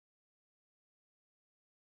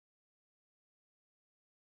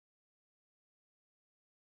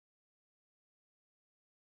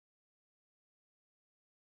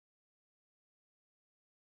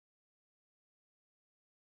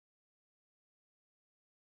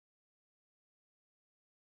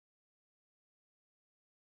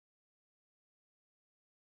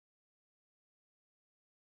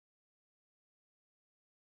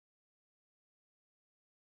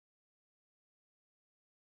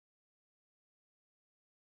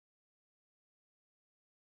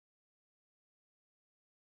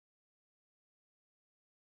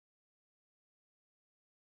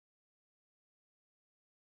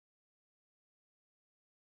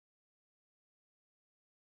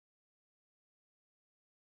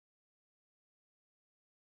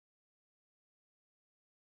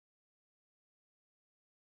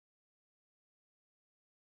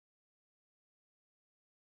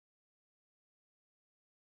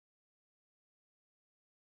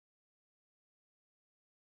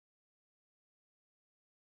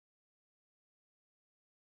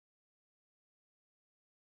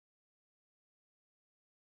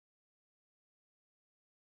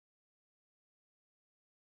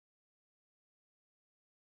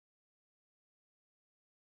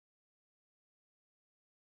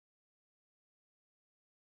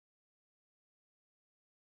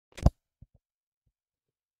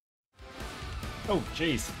Oh,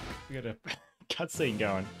 jeez. We got a cutscene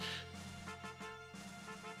going.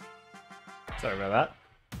 Sorry about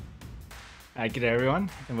that. G'day everyone,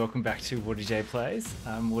 and welcome back to Woody J Plays.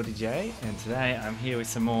 I'm Woody J, and today I'm here with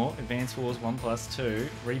some more Advance Wars 1+2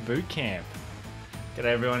 Re-Bootcamp. G'day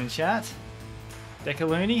everyone in chat.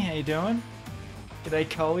 Decaloony, how you doing? G'day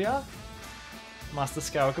Kolya. Master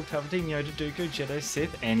Skywalker, Palpatine, Yoda, Dooku, Jedi,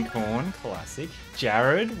 Sith, and Korn, classic.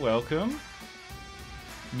 Jared, welcome.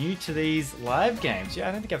 New to these live games. Yeah,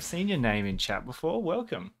 I don't think I've seen your name in chat before.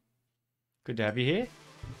 Welcome. Good to have you here.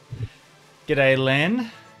 G'day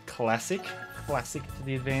Len. Classic to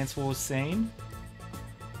the Advance Wars scene.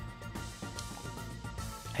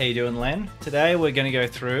 How you doing, Len? Today we're going to go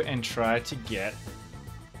through and try to get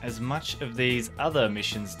as much of these other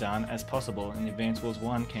missions done as possible in the Advance Wars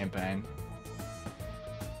 1 campaign.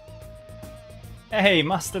 Hey,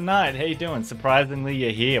 Master Knight, how you doing? Surprisingly,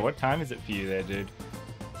 you're here. What time is it for you there, dude?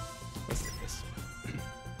 Let's do this.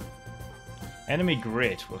 Enemy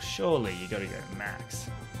grit. Well, surely you gotta go max.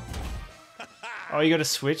 Oh, you got to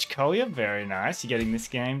switch, Kolya? Very nice. You getting this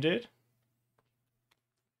game, dude?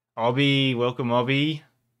 Obby, welcome, Obby.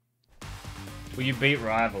 Will you beat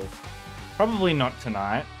Rival? Probably not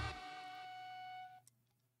tonight.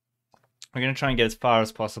 We're going to try and get as far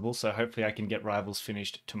as possible, so hopefully I can get Rivals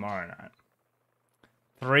finished tomorrow night.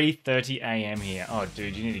 3:30 AM here. Oh,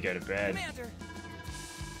 dude, you need to go to bed. Commander.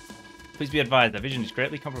 Please be advised, our vision is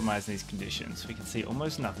greatly compromised in these conditions. We can see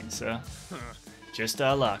almost nothing, sir. Just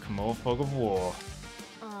our luck. More fog of war.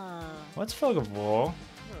 What's fog of war?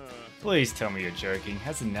 Please tell me you're joking.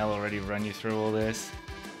 Hasn't Nell already run you through all this?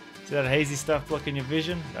 See that hazy stuff blocking your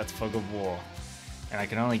vision? That's fog of war. And I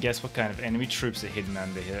can only guess what kind of enemy troops are hidden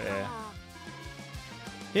under here.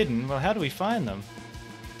 Hidden? Well, how do we find them?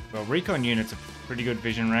 Well, recon units are pretty good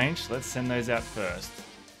vision range. Let's send those out first.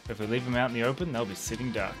 If we leave them out in the open, they'll be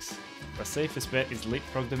sitting ducks. Our safest bet is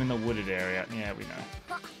leapfrog them in the wooded area. Yeah, we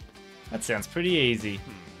know. That sounds pretty easy.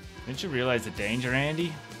 Didn't you realize the danger,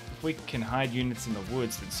 Andy? If we can hide units in the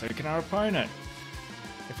woods, then so can our opponent.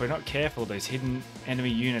 If we're not careful, those hidden enemy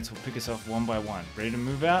units will pick us off one by one. Ready to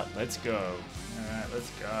move out? Let's go. Alright, let's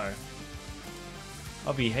go.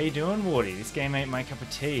 Obby, how you doing, Wardy? This game ain't my cup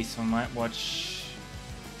of tea, so I might watch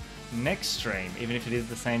next stream, even if it is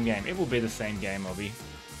the same game. It will be the same game, Obby.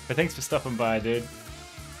 But thanks for stopping by, dude.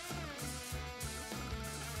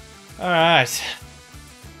 Alright.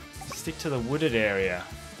 Stick to the wooded area.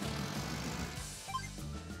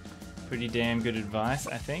 Pretty damn good advice,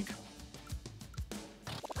 I think.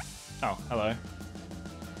 Oh, hello.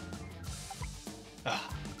 Oh,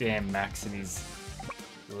 damn Max and his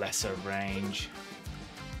lesser range.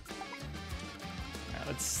 Now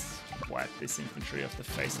let's wipe this infantry off the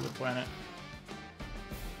face of the planet.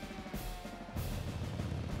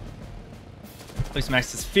 At least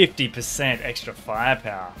Max has 50% extra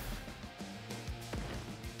firepower.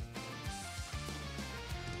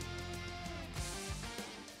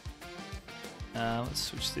 Let's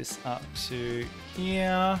switch this up to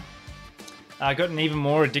here. I gotten even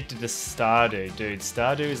more addicted to Stardew. Dude,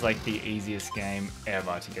 Stardew is like the easiest game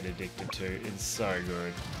ever to get addicted to. It's so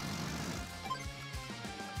good.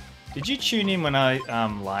 Did you tune in when I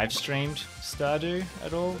live streamed Stardew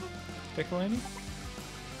at all, Beccolini?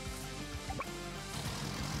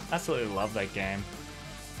 Absolutely love that game.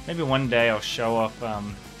 Maybe one day I'll show off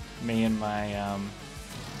me and my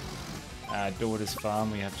daughter's farm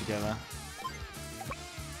we have together.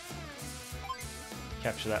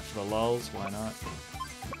 Capture that for the lols, why not?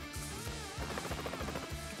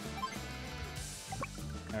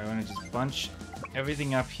 I want to just bunch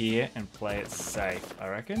everything up here and play it safe, I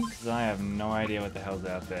reckon, because I have no idea what the hell's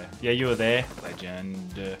out there. Yeah, you were there,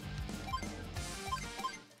 legend.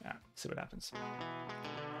 See what happens.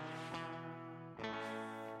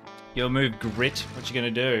 You'll move grit, what you gonna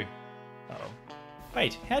do? Uh oh.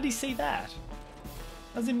 Wait, how'd he see that?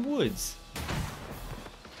 I was in woods.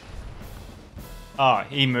 Oh,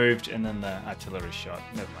 he moved and then the artillery shot.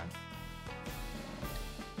 Never mind.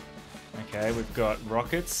 Okay, we've got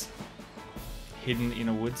rockets hidden in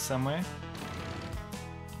a woods somewhere.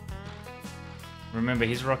 Remember,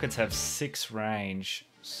 his rockets have 6 range,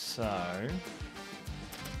 so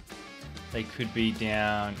they could be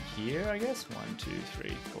down here, I guess. 1, 2, 3,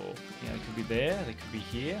 4. Yeah, they could be there. They could be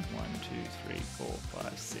here. 1, 2, 3, 4,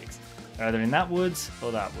 5, 6. They're either in that woods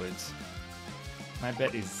or that woods. My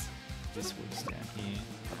bet is this wood's down here.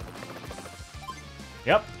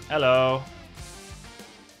 Yep. Hello.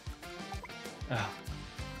 Oh.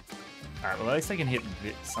 Alright, well at least I can hit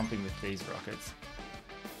something with these rockets.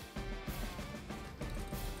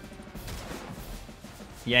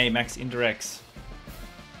 Yay, max indirects.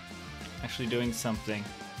 Actually doing something.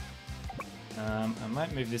 I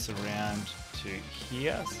might move this around to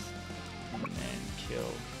here and then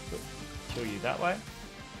kill you that way.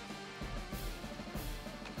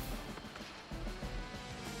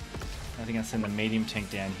 I think I'll send the medium tank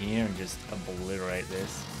down here and just obliterate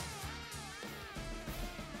this.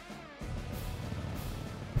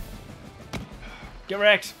 Get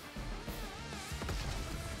wrecked!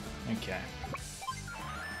 Okay.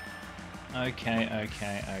 Okay.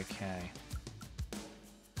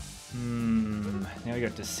 Now we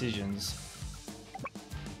got decisions.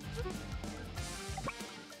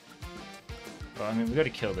 Well, I mean, we got to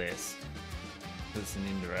kill this. Because it's an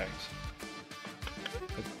indirect.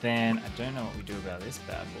 But then, I don't know what we do about this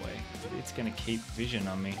bad boy. It's going to keep vision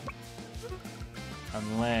on me.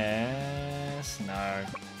 Unless... no.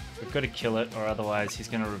 We've got to kill it, or otherwise he's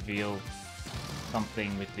going to reveal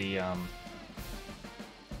something with the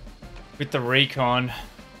recon.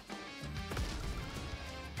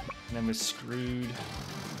 And then we're screwed.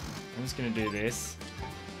 I'm just going to do this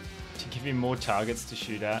to give him more targets to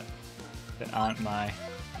shoot at that aren't my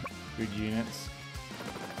good units.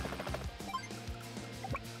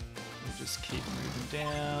 We'll just keep moving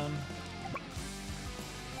down.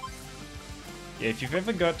 Yeah, if you've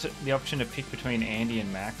ever got the option to pick between Andy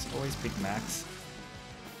and Max, always pick Max.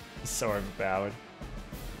 He's so overpowered.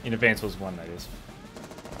 In Advance Wars 1, that is.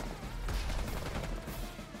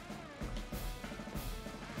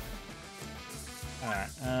 Alright,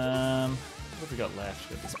 what have we got left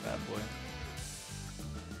with this bad boy?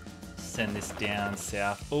 Send this down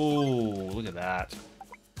south. Oh, look at that.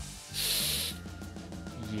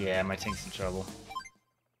 Yeah, my tank's in trouble.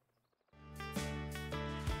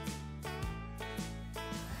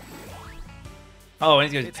 Oh,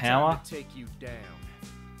 and he's got power. Take you down.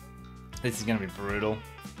 This is gonna be brutal.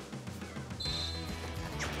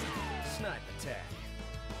 Snipe attack.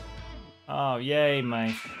 Oh, yay,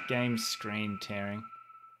 my game screen tearing.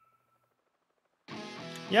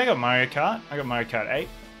 Yeah, I got Mario Kart. I got Mario Kart 8.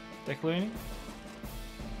 Decloony.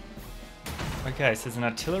 Okay, so there's an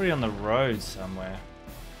artillery on the road somewhere.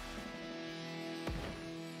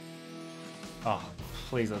 Oh,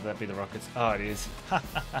 please let that be the rockets. Oh, it is.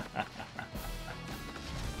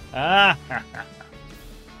 Ah!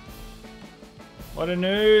 What a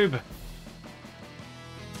noob!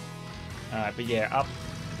 Alright, but yeah, up.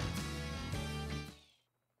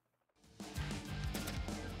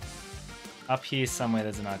 Up here somewhere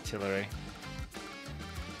there's an artillery.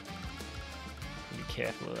 Be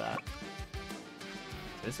careful of that.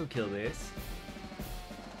 This will kill this.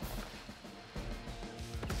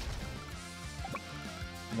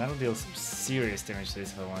 And that'll deal some serious damage to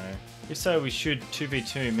this if I want to. If so, we should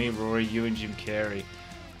 2v2, me, Rory, you and Jim Carrey.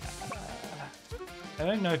 I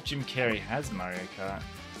don't know if Jim Carrey has Mario Kart.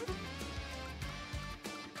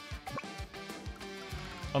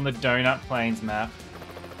 On the Donut Plains map.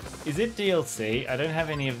 Is it DLC? I don't have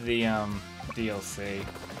any of the DLC.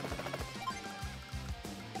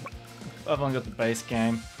 I've only got the base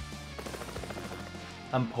game.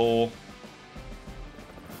 I'm poor.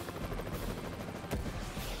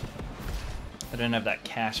 I don't have that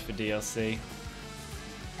cash for DLC.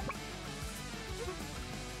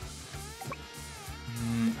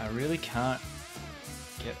 I really can't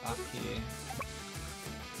get up here.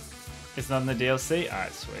 It's not in the DLC?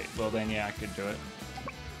 Alright, sweet. Well then, yeah, I could do it.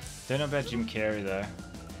 Don't know about Jim Carrey though.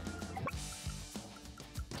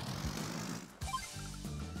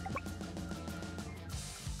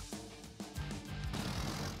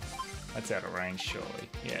 That's out of range, surely.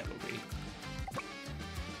 Yeah, it will be.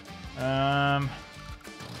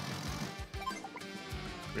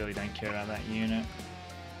 Really don't care about that unit.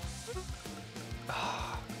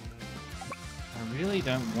 Oh, I really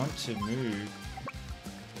don't want to move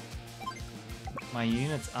my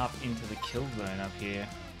units up into the kill zone up here.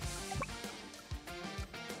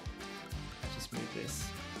 I'll just move this.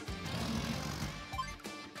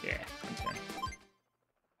 Yeah, okay.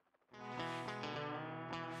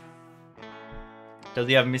 Does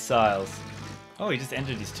he have missiles? Oh, he just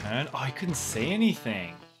ended his turn. Oh, he couldn't see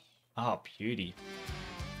anything. Oh, beauty.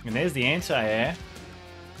 And there's the anti-air.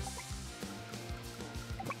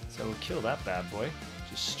 So we'll kill that bad boy.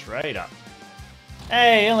 Just straight up.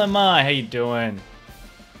 Hey, LMR, how you doing?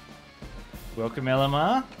 Welcome,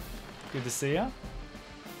 LMR. Good to see ya.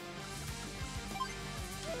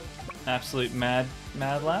 Absolute mad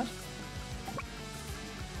lad.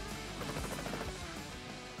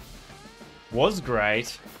 Was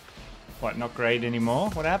great. What, not great anymore?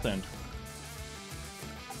 What happened?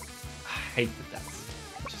 I hate that that's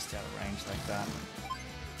just out of range like that.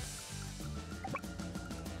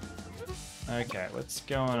 Okay, what's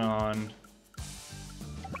going on?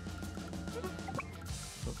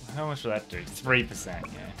 How much will that do? 3%, yeah.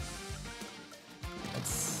 Let's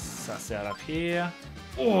suss out up here.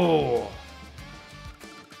 Oh!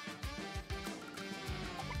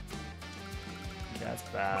 That's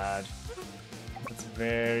bad. That's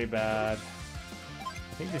very bad.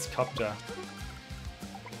 I think this copter.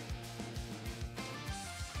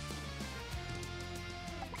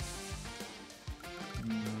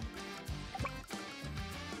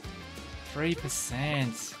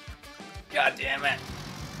 3%. God damn it.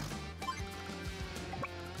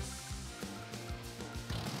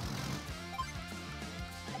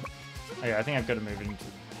 Okay, I think I've got to move it into...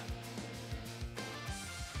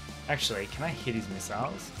 Actually, can I hit his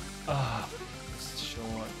missiles? Oh, it's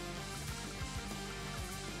short.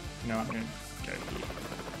 No, I'm going to go here.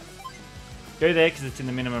 Go there because it's in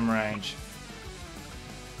the minimum range.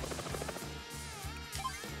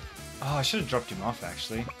 Oh, I should have dropped him off,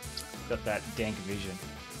 actually. Got that dank vision.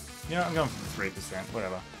 You know, I'm going for 3%,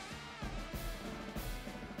 whatever.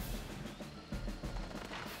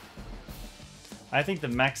 I think the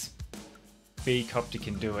max B copter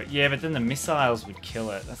can do it. Yeah, but then the missiles would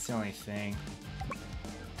kill it. That's the only thing.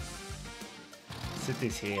 Sit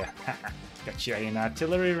this here. Got you in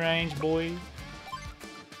artillery range, boy.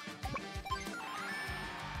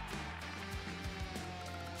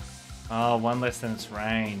 Oh, one less than its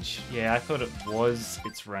range. Yeah, I thought it was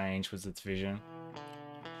its range, was its vision.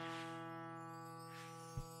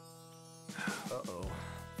 Uh-oh.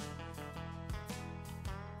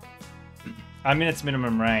 I'm in its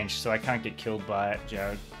minimum range, so I can't get killed by it,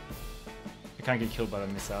 Jared. I can't get killed by the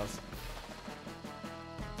missiles.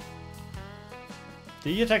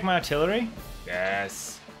 Did you attack my artillery?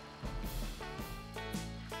 Yes.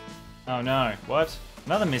 Oh no, what?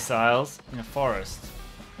 Another missiles in a forest.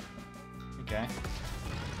 Okay.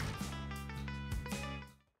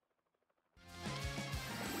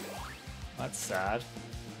 That's sad.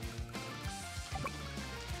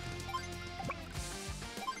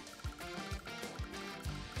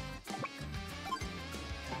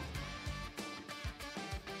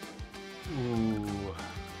 Ooh,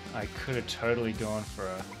 I could have totally gone for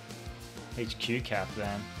a HQ cap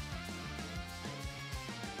then.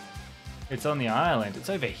 It's on the island. It's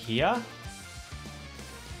over here?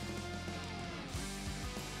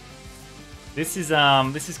 This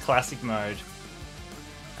is classic mode.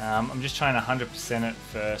 I'm just trying to 100% it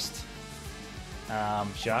first.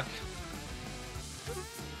 Jacques.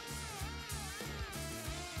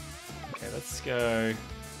 Okay, let's go.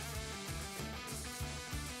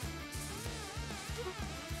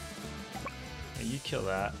 Yeah, you kill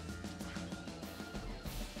that.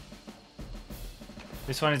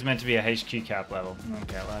 This one is meant to be a HQ cap level.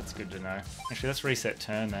 Okay, well that's good to know. Actually, let's reset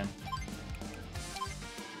turn then.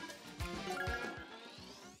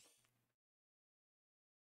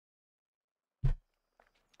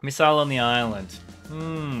 Missile on the island. Would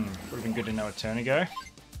have been good to know a turn ago.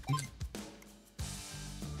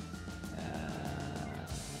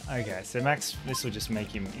 Okay, so Max, this will just make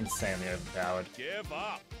him insanely overpowered. Give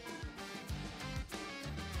up.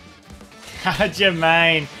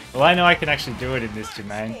 Jermaine! Well, I know I can actually do it in this,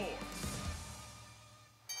 Jermaine.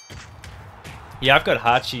 Yeah, I've got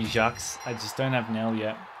Hachi, Jacques. I just don't have Nell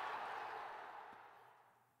yet.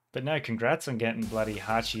 But no, congrats on getting bloody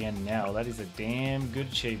Hachi and Nell. That is a damn good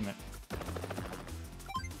achievement.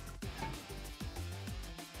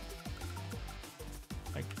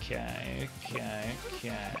 Okay.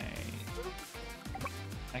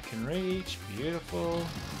 I can reach. Beautiful.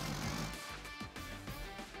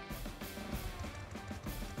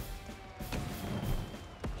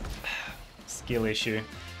 Skill issue.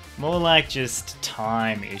 More like just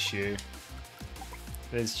time issue.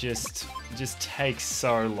 There's just... It just takes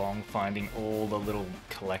so long finding all the little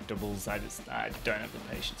collectibles. I don't have the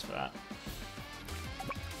patience for that.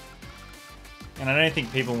 And I don't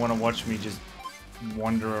think people want to watch me just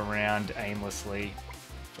wander around aimlessly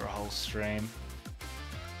for a whole stream.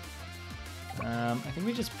 I think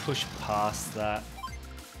we just push past that.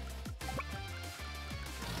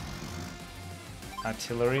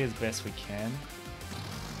 Artillery as best we can.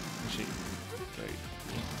 Actually, go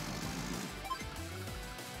here.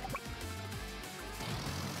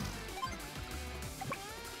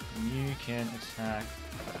 You can attack.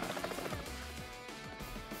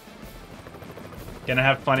 Gonna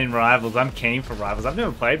have fun in Rivals. I'm keen for Rivals. I've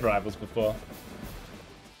never played Rivals before.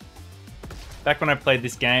 Back when I played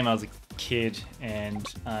this game, I was a kid and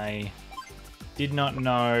I did not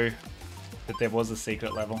know that there was a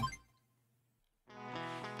secret level.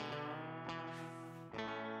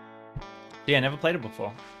 Yeah, never played it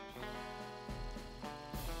before.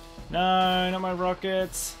 No, not my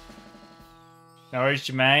rockets. No worries,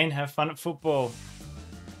 Jermaine. Have fun at football.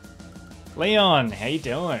 Leon, how you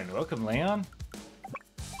doing? Welcome, Leon.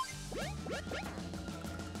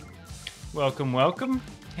 Welcome, welcome.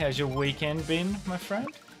 How's your weekend been, my friend?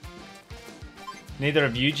 Neither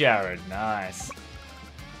of you, Jared. Nice.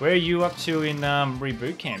 Where are you up to in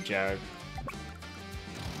Re-Bootcamp, Jared?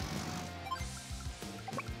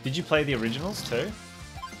 Did you play the originals too? Is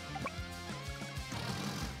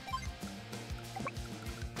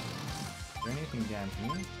there anything down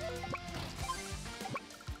here?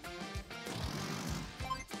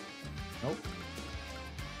 Nope.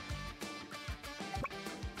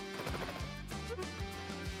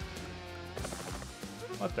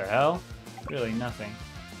 What the hell? Really nothing.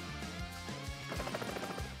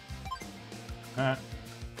 Huh.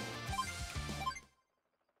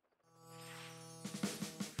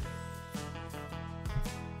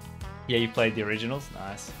 Yeah, you played the originals?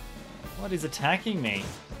 Nice. What is attacking me?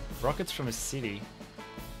 Rockets from a city.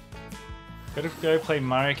 Gotta go play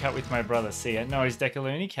Mario Kart with my brother. See ya. No, he's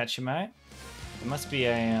Decaloony. Catch you, mate. There must be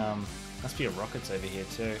a rockets over here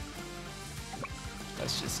too.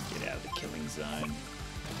 Let's just get out of the killing zone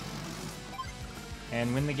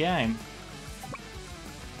and win the game.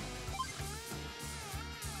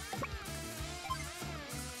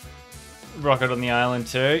 Rocket on the island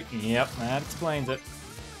too. Yep, that explains it.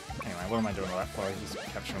 Anyway, what am I doing all that for? Just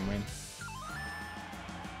capture and win.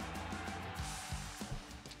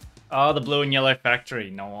 Oh, the blue and yellow factory.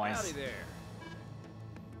 Nice.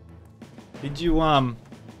 Did you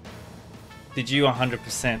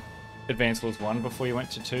 100% Advance Wars 1 before you went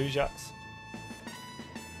to 2, Jux?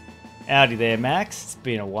 Howdy there, Max. It's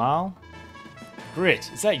been a while. Grit,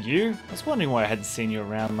 is that you? I was wondering why I hadn't seen you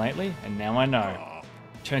around lately, and now I know.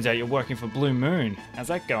 Turns out you're working for Blue Moon. How's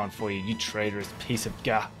that going for you, you traitorous piece of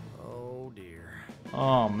gah? Oh dear.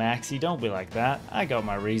 Oh, Maxie, don't be like that. I got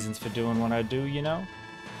my reasons for doing what I do, you know?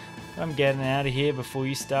 I'm getting out of here before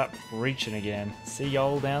you start reaching again. See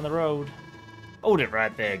y'all down the road. Hold it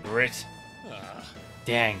right there, Grit.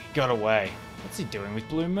 Dang, got away. What's he doing with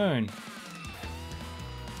Blue Moon?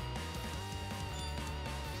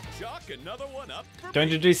 Another one up. Going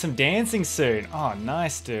to do some dancing soon. Oh,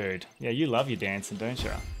 nice, dude. Yeah, you love your dancing, don't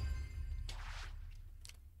you?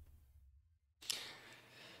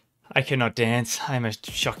 I cannot dance. I'm a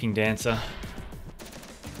shocking dancer.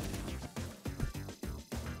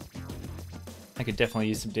 I could definitely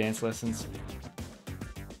use some dance lessons.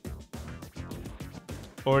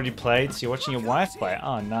 Already played, so you're watching your wife play.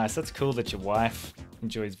 Oh, nice. That's cool that your wife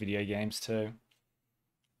enjoys video games too.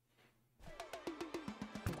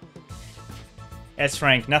 S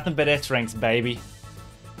rank, nothing but S ranks, baby.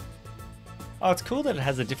 Oh, it's cool that it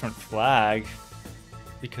has a different flag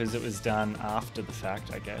because it was done after the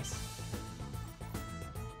fact, I guess.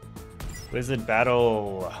 Blizzard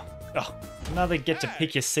battle. Oh, another get to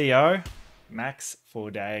pick your CO. Max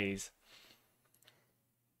 4 days.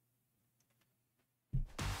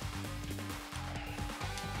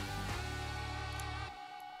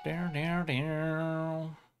 Down, down,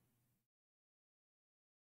 down.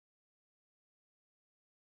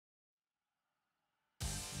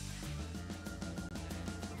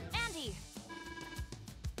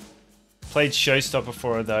 Played Showstopper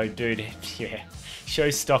for her though, dude. Yeah,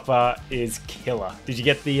 Showstopper is killer. Did you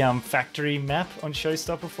get the factory map on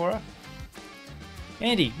Showstopper for her?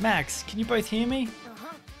 Andy, Max, can you both hear me?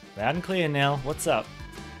 Loud and clear, Nell. What's up?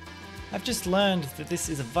 I've just learned that this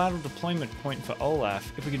is a vital deployment point for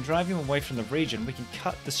Olaf. If we can drive him away from the region, we can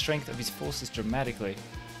cut the strength of his forces dramatically.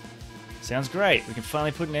 Sounds great. We can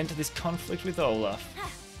finally put an end to this conflict with Olaf.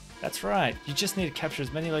 That's right. You just need to capture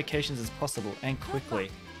as many locations as possible, and quickly.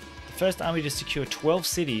 The first army to secure 12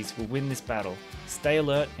 cities will win this battle. Stay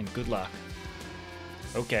alert and good luck.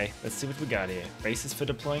 Okay, let's see what we got here. Bases for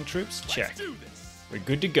deploying troops? Check. We're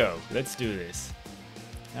good to go. Let's do this.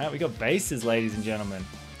 Alright, we got bases, ladies and gentlemen.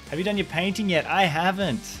 Have you done your painting yet? I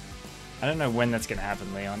haven't. I don't know when that's going to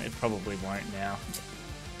happen, Leon. It probably won't now.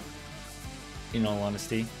 In all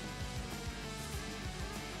honesty.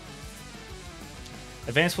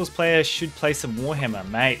 Advanced Wars player should play some Warhammer,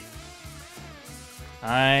 mate.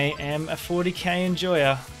 I am a 40k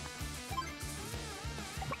enjoyer.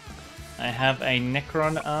 I have a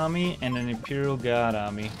Necron army and an Imperial Guard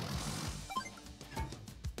army.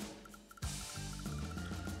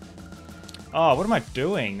 Oh, what am I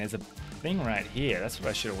doing? There's a thing right here. That's what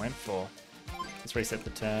I should have went for. Let's reset the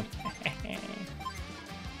turn.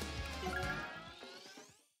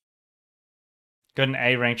 Got an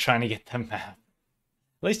A rank trying to get the map.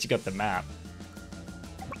 At least you got the map.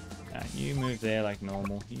 You move there like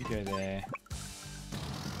normal. You go there.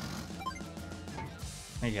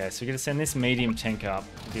 Okay, so we're going to send this medium tank up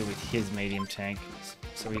to deal with his medium tank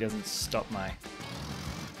so he doesn't stop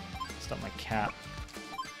Stop my cap.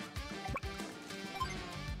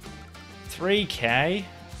 3k?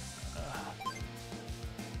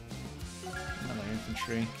 Another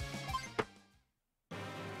infantry.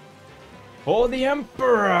 For the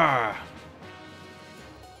Emperor!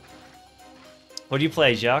 What do you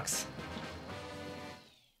play, Jux?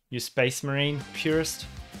 You Space Marine purist?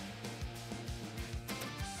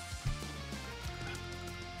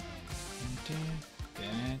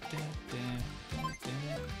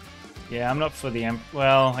 Yeah, I'm not for the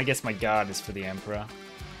well, I guess my guard is for the Emperor.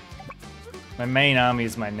 My main army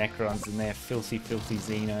is my Necrons, and they're filthy, filthy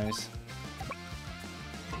Xenos.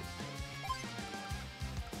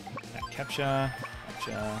 Capture.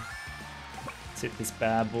 Let's hit this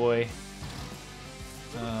bad boy.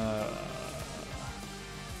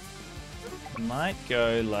 Might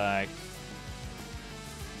go like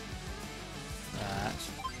that.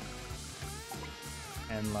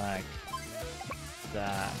 And like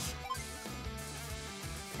that.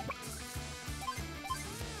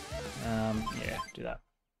 Yeah, do that.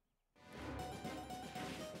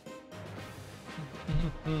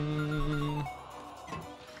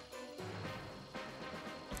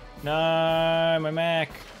 No, my Mac.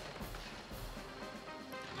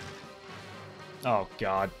 Oh,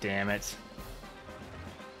 god damn it.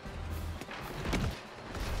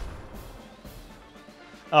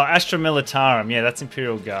 Oh, Astra Militarum. Yeah, that's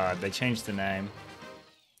Imperial Guard. They changed the name.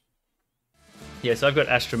 Yeah, so I've got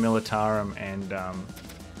Astra Militarum and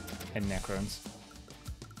Necrons.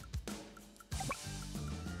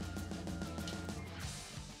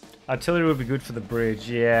 Artillery would be good for the bridge.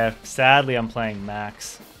 Yeah, sadly I'm playing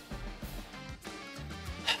Max.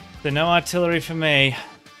 So no artillery for me.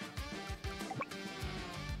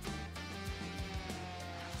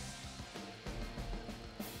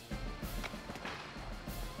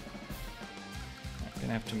 I'm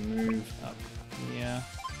gonna have to move up here.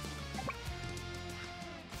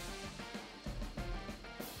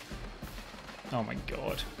 Oh my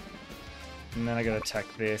god. And then I gotta attack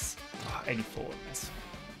this. Oh, 84, miss.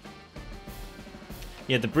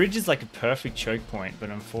 Yeah, the bridge is like a perfect choke point, but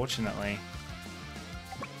unfortunately,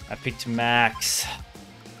 I picked Max.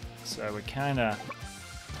 So we're kinda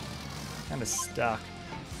stuck.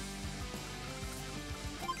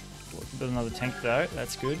 Build another tank though,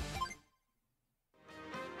 that's good.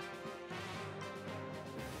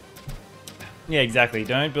 Yeah, exactly.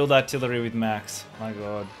 Don't build artillery with Max. My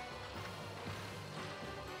god.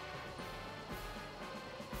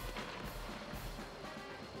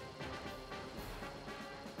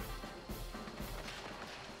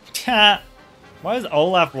 Why is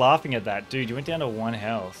Olaf laughing at that? Dude, you went down to 1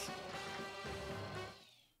 health.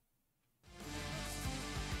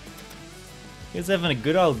 He was having a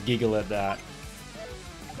good old giggle at that.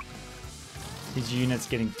 His unit's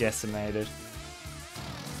getting decimated.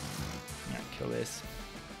 Yeah, kill this.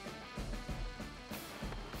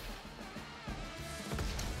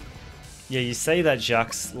 Yeah, you say that,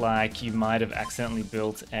 Jux, like you might have accidentally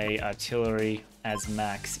built a artillery as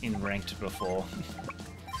Max in ranked before.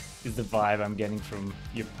 Is the vibe I'm getting from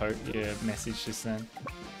your message just then.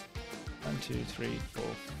 1, 2, 3, 4.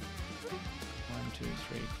 1, 2,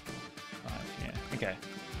 3, 4, 5. Yeah. Okay.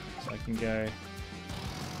 So I can go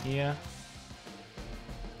here.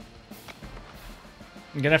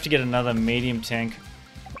 I'm gonna have to get another medium tank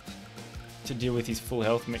to deal with his full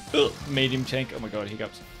health. Medium tank. Oh my god,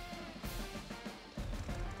 hiccups.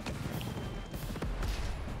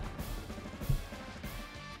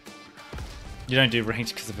 You don't do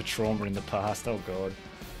ranked because of a trauma in the past. Oh god.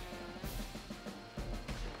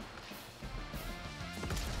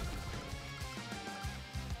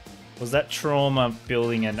 Was that trauma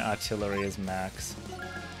building an artillery as Max?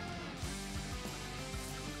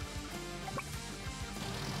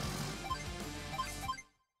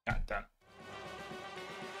 Ah, done.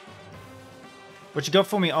 What you got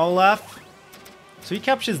for me, Olaf? So he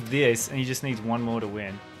captures this and he just needs 1 more to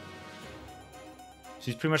win. So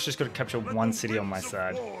he's pretty much just got to capture 1 city on my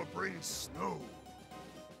side.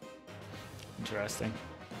 Interesting.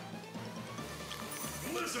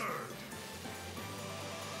 Blizzard.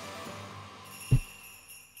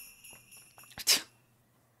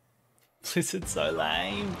 Blizzard's so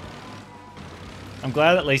lame. I'm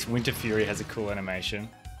glad at least Winter Fury has a cool animation.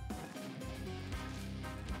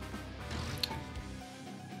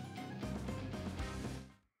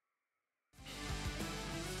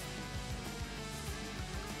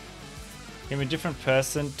 You're a different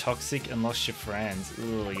person, toxic, and lost your friends.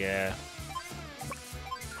 Ooh, yeah.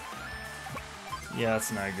 Yeah,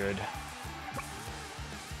 that's no good.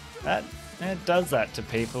 It does that to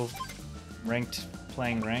people.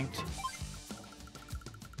 Playing ranked.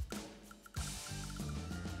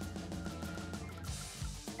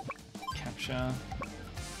 capture.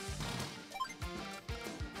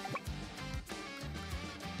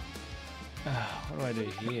 What do I do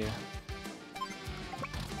here?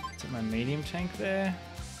 Is it my medium tank there?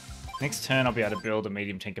 Next turn I'll be able to build a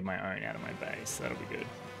medium tank of my own out of my base. That'll be good.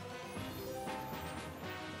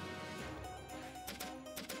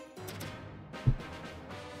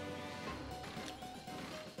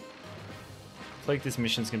 I feel like this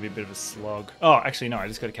mission's gonna be a bit of a slog. Oh, actually no, I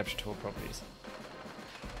just gotta capture 12 properties.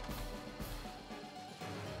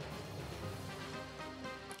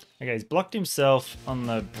 Okay, he's blocked himself on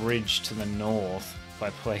the bridge to the north by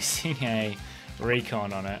placing a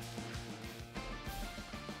recon on it.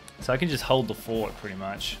 So I can just hold the fort pretty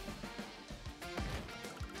much.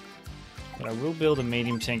 But I will build a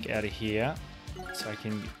medium tank out of here so I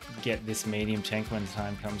can get this medium tank when the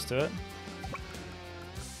time comes to it.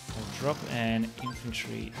 I'll drop an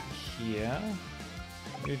infantry here.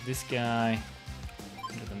 Move this guy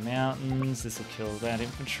into the mountains. This will kill that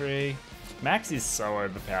infantry. Max is so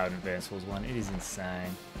overpowered in Advanced Wars 1. It is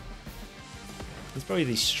insane. He's probably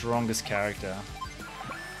the strongest character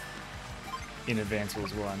in Advanced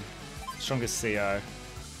Wars 1. Strongest CO.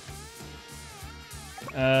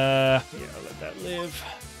 Yeah, I'll let that live.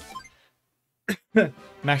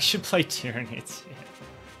 Max should play Tyranids.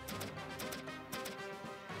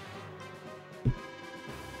 Yeah.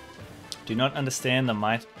 Do not understand the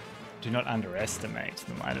might. Do not underestimate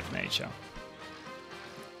the might of nature.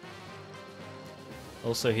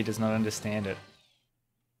 Also, he does not understand it.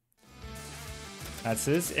 That's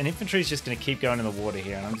this. And infantry is just going to keep going in the water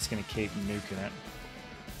here, and I'm just going to keep nuking it.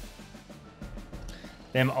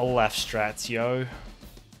 Them Olaf strats, yo.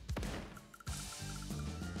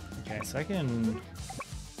 Okay, so I can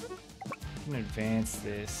advance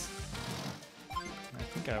this. I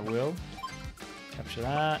think I will. Capture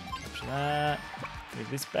that. Capture that. Move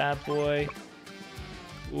this bad boy.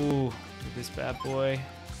 Ooh, move this bad boy.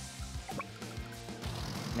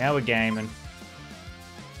 Now we're gaming.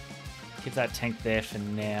 Keep that tank there for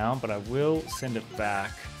now, but I will send it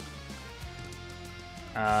back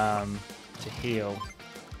to heal.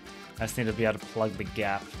 I just need to be able to plug the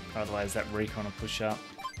gap, otherwise that recon will push up.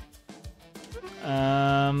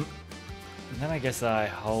 And then I guess I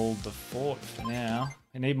hold the fort for now.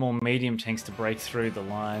 I need more medium tanks to break through the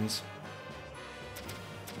lines.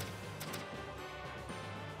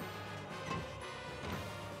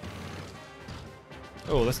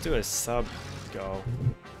 Oh, let's do a sub goal.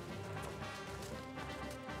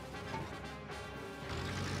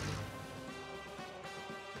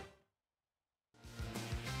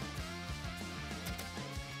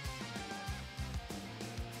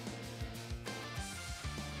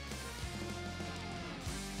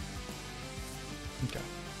 Okay.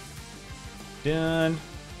 Done.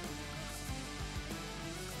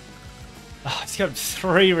 Oh, he's got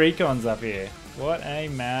 3 recons up here. What a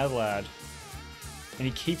mad lad. And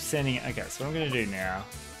he keeps sending it. Okay, so what I'm going to do now,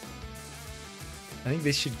 I think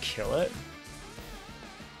this should kill it.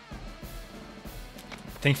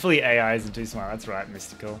 Thankfully AI isn't too smart. That's right,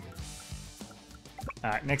 Mystical.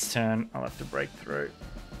 Alright, next turn I'll have to break through.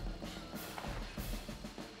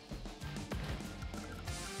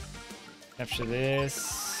 Capture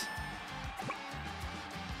this.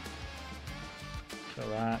 Kill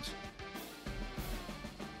that.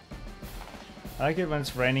 I like it when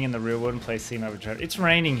it's raining in the real world and play Sami over trade. It's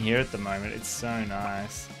raining here at the moment. It's so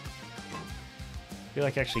nice. I feel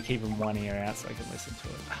like actually keeping one ear out so I can listen to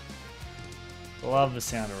it. Love the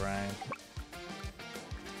sound of rain.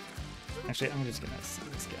 Actually, I'm just gonna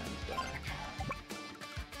set this guy back.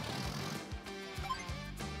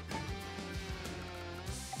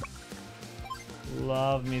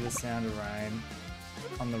 Love me the sound of rain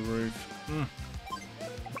on the roof.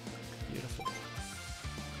 Beautiful.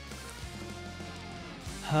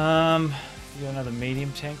 You got another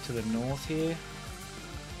medium tank to the north here?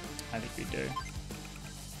 I think we do.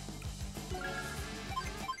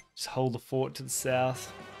 Just hold the fort to the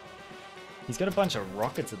south. He's got a bunch of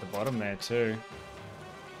rockets at the bottom there too.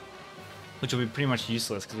 Which will be pretty much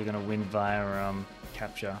useless because we're going to win via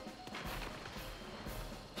capture.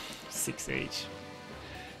 6 each.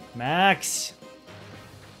 Max!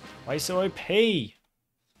 Why so OP?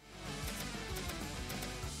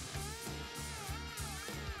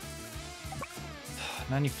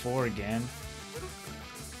 94 again.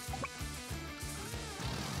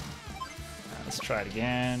 Let's try it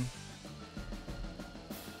again.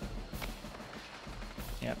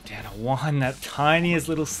 Yep, down to 1. That tiniest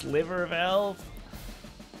little sliver of health.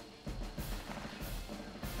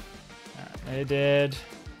 They're dead.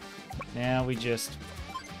 Now we just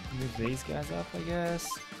move these guys up, I guess.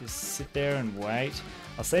 Just sit there and wait.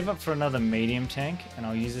 I'll save up for another medium tank, and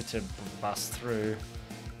I'll use it to bust through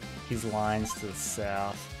his lines to the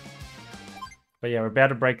south. But yeah, we're about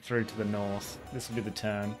to break through to the north. This will be the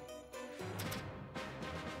turn.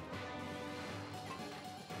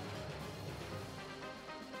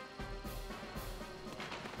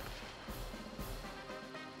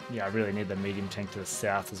 Yeah, I really need the medium tank to the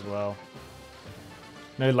south as well.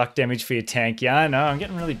 No luck damage for your tank. Yeah, I know. I'm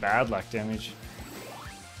getting really bad luck damage.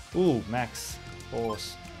 Ooh, max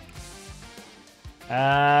force.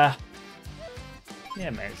 Yeah,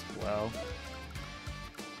 may as well.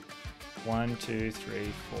 1, 2,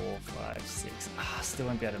 3, 4, 5, 6. Still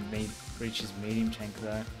won't be able to reach his medium tank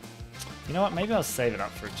though. You know what? Maybe I'll save it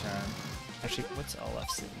up for a turn. Actually, what's Olaf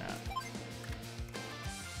sitting at?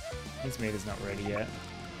 His meter's not ready yet.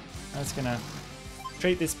 I'm just gonna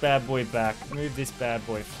treat this bad boy back, move this bad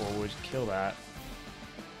boy forward, kill that.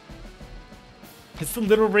 It's the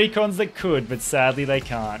little recons that could, but sadly they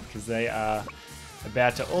can't, because they are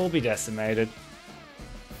about to all be decimated.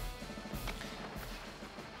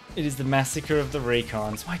 It is the massacre of the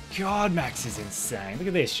recons. My god, Max is insane. Look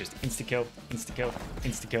at this, just insta-kill, insta-kill,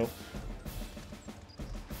 insta-kill.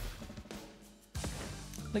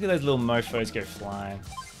 Look at those little mofos go flying.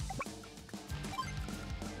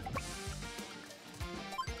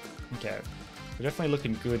 Okay, we're definitely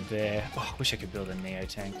looking good there. Oh, I wish I could build a Neo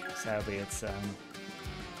tank. Sadly, it's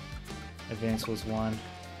Advance Wars 1.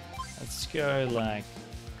 Let's go like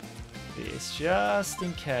this, just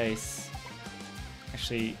in case.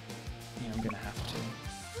 Actually, yeah, I'm gonna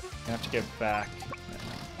have to go back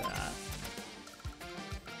like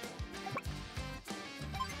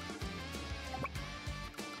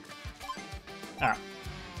that.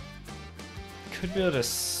 Could build a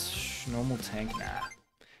normal tank. Nah.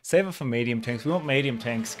 Save it for medium tanks. We want medium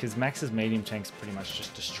tanks because Max's medium tanks pretty much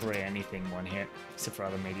just destroy anything one hit, except for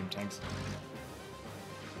other medium tanks.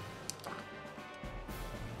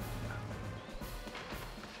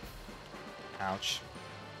 Ouch.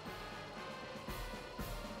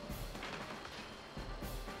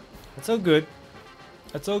 That's all good.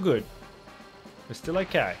 That's all good. We're still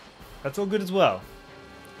okay. That's all good as well.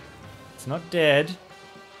 It's not dead,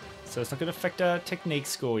 so it's not going to affect our technique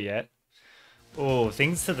score yet. Oh,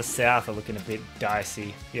 things to the south are looking a bit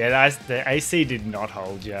dicey. Yeah, the AC did not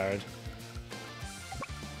hold, Jared.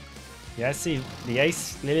 The AC, the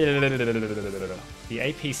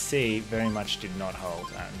APC very much did not hold.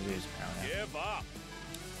 Give up.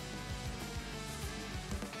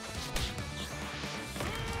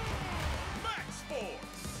 Max force.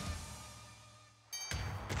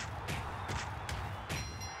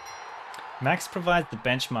 Max provides the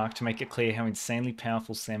benchmark to make it clear how insanely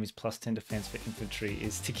powerful Sami's +10 defense for infantry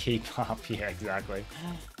is to keep up. Yeah, exactly.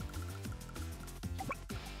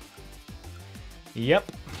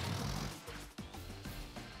 Yep.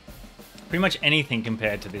 Pretty much anything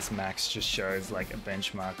compared to this Max just shows like a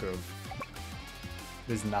benchmark of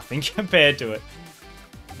there's nothing compared to it.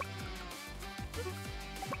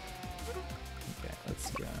 Okay, let's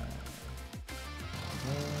go.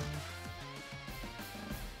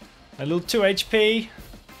 A little 2 HP.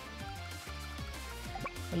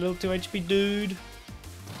 A little 2 HP dude.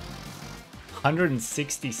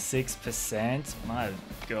 166%. My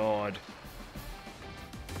god.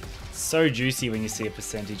 So juicy when you see a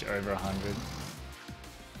percentage over 100.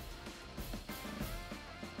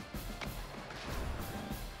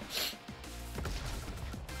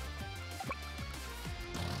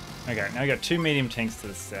 Okay, now we got 2 medium tanks to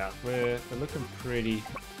the south. We're looking pretty.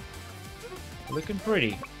 We're looking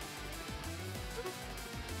pretty.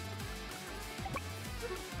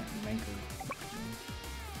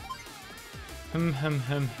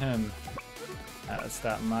 Alright, let's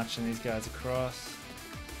start marching these guys across.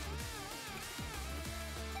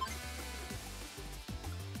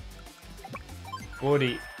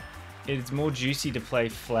 Gordy, it's more juicy to play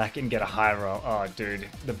flak and get a high roll. Oh, dude,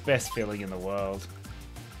 the best feeling in the world.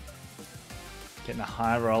 Getting a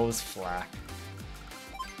high roll is flak.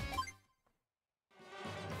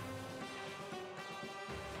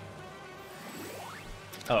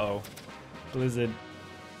 Uh-oh. Blizzard.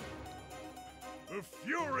 The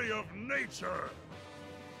fury of nature.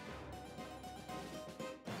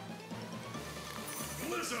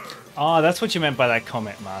 Blizzard. Oh, that's what you meant by that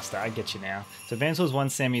comment, Master. I get you now. So Advance Wars 1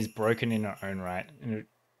 Sami is broken in her own right.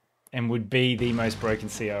 And would be the most broken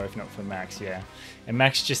CO if not for Max, yeah. And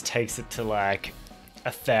Max just takes it to like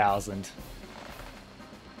 1,000.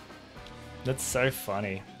 That's so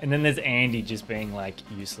funny. And then there's Andy just being like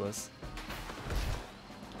useless.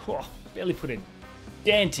 Whew, barely put a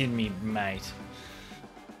dent in me, mate.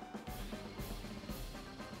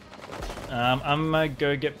 I'm gonna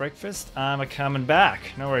go get breakfast. I'm coming back.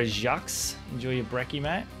 No worries, Jux. Enjoy your brekkie,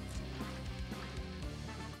 mate.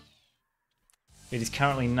 It is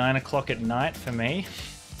currently 9 o'clock at night for me.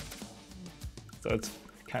 So it's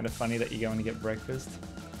kind of funny that you're going to get breakfast.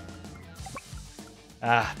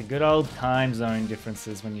 Ah, the good old time zone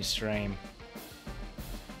differences when you stream.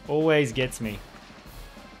 Always gets me.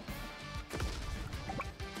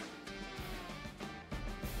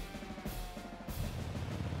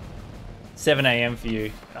 $7 AM for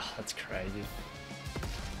you. Oh, that's crazy.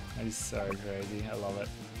 That is so crazy. I love it.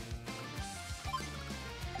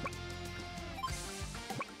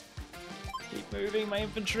 Keep moving my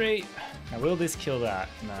infantry. Now will this kill that?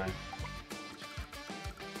 No.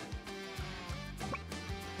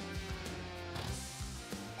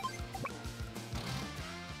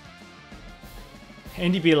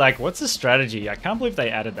 Andy be like, what's the strategy? I can't believe they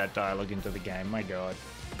added that dialogue into the game. My god.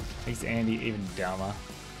 Makes Andy even dumber.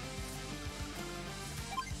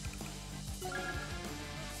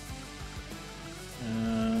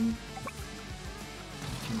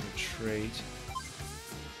 Can retreat.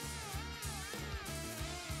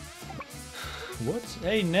 What's...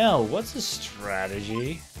 Hey, Nell, what's the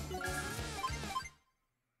strategy?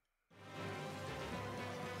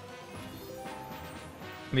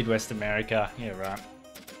 Midwest America. Yeah, right.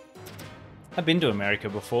 I've been to America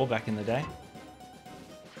before, back in the day.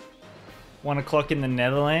 1 o'clock in the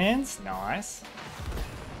Netherlands. Nice.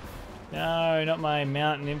 No, not my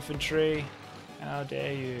mountain infantry. How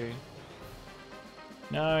dare you.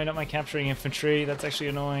 No, not my capturing infantry. That's actually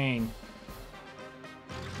annoying.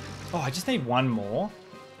 Oh, I just need one more.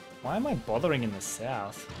 Why am I bothering in the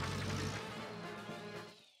south?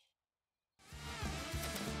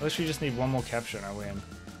 I literally just need one more capture and I win.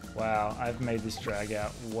 Wow, I've made this drag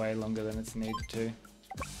out way longer than it's needed to.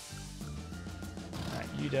 Alright,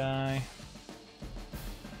 you die.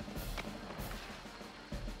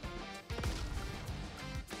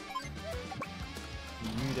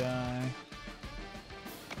 You die.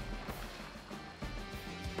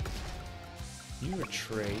 You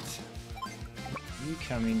retreat. You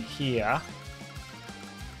come in here.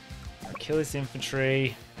 I'll kill this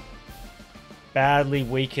infantry. Badly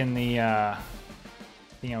weaken the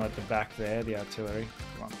thing at the back there, the artillery.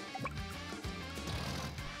 Come on.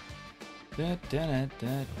 Da, da,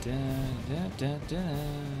 da, da, da, da, da.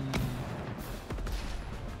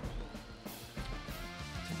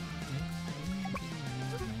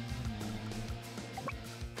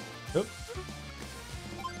 Oop.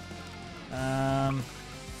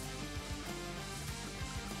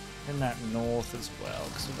 In that north as well,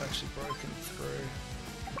 because we've actually broken through.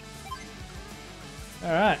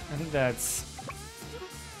 Alright, I think that's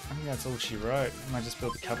all she wrote. I might just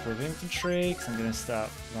build a couple of infantry, because I'm going to start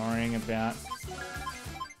worrying about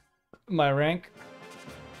my rank.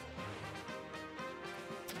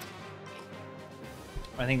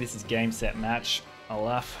 I think this is game, set, match.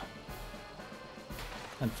 Olaf.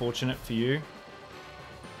 Unfortunate for you.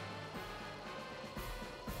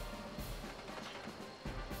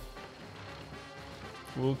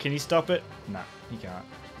 Well, can you stop it? No, he can't.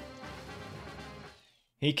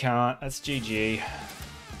 He can't. That's GG.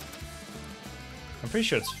 I'm pretty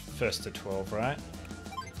sure it's first to 12, right?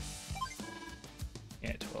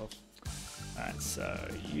 Yeah, 12. Alright, so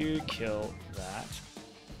you kill that.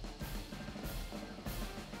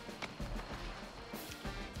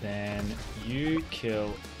 Then you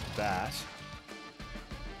kill that.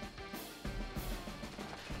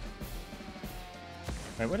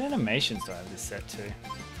 Wait, what animations do I have this set to?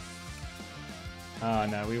 Oh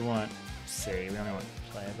no, we want C. We only want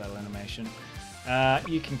player battle animation.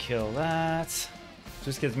 You can kill that.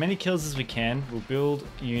 Just get as many kills as we can. We'll build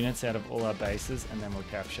units out of all our bases and then we'll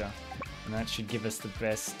capture. And that should give us the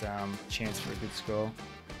best chance for a good score.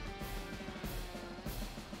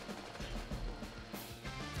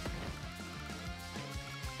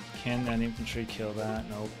 Can that infantry kill that?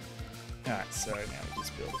 Nope. Alright, so now we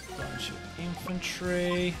just build a bunch of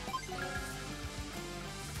infantry.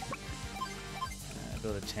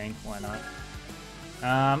 Build a tank, why not?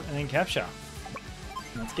 And then capture.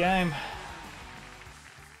 And that's game.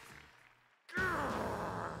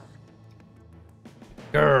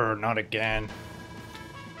 Grr, not again.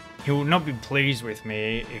 He will not be pleased with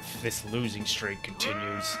me if this losing streak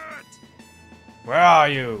continues. Where are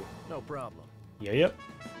you? No problem. Yeah, yep.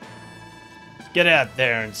 Get out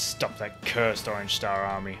there and stop that cursed Orange Star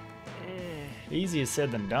army. Easier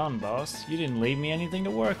said than done, boss. You didn't leave me anything to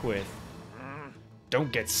work with.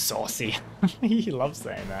 Don't get saucy. He loves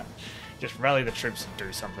saying that. Just rally the troops and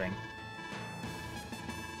do something.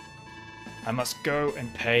 I must go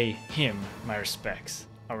and pay him my respects.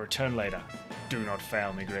 I'll return later. Do not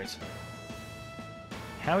fail me, Grit.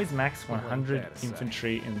 How is max We'll let 100 that aside.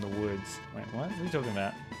 infantry in the woods? Wait, what? What are you talking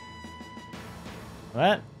about?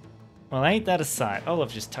 What? Well, ain't that a sight?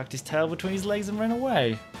 Olaf just tucked his tail between his legs and ran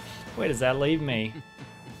away. Where does that leave me?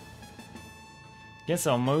 Guess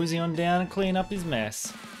I'll mosey on down and clean up his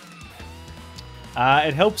mess.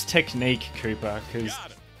 It helps technique, Cooper, because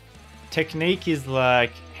Got him. technique is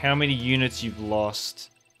like how many units you've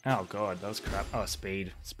lost. Oh god, that was crap. Oh,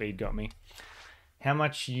 speed. Speed got me. How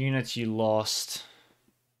much units you lost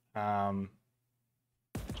as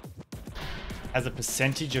a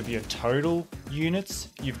percentage of your total units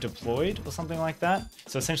you've deployed or something like that.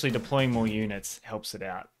 So essentially deploying more units helps it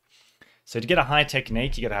out. So to get a high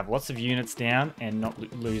technique, you got to have lots of units down and not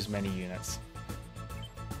lose many units.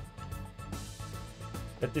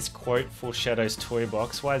 But this quote foreshadows toy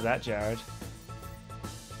box. Why is that, Jared?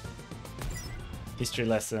 History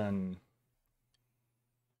lesson.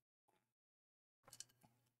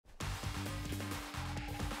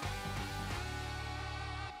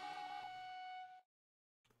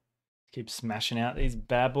 Keep smashing out these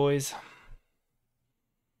bad boys.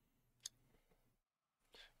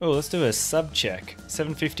 Oh, let's do a sub check.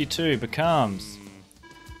 752 becomes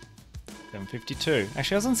 752.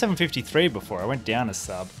 Actually, I was on 753 before. I went down a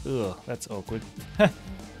sub. Ugh, that's awkward.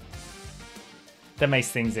 That makes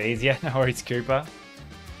things easier. No worries, Cooper.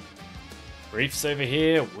 Reefs over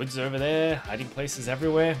here, woods over there, hiding places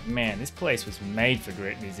everywhere. Man, this place was made for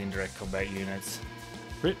Grit and his indirect combat units.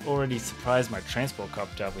 Grit already surprised my transport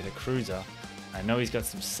copter with a cruiser. I know he's got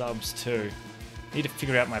some subs too. Need to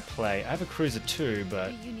figure out my play. I have a cruiser too, but...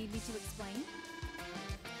 Do you need me to explain?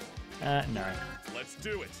 No. Let's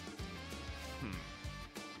do it.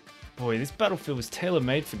 Boy, this battlefield was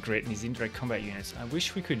tailor-made for Grit and his indirect combat units. I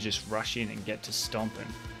wish we could just rush in and get to stomping.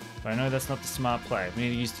 But I know that's not the smart play. We need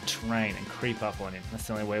to use the terrain and creep up on him. That's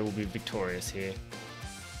the only way we'll be victorious here.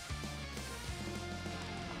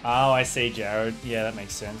 Oh, I see, Jared. Yeah, that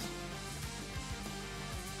makes sense.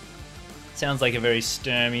 Sounds like a very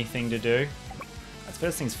Sturmy thing to do. That's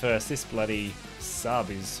first things first. This bloody sub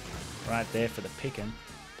is right there for the picking.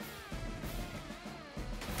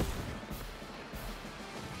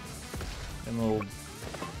 Then we'll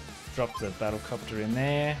drop the battlecopter in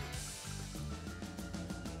there.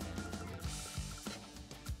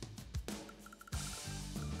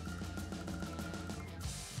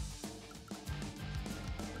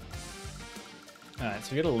 Alright,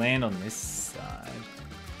 so we gotta land on this side.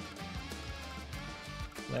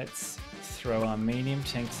 Let's throw our medium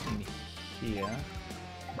tanks in here.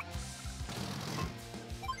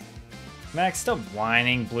 Max, stop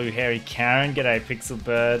whining, blue hairy Karen. G'day, Pixel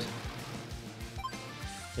Bird.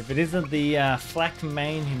 If it isn't the Flak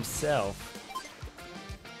Main himself.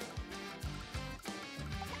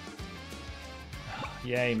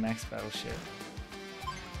 Yay, Max Battleship.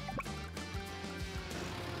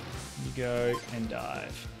 You go and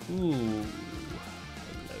dive. Ooh.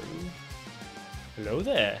 Hello. Hello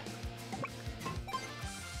there.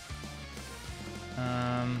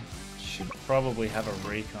 Should probably have a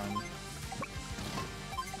recon.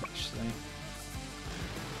 Actually.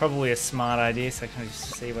 Probably a smart idea so I can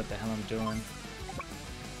just see what the hell I'm doing.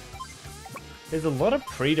 There's a lot of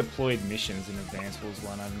pre-deployed missions in Advance Wars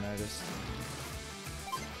 1, I've noticed.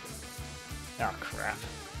 Oh crap.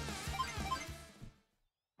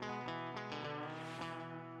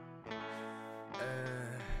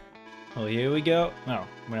 Well, here we go. Oh,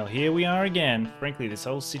 well, here we are again. Frankly, this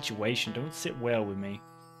whole situation don't sit well with me.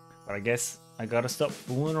 But I guess I gotta stop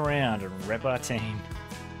fooling around and rep our team.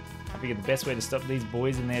 I figure the best way to stop these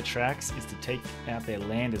boys in their tracks is to take out their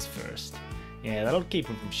landers first. Yeah, that'll keep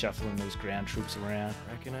them from shuffling those ground troops around.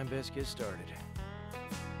 Reckon I best get started.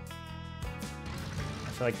 I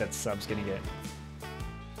feel like that sub's gonna get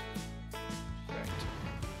wrecked.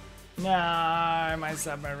 No, my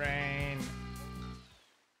submarine.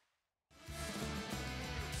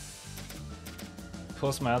 Of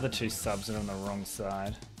course, my other two subs are on the wrong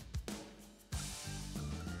side.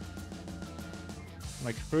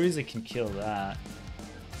 My cruiser can kill that.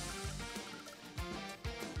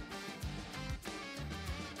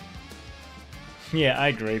 Yeah, I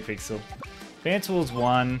agree, Pixel. Advance Wars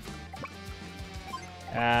 1.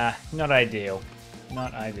 Not ideal.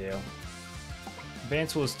 Not ideal.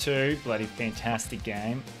 Advance Wars 2, bloody fantastic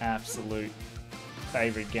game. Absolute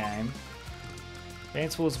favorite game.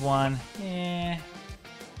 Advance Wars 1, yeah.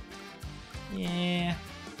 Yeah.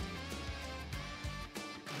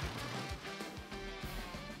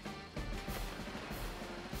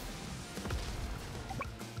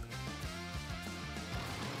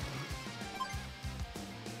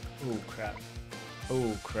 Oh crap.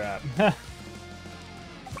 Oh crap.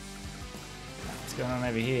 What's going on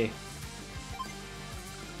over here?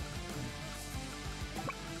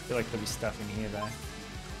 feel like there'll be stuff in here though.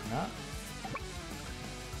 No.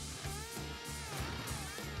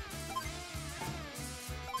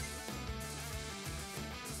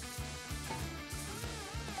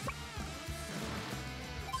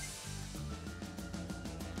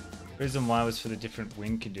 Reason why was for the different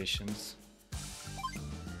wind conditions.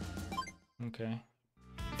 Okay.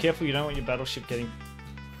 Be careful, you don't want your battleship getting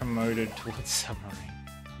promoted towards submarine.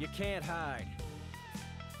 You can't hide.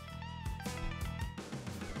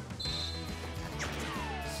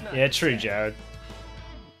 Yeah, true, Jared.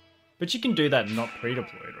 But you can do that not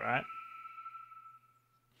pre-deployed, right?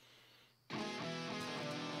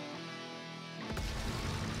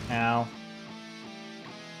 Ow.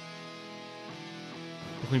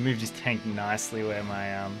 We moved his tank nicely where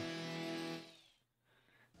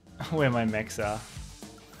my mechs are.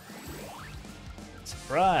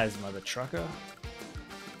 Surprise, mother trucker.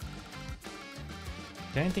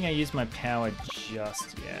 Don't think I used my power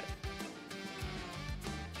just yet.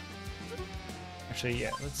 Actually,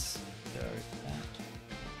 yeah, let's go with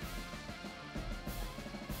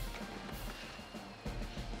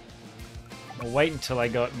that. I'll wait until I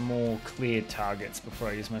got more clear targets before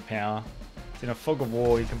I use my power. In a fog of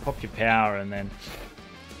war, you can pop your power and then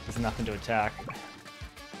there's nothing to attack.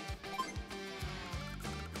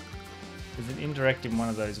 There's an indirect in one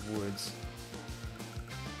of those woods.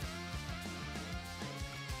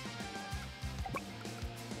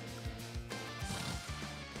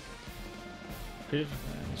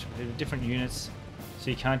 Different units, so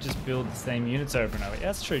you can't just build the same units over and over. Yeah,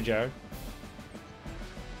 that's true, Jared.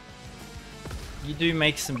 You do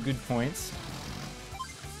make some good points.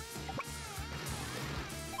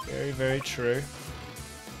 Very, very true.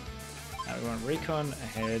 Now we want recon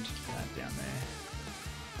ahead, that down there.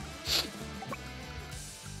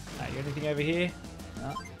 You got anything over here?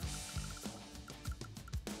 No.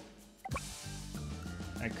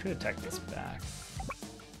 I could attack this back.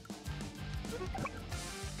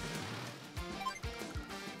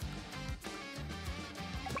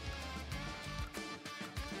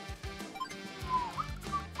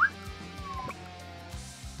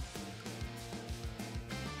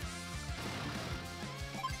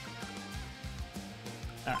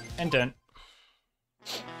 And done.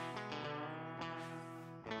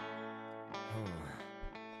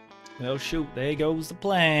 Well, shoot, there goes the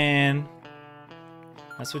plan.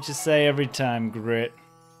 That's what you say every time, Grit.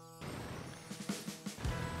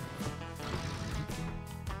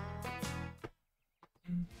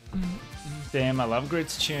 Damn, I love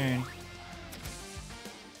Grit's tune.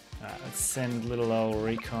 Alright, let's send little old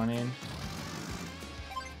recon in.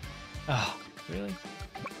 Oh, really?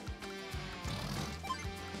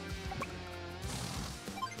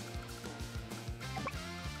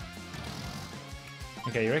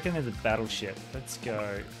 Okay, you reckon there's a battleship? Let's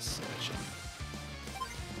go searching.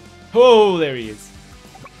 Oh, there he is.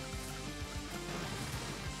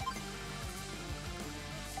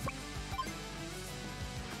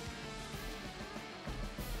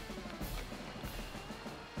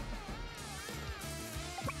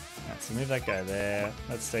 Alright, so move that guy there.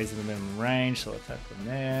 That stays in the minimum range, so let's attack from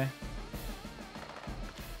there.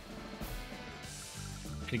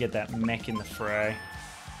 Could get that mech in the fray.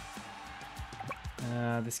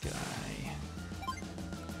 This guy.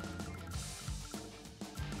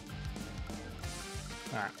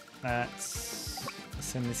 Alright, let's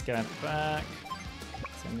send this guy back.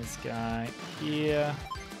 Send this guy here.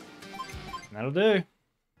 That'll do.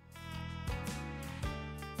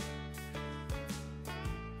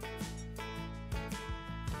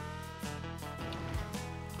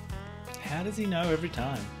 How does he know every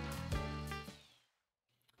time?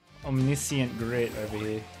 Omniscient Grit over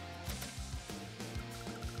here.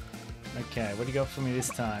 Okay, what do you got for me this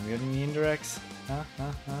time? You got any indirects? Huh?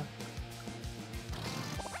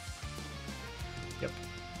 Yep.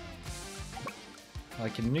 Well, I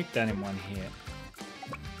can nuke that in one hit.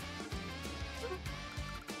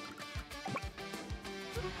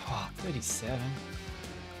 Oh, 37.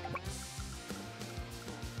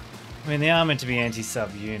 I mean, they are meant to be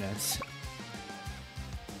anti-sub units.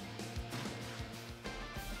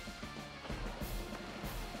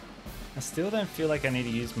 I still don't feel like I need to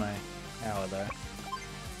use my power though.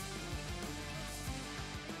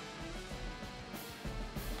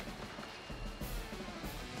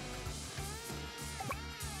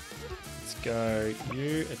 Let's go.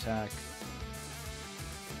 You attack.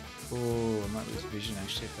 Oh, I might lose vision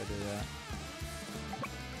actually if I do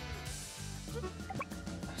that.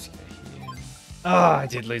 Let's go here. Oh, I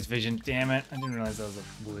did lose vision. Damn it. I didn't realize that was the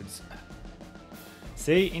woods.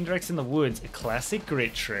 See, indirects in the woods, a classic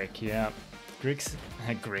Grit trick. Yeah, Grit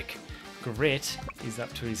is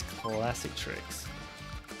up to his classic tricks.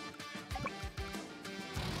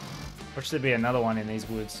 Or should there be another one in these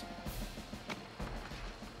woods?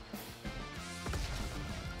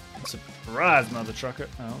 Surprise, mother trucker.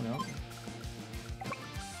 Oh, no.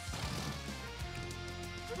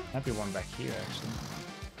 Might be one back here, actually.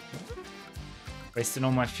 Wasting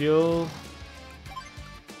all my fuel.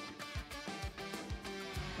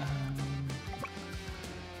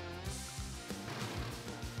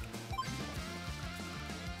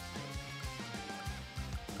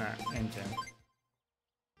 Alright, enter.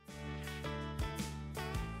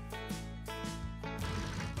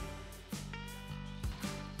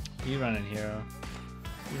 You running hero.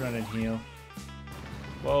 You running heal.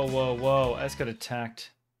 Whoa, whoa, whoa. I just got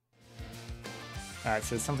attacked. Alright,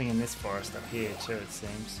 so there's something in this forest up here too, it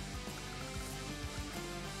seems.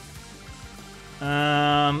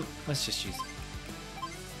 Let's just use it.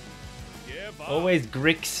 Always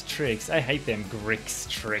Grix tricks. I hate them Grix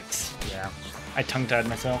tricks. Yeah. I tongue-tied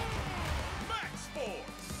myself.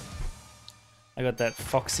 I got that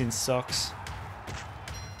fox in socks.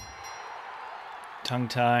 Tongue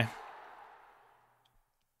tie.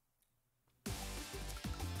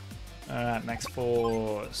 Alright, max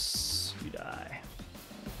force. You die.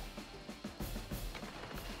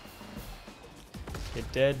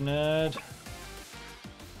 Get dead, nerd.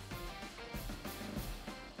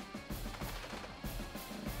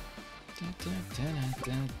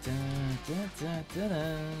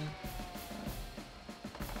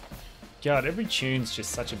 God, every tune's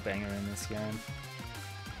just such a banger in this game.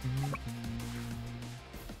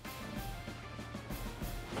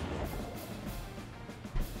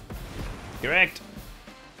 Correct.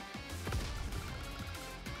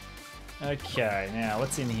 Okay, now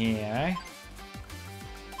what's in here, eh?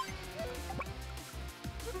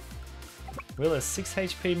 Will a 6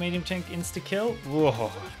 HP medium tank insta-kill?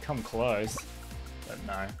 Whoa, come close. But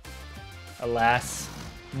no. Alas.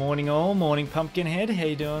 Morning all, morning Pumpkinhead. How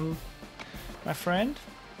you doing, my friend?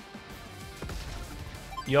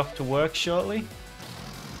 You off to work shortly?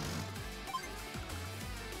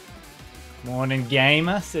 Morning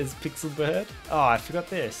gamer, says Pixelbird. Oh, I forgot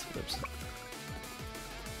this. Whoops.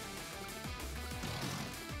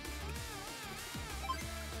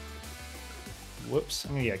 Whoops,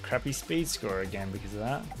 I'm gonna get a crappy speed score again because of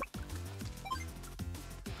that.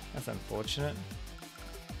 That's unfortunate.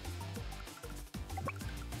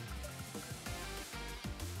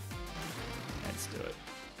 Let's do it.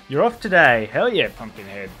 You're off today. Hell yeah,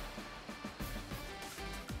 Pumpkinhead.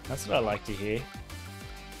 That's what I like to hear.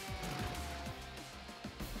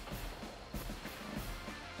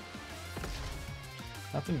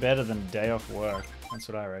 Nothing better than a day off work. That's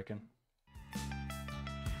what I reckon.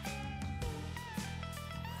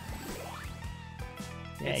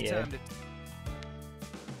 Yeah, It's yeah. time to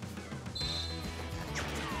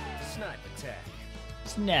snipe attack.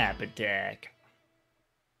 Snap attack.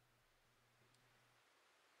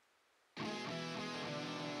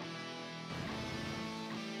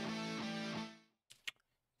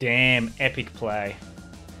 Damn, epic play.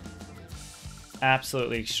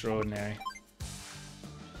 Absolutely extraordinary.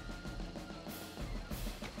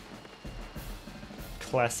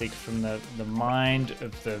 Classic from the mind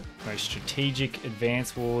of the most strategic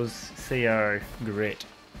Advance Wars CO grit.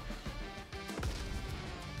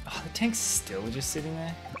 Oh, the tank's still just sitting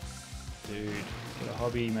there? Dude, get a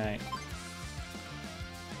hobby, mate.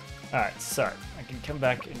 Alright, so I can come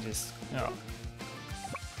back and just... Oh.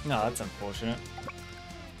 No, that's unfortunate.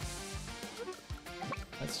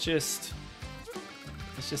 Let's just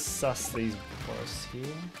suss these forests here.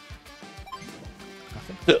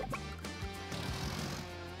 Nothing.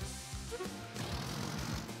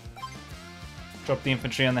 Drop the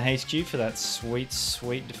infantry on the HQ for that sweet,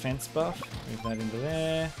 sweet defense buff. Move that into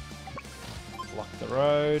there. Block the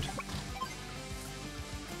road.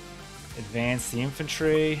 Advance the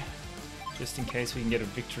infantry, just in case we can get a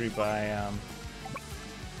victory by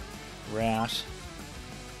route.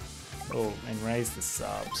 Oh, and raise the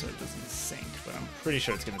sub so it doesn't sink, but I'm pretty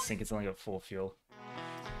sure it's going to sink. It's only got 4 fuel.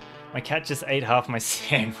 My cat just ate half my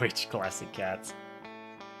sandwich. Classic cats.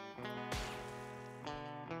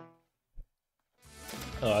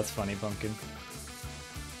 Oh, that's funny, Pumpkin.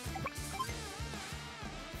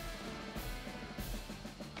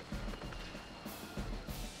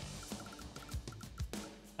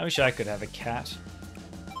 I wish I could have a cat.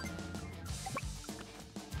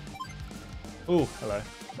 Ooh, hello.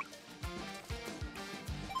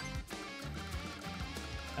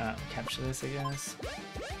 Capture this, I guess.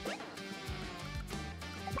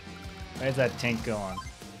 Where's that tank going?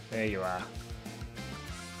 There you are.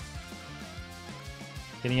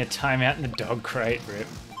 Getting a timeout in the dog crate, rip.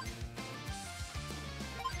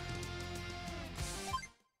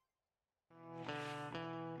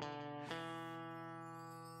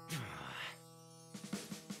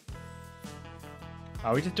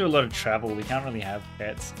 Oh, we just do a lot of travel. We can't really have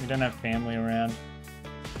pets. We don't have family around.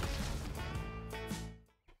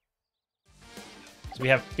 So we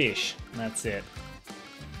have fish, and that's it.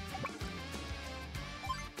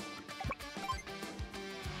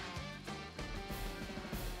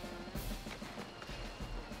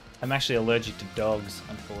 I'm actually allergic to dogs,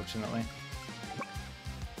 unfortunately.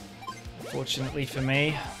 Fortunately for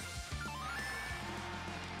me.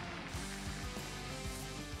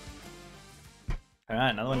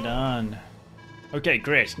 Alright, another one done. Okay,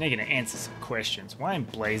 great. Now you're gonna answer some questions. Why in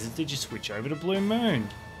blazes did you switch over to Blue Moon?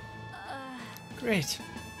 Great.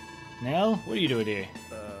 Nell, what are you doing here?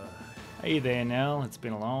 Hey there, Nell. It's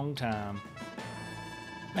been a long time.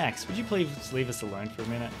 Max, would you please leave us alone for a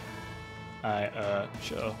minute?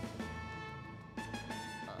 Sure.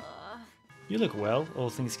 You look well, all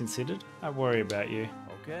things considered. I worry about you.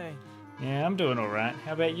 Okay. Yeah, I'm doing alright.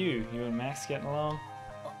 How about you? You and Max getting along?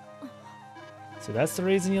 So that's the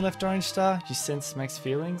reason you left Orange Star? You sense Max's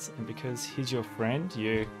feelings, and because he's your friend,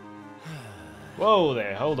 you... Whoa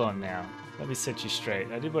there, hold on now. Let me set you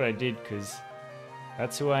straight. I did what I did because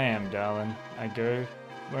that's who I am, darling. I go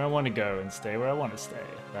where I want to go and stay where I want to stay.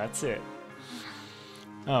 That's it.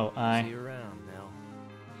 Oh, See you around, Nell.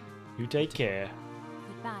 You take care.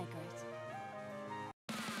 Goodbye,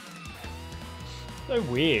 Gert. So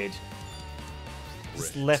weird.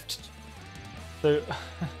 Just left the...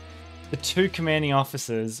 The two commanding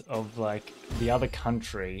officers of, like, the other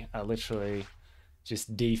country are literally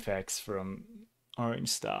just defects from Orange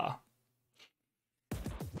Star.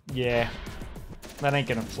 Yeah, that ain't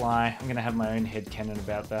gonna fly. I'm gonna have my own headcanon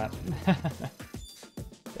about that.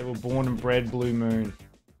 They were born and bred Blue Moon.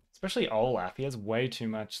 Especially Olaf, he has way too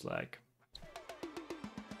much, like,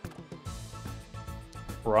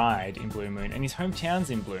 pride in Blue Moon, and his hometown's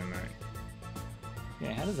in Blue Moon.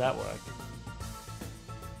 Yeah, how does that work?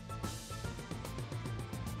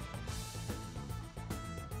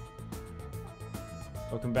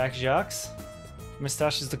 Welcome back, Jacques.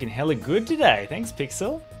 Moustache is looking hella good today. Thanks,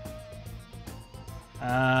 Pixel.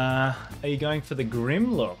 Are you going for the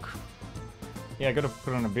grim look? Yeah, I gotta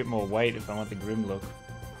put on a bit more weight if I want the grim look.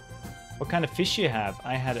 What kind of fish you have?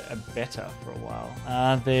 I had a betta for a while.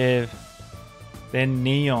 They're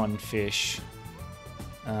neon fish.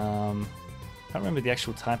 I can't remember the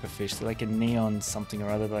actual type of fish. They're like a neon something or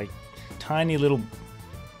other, like tiny little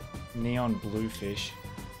neon blue fish.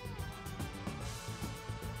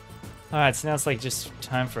 Alright, so now it's like just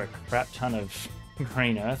time for a crap ton of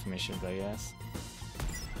Green Earth missions, I guess.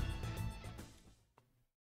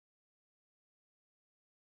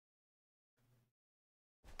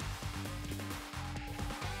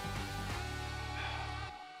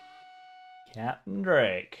 Captain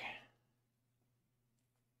Drake.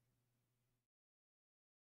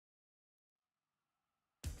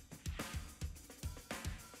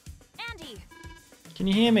 Andy! Can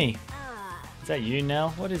you hear me? Is that you, Nell?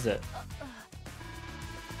 What is it?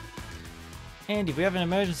 Andy, we have an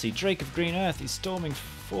emergency. Drake of Green Earth is storming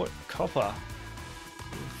Fort Copper.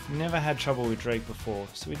 We've never had trouble with Drake before,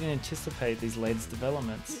 so we didn't anticipate these latest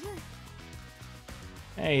developments.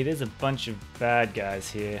 Hey, there's a bunch of bad guys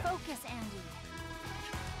here. Focus, Andy.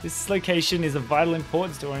 This location is of vital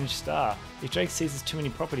importance to Orange Star. If Drake seizes too many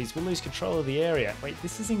properties, we'll lose control of the area. Wait,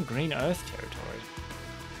 this is in Green Earth territory.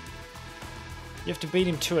 You have to beat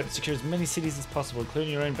him to it and secure as many cities as possible,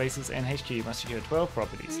 including your own bases and HQ. You must secure 12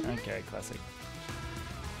 properties. Okay, classic.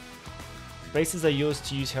 Bases are yours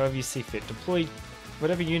to use however you see fit. Deploy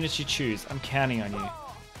whatever units you choose. I'm counting on you.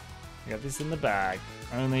 I got this in the bag.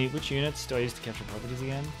 Only, which units do I use to capture properties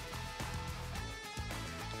again?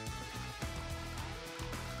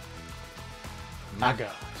 My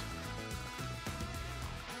god.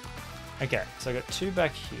 Okay, so I got two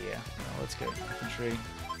back here. Now let's go infantry.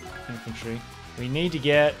 Infantry. We need to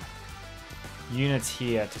get units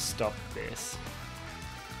here to stop this.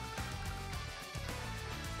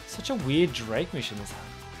 Such a weird Drake mission. This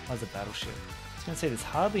has a battleship. I was going to say there's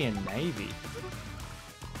hardly a navy.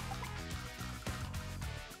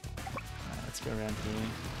 Alright, let's go around here.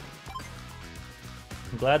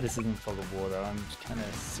 I'm glad this isn't Fog of War though. I'm kind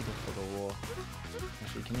of sick of Fog of War.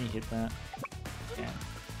 Actually, can he hit that? Yeah.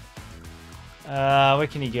 Where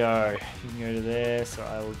can he go? You can go to there, so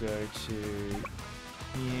I will go to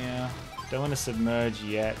here. Don't want to submerge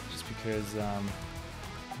yet, just because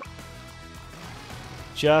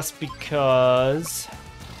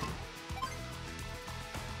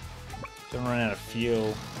don't run out of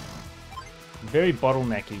fuel. Very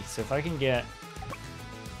bottlenecky, so if I can get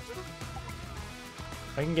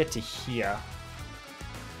to here,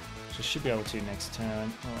 which I should be able to next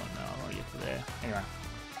turn. Oh no, I'll get to there. Anyway.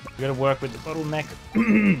 We gotta work with the bottleneck.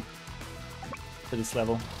 for this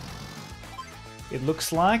level. It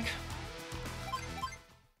looks like.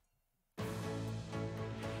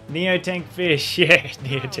 Neo Tank Fish, yeah,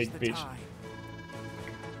 Neo Tank Fish.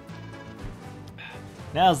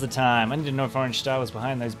 Now's the time. I need to know if Orange Star was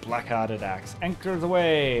behind those black-hearted acts. Anchor the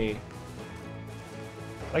way.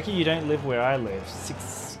 Lucky you don't live where I live.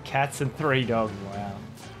 6 cats and 3 dogs. Wow.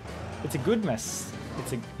 It's a good mess.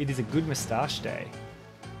 It is a good moustache day.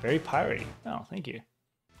 Very piratey. Oh, thank you.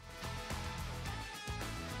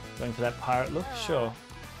 Going for that pirate look? Sure.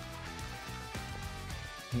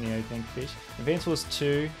 Neo Tank Fish. Advance Wars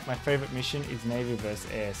 2, my favorite mission is Navy vs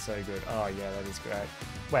Air. So good. Oh yeah, that is great.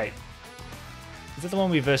 Wait. Is that the one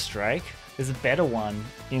we verse Drake? There's a better one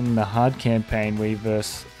in the hard campaign where you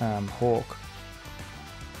verse Hawk.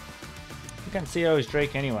 You can't see how he's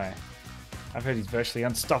Drake anyway. I've heard he's virtually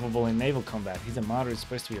unstoppable in naval combat. He's a martyr who's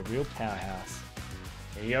supposed to be a real powerhouse.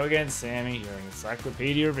 Here you go again, Sammy. You're an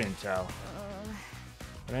encyclopedia of intel.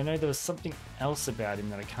 But I know there was something else about him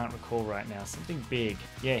that I can't recall right now. Something big.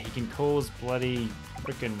 Yeah, he can cause bloody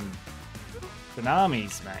frickin'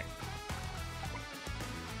 tsunamis, mate.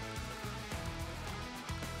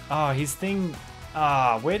 Oh, his thing...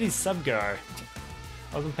 Ah, where'd his sub go?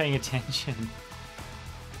 I wasn't paying attention.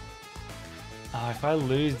 Oh, if I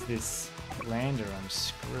lose this lander, I'm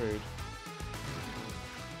screwed.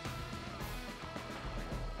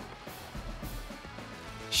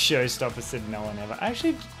 Showstopper said no one ever.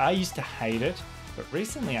 Actually, I used to hate it, but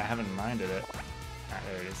recently I haven't minded it. Ah,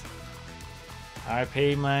 there it is.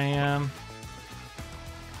 RIP my,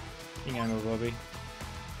 King Angle Robbie.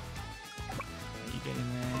 You get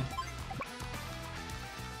in there.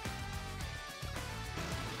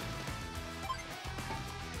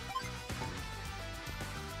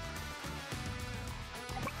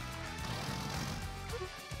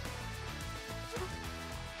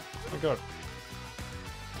 Oh my god.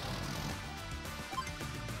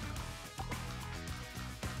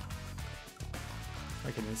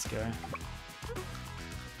 Where can this go?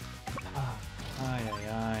 Oh, aye aye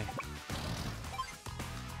aye.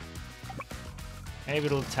 Maybe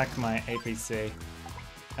it'll attack my APC.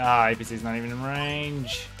 Ah, APC's not even in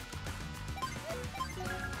range.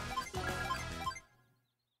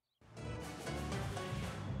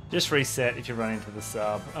 Just reset if you run into the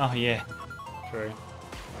sub. Oh yeah, true.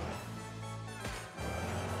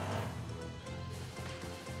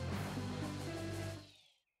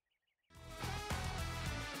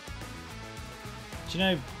 Do you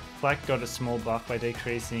know Black got a small buff by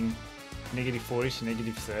decreasing -40 to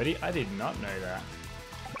 -30? I did not know that.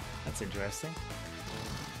 That's interesting.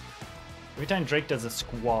 Every time Drake does a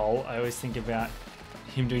squall, I always think about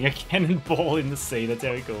him doing a cannonball in the sea. That's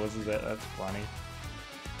how he causes it. That's funny.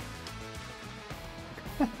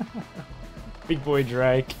 Big boy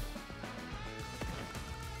Drake.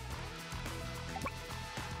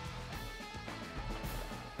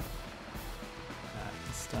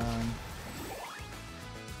 That's done.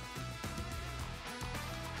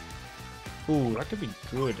 Ooh, that could be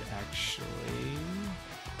good, actually.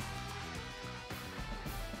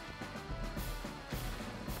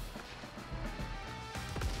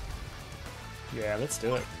 Yeah, let's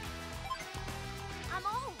do it. I'm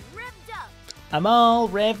all revved up. I'm all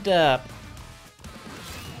revved up.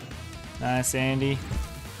 Nice, Andy.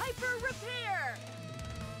 Hyper repair.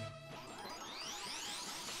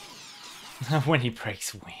 When he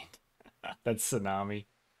breaks wind. That's Tsunami.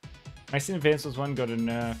 Mason Advance was one got a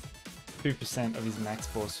nerf 2% of his max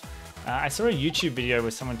force. I saw a YouTube video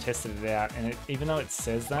where someone tested it out, and even though it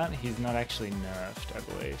says that, he's not actually nerfed, I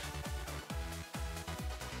believe.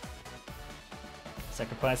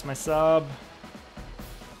 Sacrifice my sub.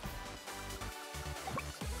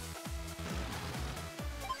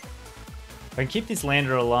 If I can keep this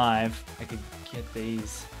lander alive, I could get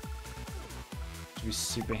these. Which would be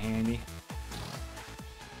super handy.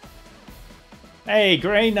 Hey,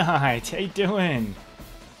 Grey Knight! How you doing?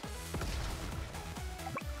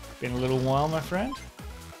 Been a little while, my friend.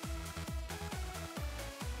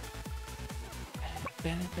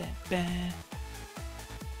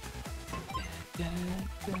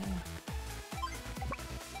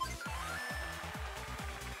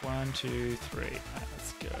 One, two, three. Right,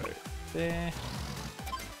 let's go there.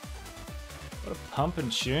 What a pump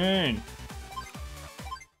and tune.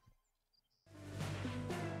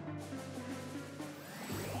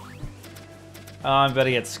 Oh, I'm about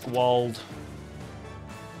to get squalled.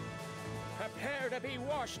 Prepare to be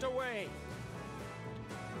washed away.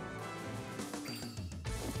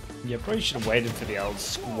 Yeah, probably should have waited for the old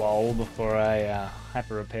squall before I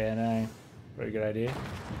hyper repair now. Very good idea.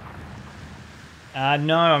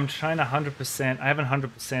 No, I'm trying to 100%. I haven't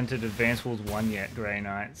 100%ed Advanced Wars 1 yet, Grey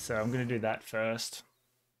Knight, so I'm going to do that first.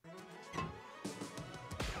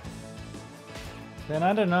 Then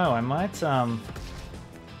I don't know, I might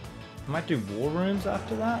do War Rooms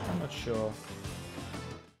after that? I'm not sure.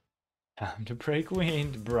 Time to break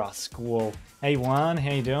wind, bruh, squall. Hey Juan,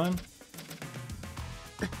 how you doing?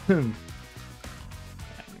 I'm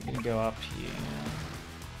gonna go up here.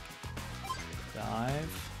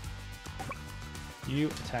 Dive. You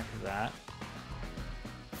attack that.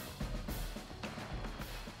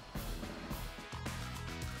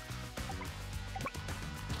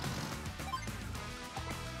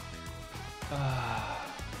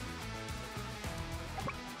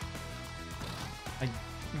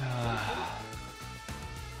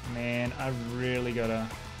 Man, I really gotta...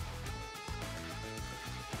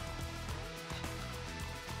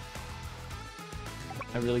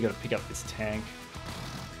 pick up this tank.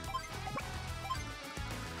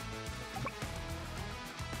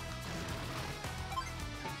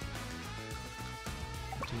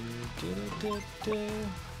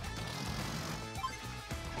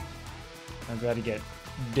 I'm about to get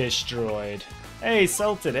destroyed. Hey,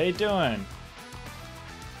 Salted, how you doing?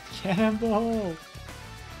 Cannonball!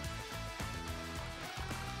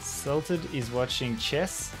 Salted is watching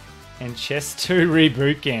Chess and Chess 2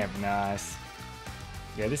 Re-Bootcamp. Nice.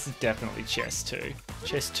 Yeah, this is definitely Chess 2.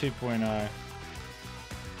 Chess 2.0.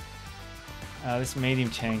 This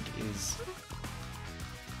medium tank is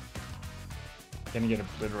gonna get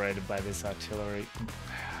obliterated by this artillery.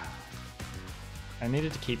 I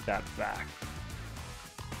needed to keep that back.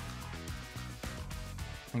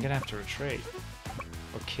 I'm gonna have to retreat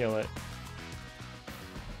or kill it,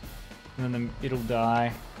 and then it'll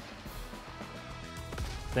die.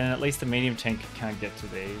 Then at least the medium tank can't get to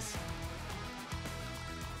these.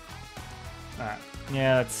 Alright,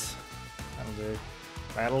 yeah, that'll do.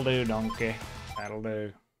 That'll do, donkey. That'll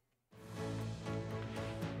do.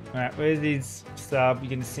 Alright, where's these sub? You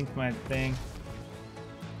gonna sink my thing?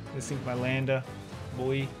 Gonna sink my lander,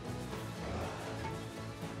 boy.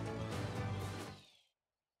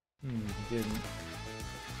 Didn't.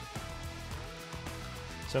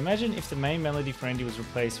 So imagine if the main melody for Andy was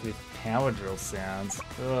replaced with power drill sounds.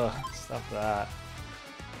 Ugh, stop that.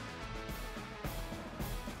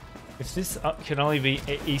 If this could only be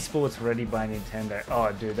esports ready by Nintendo,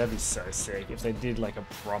 oh dude, that'd be so sick. If they did like a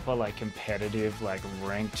proper, like competitive, like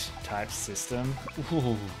ranked type system.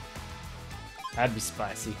 Ooh, that'd be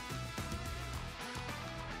spicy.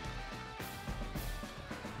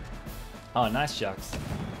 Oh, nice shucks.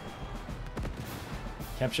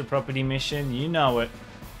 Capture property mission, you know it.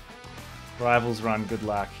 Rivals run, good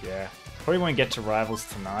luck, yeah. Probably won't get to Rivals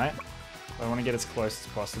tonight. But I want to get as close as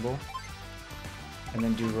possible. And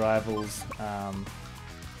then do Rivals, I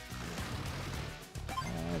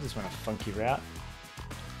just want a funky route.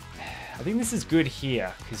 I think this is good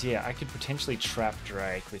here, because yeah, I could potentially trap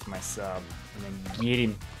Drake with my sub. And then get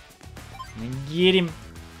him. And then get him.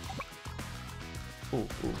 Ooh,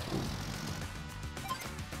 ooh, ooh.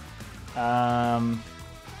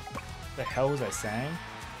 The hell was I saying?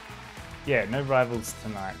 Yeah, no Rivals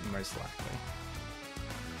tonight, most likely.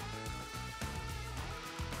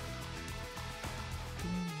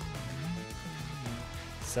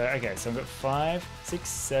 So, okay, so I've got 5, 6,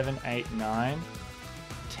 7, 8, 9,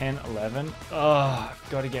 10, 11. Oh, I've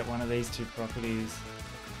got to get one of these two properties.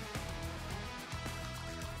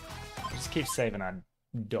 I'll just keep saving our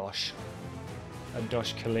Dosh. A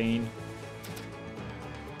Dosh Colleen.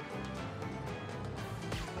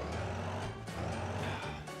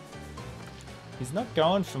 He's not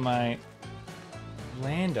going for my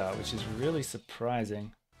lander, which is really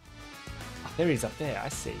surprising. Oh, there he is up there. I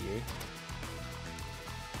see you.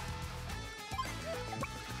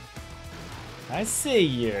 I see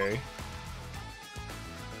you.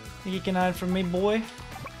 Think you can hide from me, boy?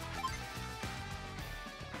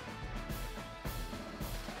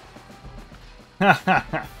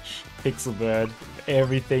 Pixel Bird.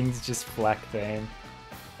 Everything's just flak theme.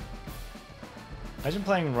 Imagine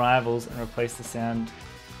playing Rivals and replace the sound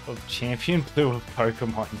of Champion Blue of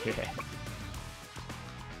Pokemon, yeah.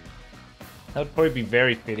 That would probably be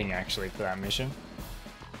very fitting, actually, for that mission.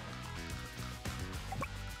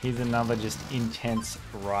 Here's another just intense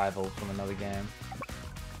rival from another game.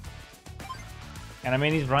 And I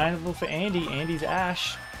mean, he's rival for Andy. Andy's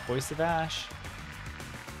Ash. Voice of Ash.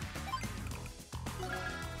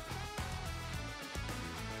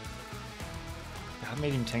 That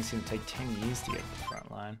medium tank's gonna take 10 years to get to the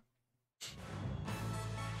front line.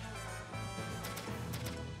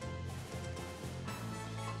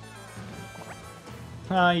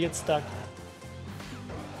 Ah, you get stuck.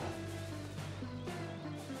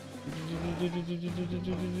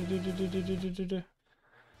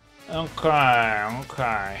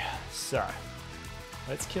 Okay. So,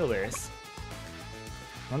 let's kill this.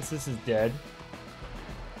 Once this is dead,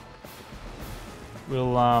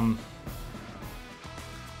 we'll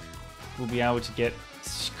be able to get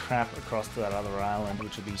crap across to that other island,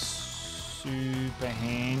 which will be super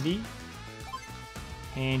handy.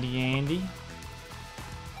 Handy.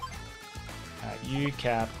 Alright, you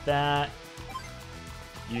cap that.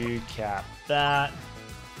 You cap that.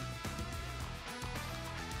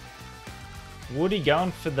 Woody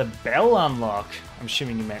going for the bell unlock. I'm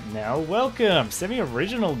assuming you meant Nell. Welcome,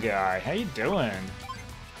 semi-original guy. How you doing?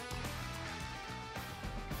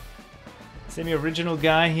 Semi-original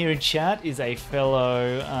guy here in chat is a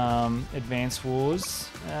fellow Advance Wars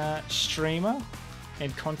streamer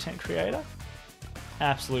and content creator.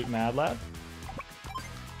 Absolute mad lad.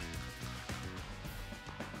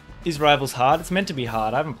 Is Rivals hard? It's meant to be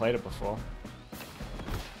hard. I haven't played it before.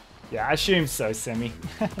 Yeah, I assume so, Semi.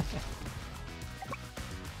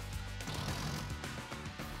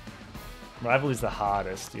 Rival is the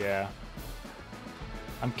hardest, yeah.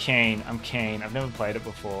 I'm keen. I've never played it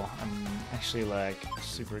before. I'm actually like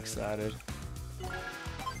super excited.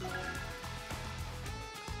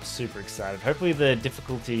 Super excited. Hopefully the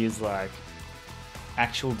difficulty is like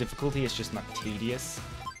actual difficulty, it's just not tedious.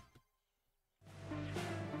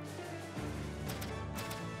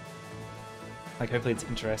 Like hopefully it's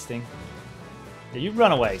interesting. Yeah, you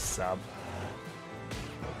run away, sub.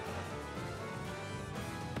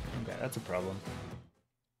 Okay, that's a problem.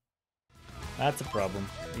 That's a problem.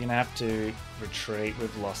 You're gonna have to retreat.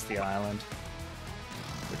 We've lost the island.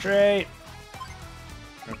 Retreat!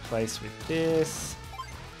 Replace with this.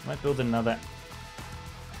 Might build another...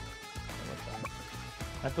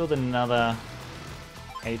 Might build another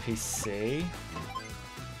APC.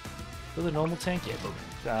 Build a normal tank?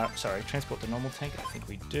 Yeah, sorry, transport the normal tank. I think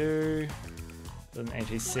we do. Build an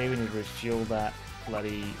APC. We need to refuel that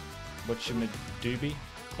bloody... whatchamadoobie.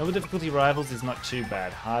 Normal difficulty Rivals is not too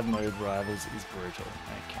bad. Hard mode Rivals is brutal.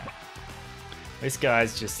 Okay. This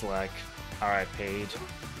guy's just like RIP'd.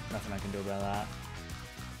 Nothing I can do about that.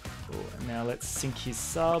 Cool. Now let's sink his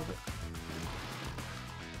sub.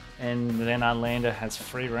 And then our lander has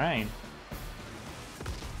free reign.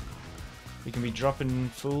 We can be dropping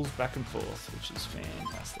fools back and forth, which is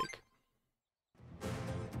fantastic.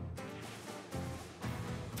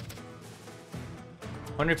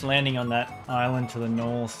 I wonder if landing on that island to the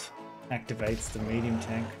north activates the medium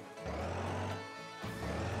tank.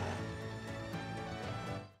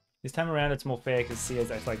 This time around it's more fair because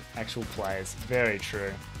CS acts like actual players. Very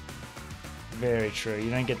true. Very true.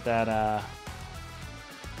 You don't get that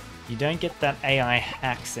AI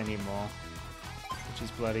hacks anymore, which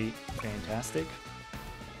is bloody fantastic.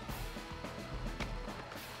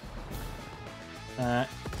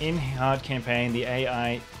 In hard campaign, the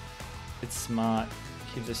AI, it's smart.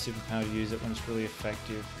 Gives us superpower to use it when it's really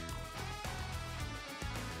effective.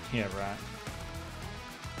 Yeah, right.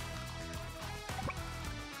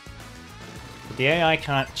 But the AI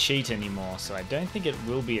can't cheat anymore, so I don't think it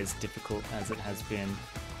will be as difficult as it has been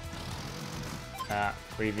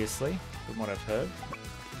previously, from what I've heard.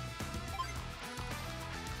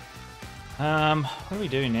 What do we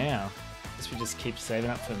do now? I guess we just keep saving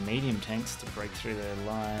up for medium tanks to break through their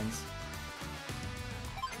lines.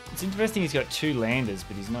 It's interesting he's got 2 landers,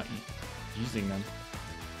 but he's not using them.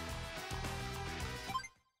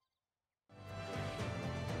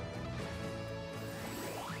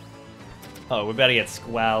 Oh, we're about to get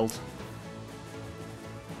squalled.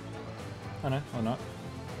 Oh no, or not.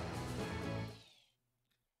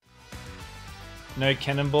 No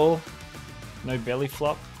cannonball. No belly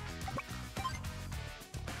flop.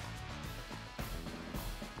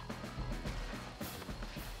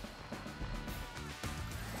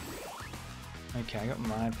 Okay, I got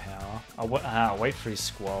my power. I'll wait for his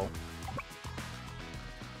squall.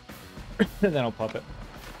 Then I'll pop it.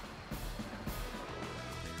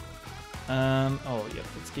 Oh, yep,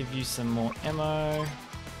 let's give you some more ammo.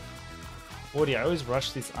 Woody, I always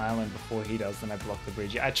rush this island before he does, then I block the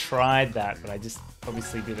bridge. Yeah, I tried that, but I just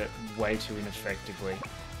obviously did it way too ineffectively.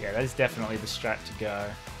 Yeah, that is definitely the strat to go.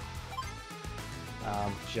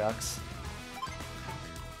 Jux.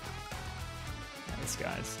 This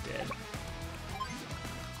guy's dead.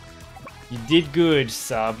 You did good,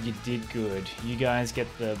 sub. You did good. You guys get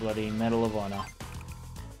the bloody Medal of Honor.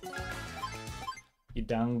 You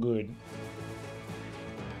done good.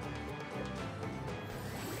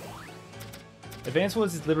 Advance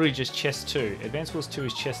Wars is literally just chest 2. Advance Wars 2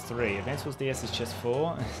 is chest 3. Advance Wars DS is chest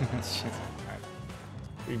 4.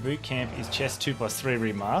 Re-Bootcamp is chest 2 plus 3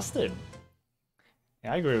 remastered.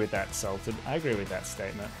 Yeah, I agree with that, Salted. I agree with that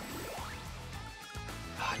statement.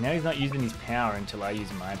 Now he's not using his power until I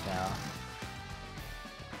use my power.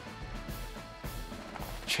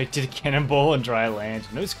 Trick to the cannonball and dry land.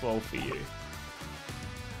 No squall for you.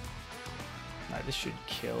 No, this should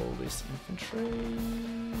kill this infantry.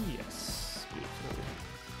 Yes. Beautiful.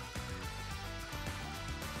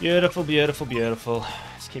 Beautiful, beautiful, beautiful.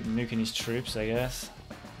 Just keep nuking his troops, I guess.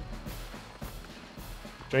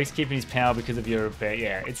 Drake's keeping his power because of your repair.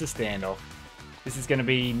 Yeah, it's a standoff. This is going to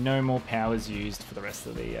be no more powers used for the rest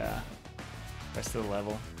of the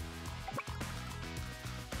level.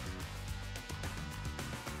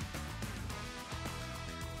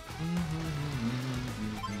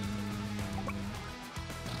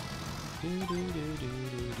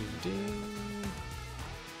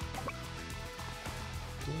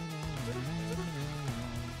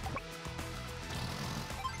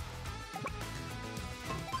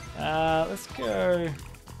 Let's go.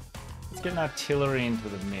 Let's get an artillery into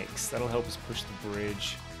the mix. That'll help us push the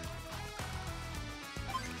bridge.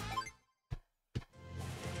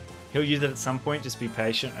 He'll use it at some point, just be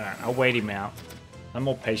patient. Alright, I'll wait him out. I'm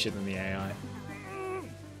more patient than the AI.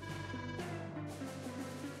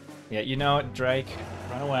 Yeah, you know it, Drake.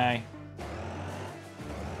 Run away.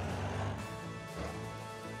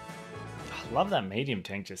 I love that medium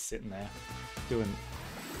tank just sitting there. Doing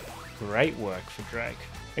great work for Drake.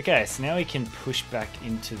 Okay, so now we can push back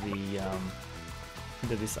into the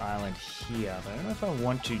into this island here, but I don't know if I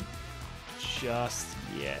want to just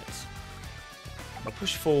yet. I'll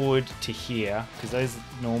push forward to here, because those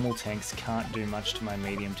normal tanks can't do much to my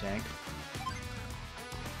medium tank.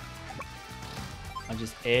 I'll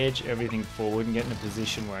just edge everything forward and get in a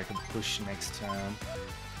position where I can push next turn.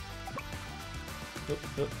 There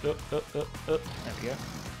we go.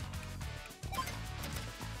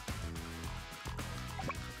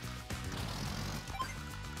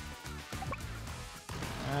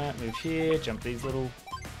 Alright, move here, jump these little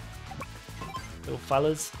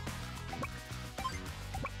fellas.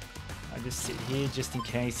 I just sit here just in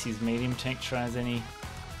case his medium tank tries any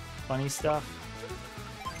funny stuff.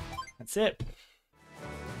 That's it.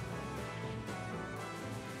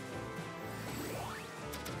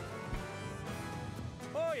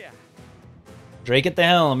 Oh yeah. Drake at the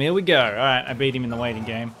helm, here we go. Alright, I beat him in the waiting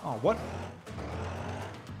game. Oh, what?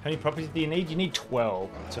 How many properties do you need? You need 12.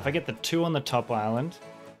 So if I get the 2 on the top island,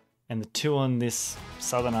 and the 2 on this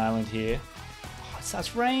southern island here. Oh, it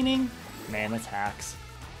starts raining. Man, that's hacks.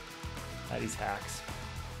 That is hacks.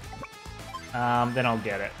 Then I'll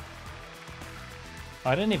get it.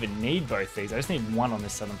 I don't even need both these. I just need 1 on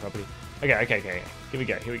this southern property. Okay. Here we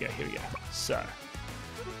go. So,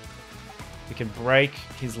 we can break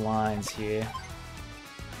his lines here.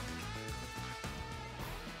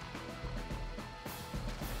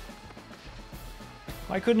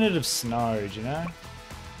 Why couldn't it have snowed, you know?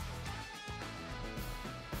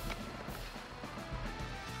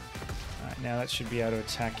 Alright, now that should be able to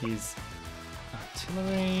attack his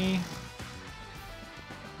artillery.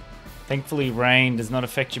 Thankfully, rain does not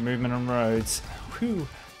affect your movement on roads. Whew.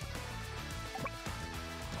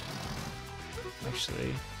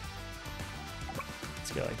 Actually,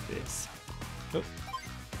 let's go like this. Oop.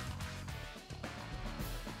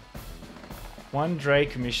 1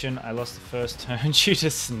 Drake mission. I lost the first turn due to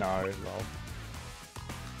snow. Lol.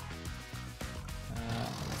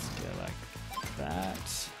 Let's go like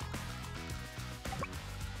that.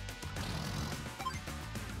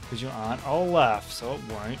 Because you aren't Olaf, so it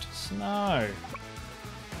won't snow.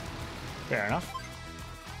 Fair enough.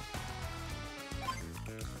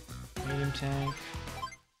 Medium tank.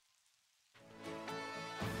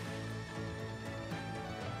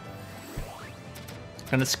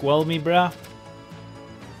 Gonna squall me, bruh?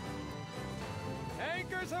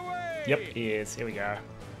 Anchors away. Yep, he is. Here we go.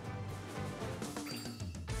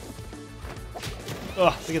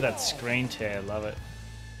 Oh, look at that screen tear. Love it.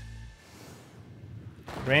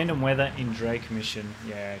 Random weather in Drake mission.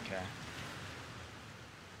 Yeah, okay.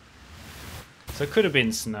 So it could have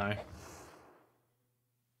been snow.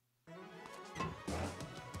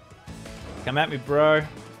 Come at me, bro.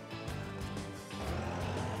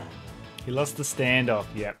 He lost the standoff.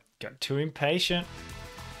 Yep, got too impatient.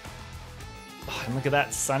 Oh, and look at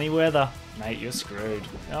that sunny weather. Mate, you're screwed.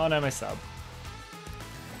 Oh no, my sub.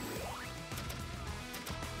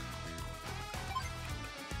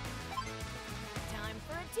 Time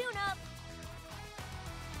for a tune-up.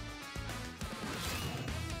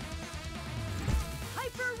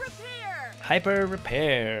 Hyper repair. Hyper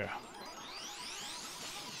repair.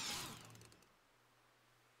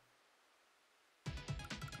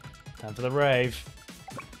 Time for the rave.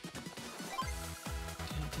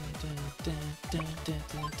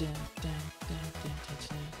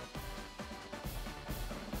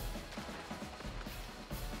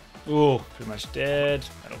 Ooh, pretty much dead.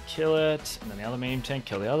 That'll kill it. And then the other medium tank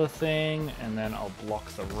kill the other thing. And then I'll block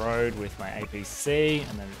the road with my APC.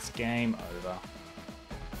 And then it's game over.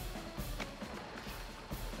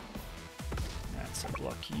 So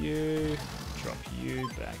block you. Drop you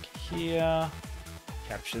back here.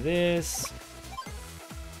 Capture this.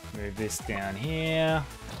 Move this down here.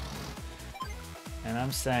 And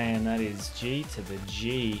I'm saying that is G to the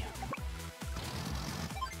G.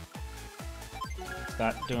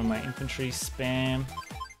 Start doing my infantry spam.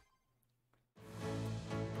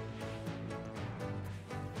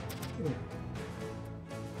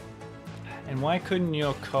 And why couldn't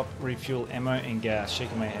your cop refuel ammo and gas?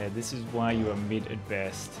 Shaking my head. This is why you are mid at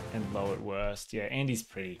best and low at worst. Yeah, Andy's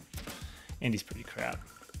pretty crap.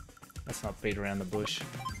 Let's not beat around the bush.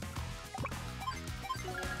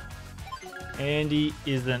 Andy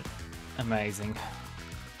isn't amazing.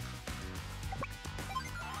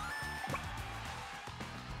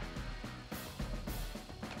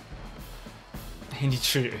 Andy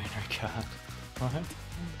drew Uno card. What?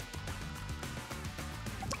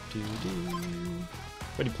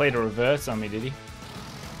 But he played a reverse on me, did he?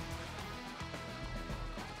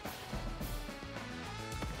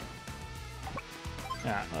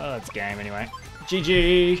 Ah, well, that's game anyway.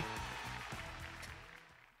 GG!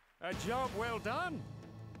 A job well done.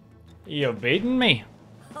 You're beating me.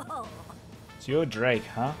 Oh, It's your Drake,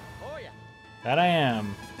 huh? Oh yeah. That I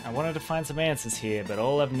am. I wanted to find some answers here, but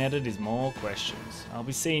all I've netted is more questions. I'll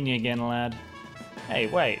be seeing you again, lad. Hey,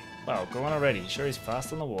 wait. Wow, go on already. Sure he's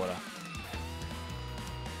fast on the water.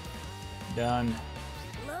 Done.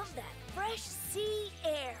 love that fresh sea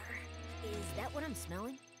air. Is that what I'm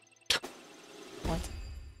smelling? What?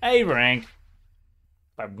 A rank.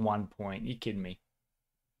 By 1 point. You kidding me?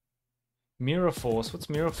 Mirror Force. What's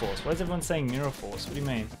Mirror Force? Why is everyone saying Mirror Force? What do you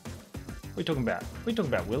mean? What are we talking about? What are we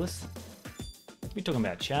talking about, Willis? What are we talking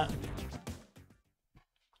about, chat?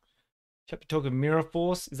 Chat, we talking Mirror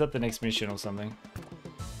Force? Is that the next mission or something?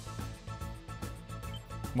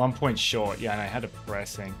 1 point short. Yeah, I know. I had a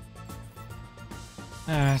pressing.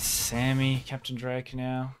 Sami, Captain Drake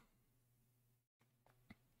now.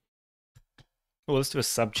 Oh, let's do a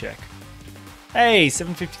sub check. Hey,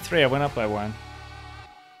 753. I went up by 1.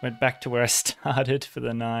 Went back to where I started for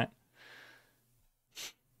the night.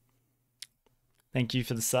 Thank you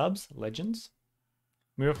for the subs, legends.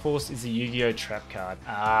 Mirror Force is a Yu-Gi-Oh! Trap card.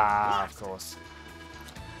 Ah, of course.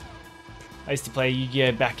 I used to play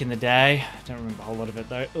Yu-Gi-Oh! Back in the day. Don't remember a whole lot of it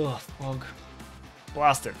though. Ugh, fog.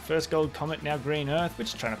 Blast it. First gold comet, now green earth. We're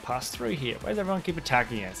just trying to pass through here. Why does everyone keep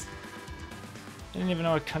attacking us? I didn't even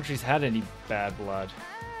know our countries had any bad blood.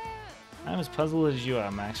 I'm as puzzled as you are,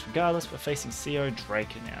 Max. Regardless, we're facing CO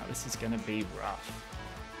Drake now. This is gonna be rough.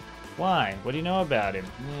 Why? What do you know about him?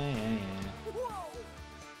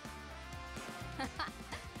 Yeah.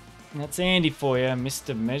 That's Andy for you.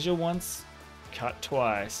 Mr. Measure once, cut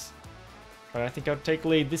twice. But I think I'll take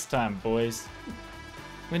lead this time, boys.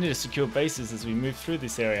 We need to secure bases as we move through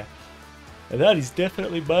this area. And that is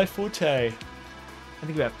definitely my forte. I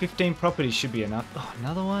think about 15 properties should be enough. Oh,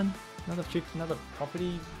 another one? Another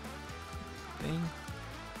property thing?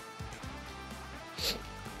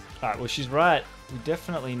 Alright, well she's right. We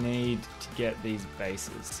definitely need to get these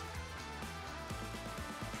bases.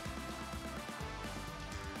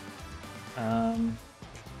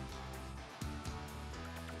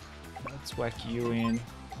 Let's whack you in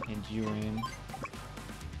and you in.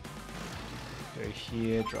 Go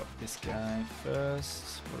here, drop this guy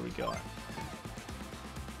first. What do we got?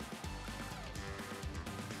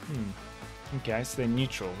 Okay, so they're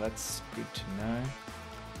neutral. That's good to know.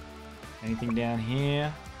 Anything down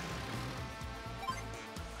here?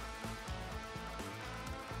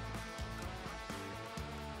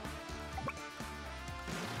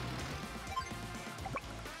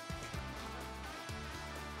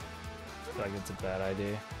 I feel like it's a bad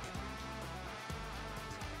idea.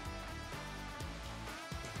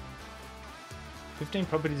 "15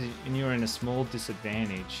 properties and you're in a small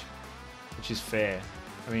disadvantage," which is fair.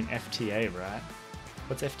 I mean, FTA, right?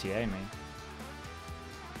 What's FTA mean?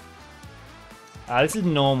 This is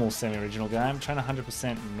normal semi-original game. I'm trying to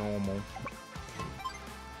 100% normal.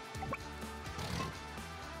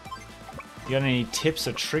 You got any tips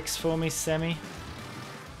or tricks for me, Semi?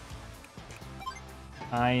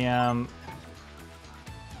 Yeah,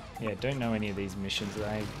 don't know any of these missions.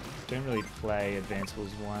 I don't really play Advance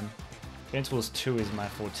Wars 1. Advance Wars 2 is my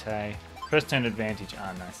forte. First turn advantage.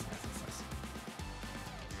 Ah, nice.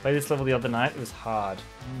 Played this level the other night. It was hard.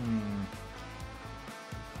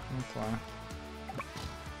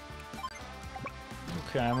 Okay.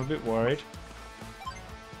 Okay, I'm a bit worried.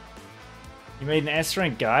 You made an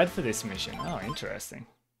S-rank guide for this mission. Oh, interesting.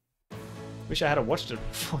 Wish I had watched it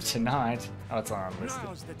before tonight. Oh, it's on unlisted.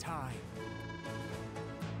 Now's the time.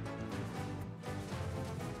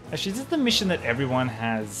 Actually, is this the mission that everyone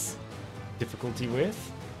has difficulty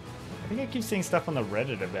with? I think I keep seeing stuff on the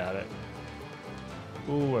Reddit about it.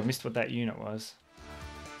 Ooh, I missed what that unit was.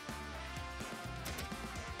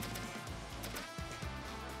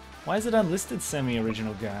 Why is it unlisted,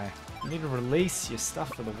 semi-original guy? You need to release your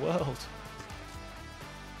stuff for the world.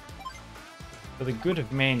 For the good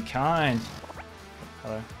of mankind.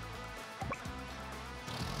 Hello.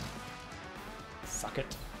 Suck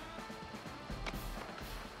it.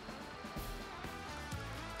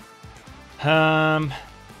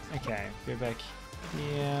 Okay, go back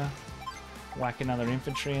here. Whack another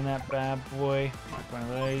infantry in that bad boy. Whack one of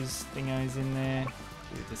those thingos in there.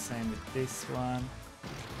 Do the same with this one.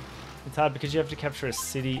 It's hard because you have to capture a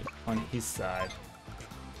city on his side.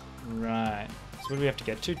 Right. So what do we have to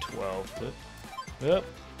get to? 12. Oop.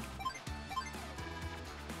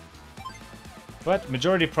 What?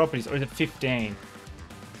 Majority of properties, or is it 15?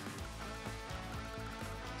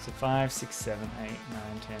 So 5, 6, 7, 8, 9,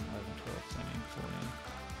 10, 11, 12, 13, 14.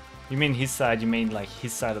 You mean his side, you mean like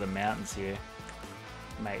his side of the mountains here.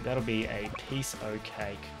 Mate, that'll be a piece of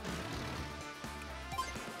cake.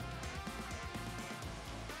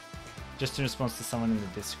 Just in response to someone in the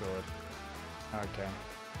Discord. Okay.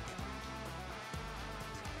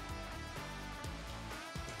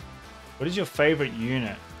 What is your favorite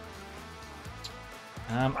unit?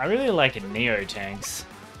 I really like Neo tanks.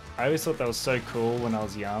 I always thought that was so cool when I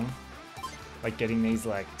was young. Like getting these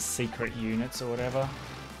like secret units or whatever.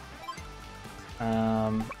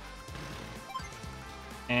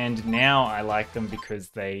 And now I like them because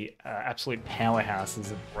they are absolute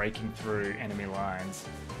powerhouses of breaking through enemy lines.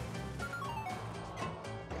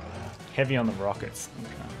 Heavy on the rockets.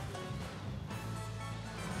 Okay.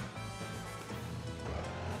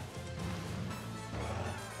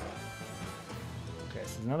 Okay,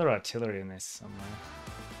 so there's another artillery in this somewhere.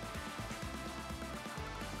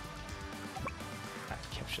 Have to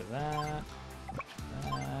capture that.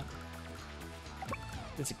 Capture that.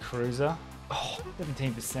 It's a cruiser. Oh,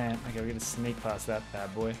 17%. Okay, we're gonna sneak past that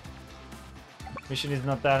bad boy. Mission is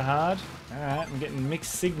not that hard. Alright, I'm getting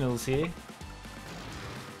mixed signals here.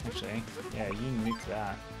 Actually, yeah, you nuke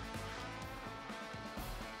that.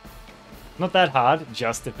 Not that hard,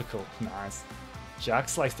 just difficult. Nice.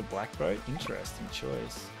 Jax likes the black boat. Interesting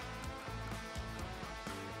choice.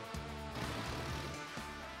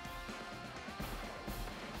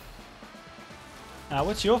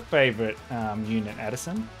 What's your favorite unit,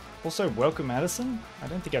 Addison? Also, welcome, Addison. I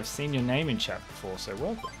don't think I've seen your name in chat before, so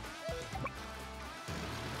welcome.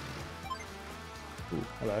 Ooh,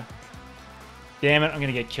 hello. Damn it, I'm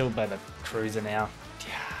gonna get killed by the cruiser now.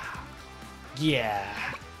 Yeah.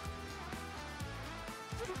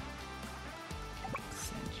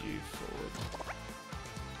 Send you forward.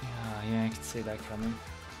 Yeah, I can see that coming.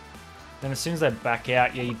 Then as soon as I back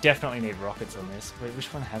out, yeah, you definitely need rockets on this. Wait,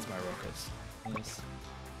 which one has my rockets? Yes.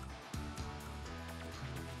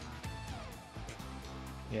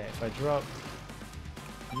 Yeah, if I drop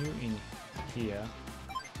you in here.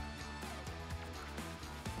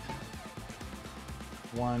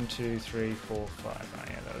 1, 2, 3, 4, 5. Oh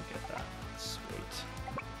yeah, that'll get that. Sweet.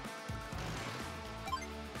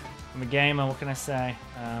 I'm a gamer, what can I say?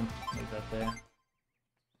 Leave that there.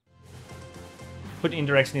 Put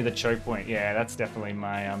indirects near the choke point. Yeah, that's definitely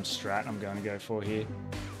my strat I'm going to go for here.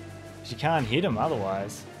 Because you can't hit them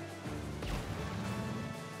otherwise.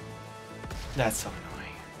 That's so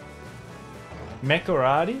annoying.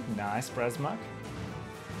 Mekorati? Nice, Brasmuck.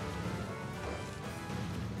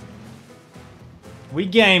 We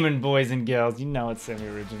gaming, boys and girls. You know it's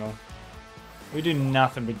semi-original. We do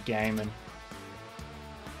nothing but gaming.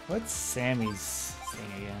 What's Sammy's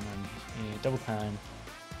thing again? Yeah, double time.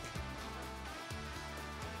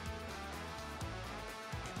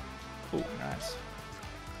 Ooh, nice.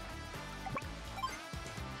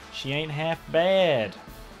 She ain't half bad.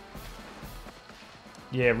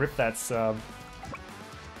 Yeah, rip that sub.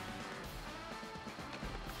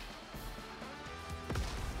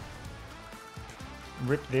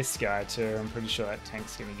 Rip this guy too. I'm pretty sure that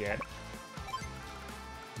tank's gonna get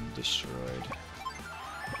destroyed.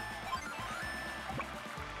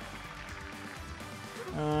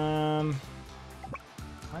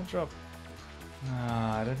 I drop.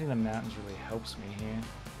 I don't think the mountains really helps me here.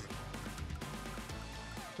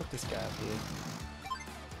 Drop this guy up here.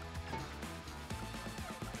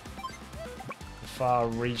 The far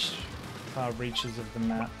reaches of the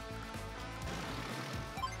map.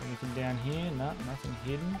 Anything down here? No, nothing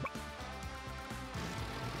hidden.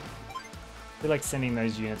 I feel like sending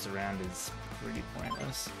those units around is pretty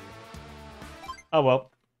pointless. Oh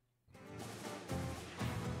well.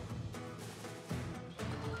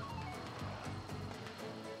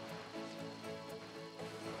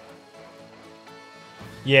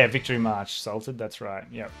 Yeah, Victory March, Salted, that's right,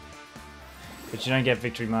 yep. But you don't get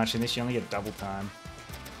Victory March in this, you only get double time.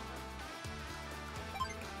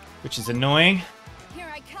 Which is annoying. Here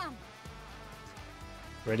I come.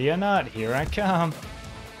 Ready or not, here I come.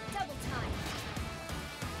 Double time.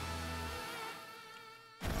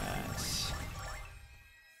 Right.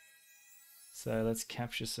 So let's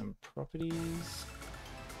capture some properties.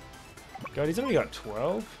 God, he's already got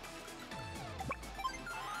 12.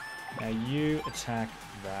 Now you attack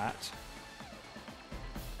that.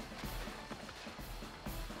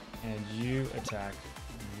 And you attack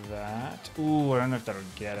that. Ooh, I don't know if that'll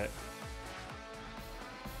get it.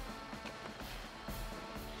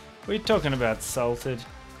 What are you talking about, Salted?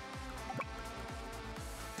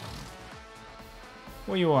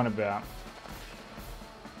 What are you on about?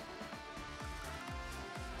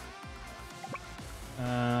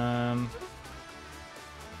 Yeah,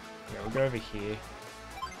 we'll go over here.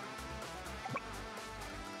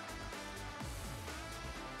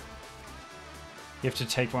 You have to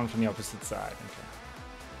take one from the opposite side. Okay.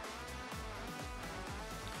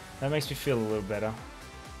 That makes me feel a little better.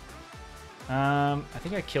 I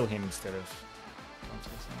think I kill him instead of...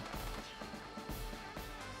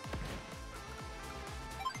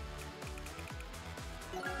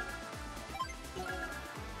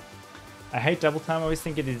 I hate double time. I always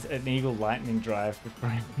think it is an Eagle Lightning drive for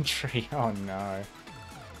infantry. Oh no.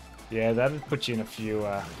 Yeah, that would put you in a few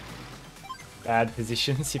bad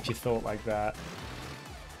positions if you thought like that.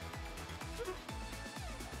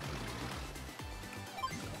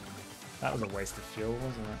 That was a waste of fuel,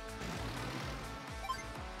 wasn't it?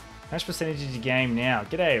 How much percentage did you game now?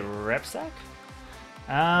 G'day, Repsack?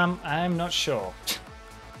 I'm not sure.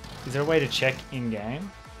 Is there a way to check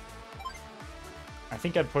in-game? I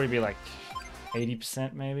think I'd probably be like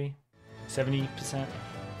 80% maybe? 70%?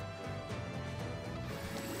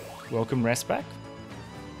 Welcome, Respec.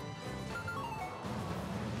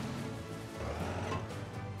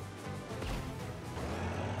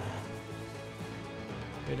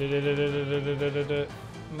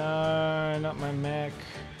 No, not my mech.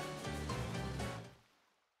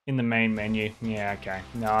 In the main menu. Yeah, okay.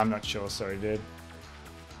 No, I'm not sure. Sorry, dude.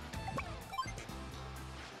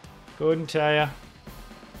 Couldn't tell ya.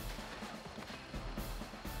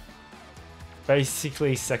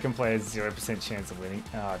 Basically, second player's 0% chance of winning.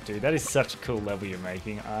 Oh, dude, that is such a cool level you're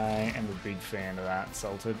making. I am a big fan of that,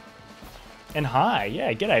 Salted. And hi,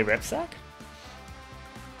 yeah, g'day, Repsack.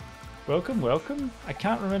 Welcome, welcome. I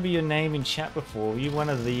can't remember your name in chat before. Were you one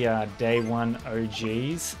of the day one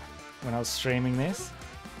OGs when I was streaming this?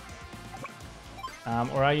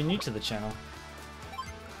 Or are you new to the channel?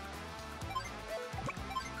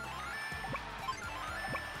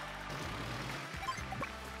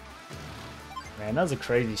 Man, that was a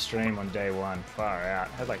crazy stream on day one. Far out.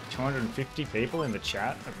 Had like 250 people in the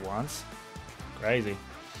chat at once. Crazy.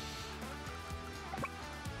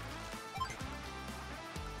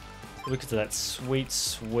 Look at that sweet,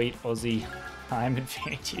 sweet Aussie time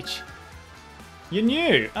advantage. You're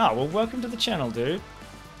new! Oh, well, welcome to the channel, dude.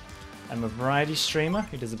 I'm a variety streamer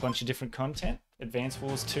who does a bunch of different content. Advance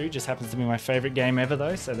Wars 2 just happens to be my favorite game ever,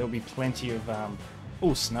 though, so there'll be plenty of...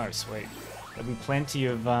 Oh, snow, sweet. There'll be plenty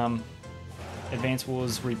of Advance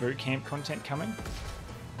Wars Re-Bootcamp content coming.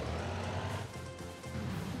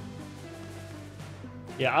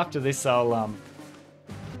 Yeah, after this, I'll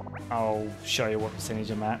show you what percentage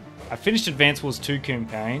I'm at. I finished Advance Wars 2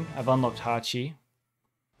 campaign. I've unlocked Hachi.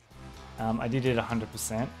 I did it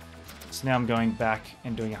 100%. So now I'm going back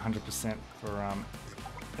and doing 100% for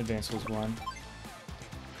Advance Wars 1.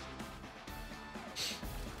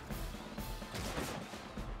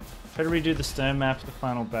 Try to redo the stern map for the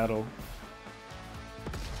final battle.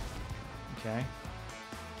 Okay.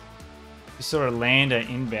 You saw a lander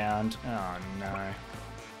inbound. Oh no.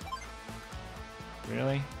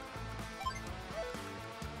 Really?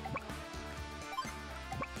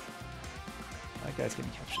 That guy's gonna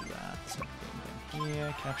capture that. So down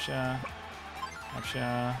here, capture,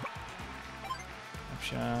 capture,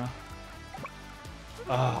 capture.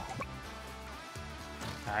 Oh.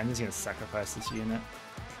 I'm just gonna sacrifice this unit.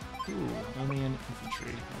 Ooh, only an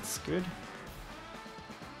infantry. That's good.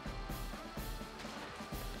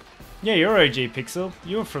 Yeah, you're OG Pixel.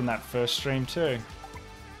 You were from that first stream too.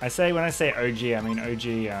 When I say OG, I mean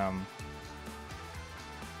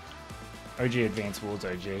OG Advance Wars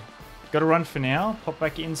OG. got to run for now. Pop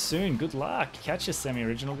back in soon. Good luck. Catch you,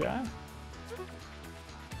 semi-original guy.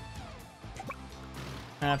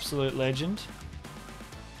 Absolute legend.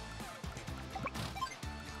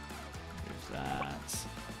 Who's that?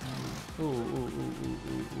 Ooh,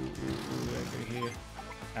 over here.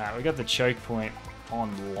 Alright, we got the choke point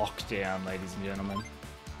on lockdown, ladies and gentlemen.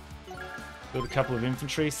 Build a couple of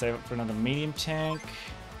infantry, save up for another medium tank.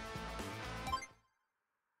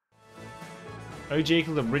 OG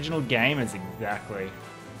equals original gamers, exactly.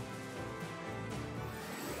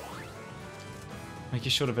 Make a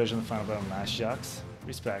shorter version of the final battle. Nice, Jux.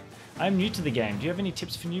 Respect. I'm new to the game. Do you have any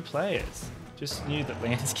tips for new players? Just knew that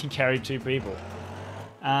landers can carry 2 people.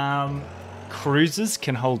 Cruisers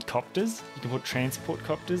can hold copters. You can put transport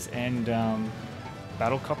copters and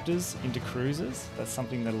battle copters into cruisers. That's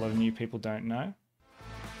something that a lot of new people don't know.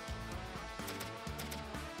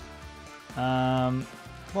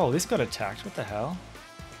 Whoa, this got attacked. What the hell?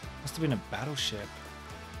 Must have been a battleship.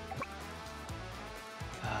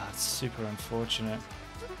 Ah, it's super unfortunate.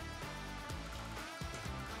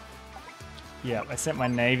 Yeah, I sent my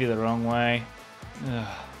navy the wrong way. Ugh.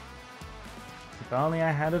 If only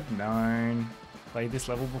I had have known. Played this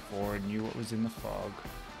level before and knew what was in the fog.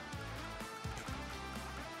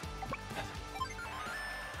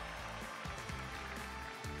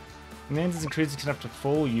 Commanders and cruisers can up to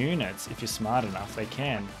 4 units. If you're smart enough, they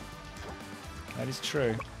can. That is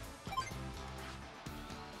true.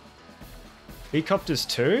 B-copters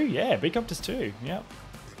too? Yeah, B-copters too. Yep.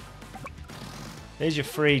 There's your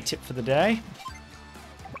free tip for the day.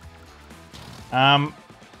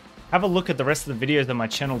 Have a look at the rest of the videos on my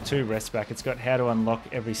channel too, Restback. It's got how to unlock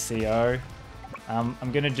every CO.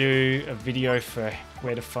 I'm going to do a video for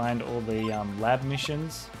where to find all the lab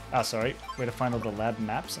missions. Where to find all the lab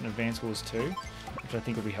maps in Advanced Wars 2, which I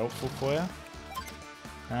think will be helpful for you.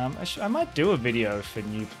 I might do a video for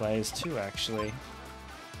new players too, actually.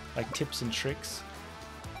 Like tips and tricks.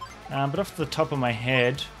 But off the top of my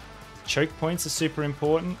head, choke points are super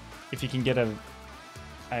important. If you can get a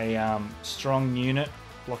strong unit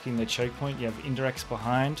blocking the choke point, you have indirects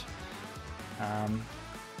behind. You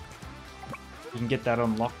can get that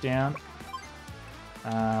on lockdown.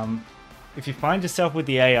 If you find yourself with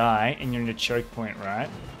the AI and you're in a choke point, right?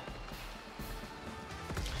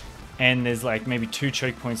 And there's like maybe 2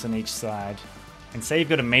 choke points on each side. And say you've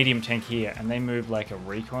got a medium tank here and they move like a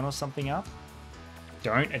recon or something up.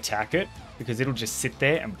 Don't attack it because it'll just sit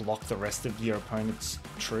there and block the rest of your opponent's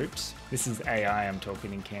troops. This is AI I'm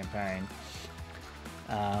talking in campaign.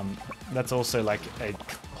 That's also like a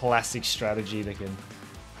classic strategy that can...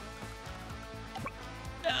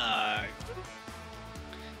 No!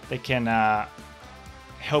 They can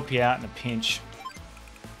help you out in a pinch.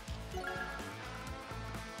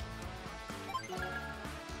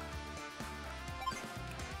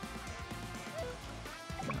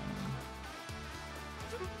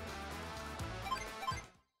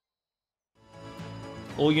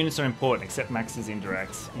 All units are important except Max's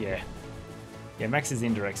indirects. Yeah. Yeah, Max's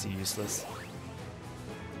indirects are useless.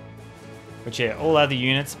 But yeah, all other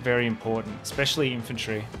units, very important, especially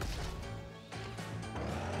infantry.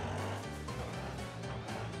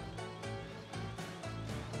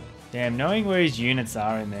 Damn, knowing where his units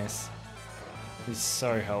are in this is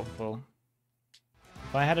so helpful.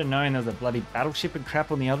 If I had known there was a bloody battleship and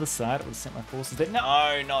crap on the other side, I would have sent my forces there.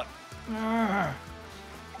 No, not... No!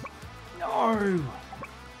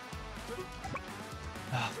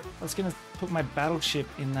 Oh, I was gonna put my battleship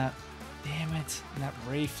in that... Damn it, in that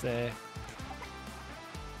reef there.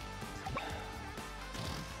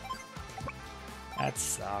 That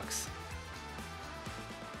sucks.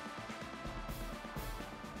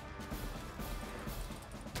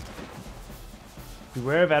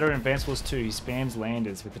 Beware of Adder in Advanced Wars 2, he spams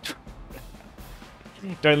landers with the...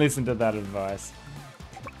 Don't listen to that advice.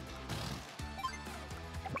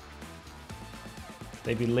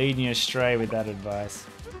 They'd be leading you astray with that advice.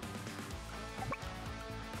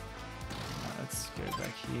 Let's go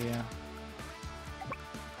back here.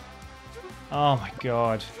 Oh my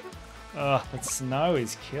god. Oh, that snow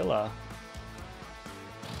is killer.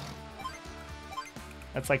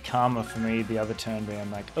 That's like karma for me the other turn being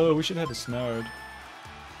like, oh, we should have it snowed.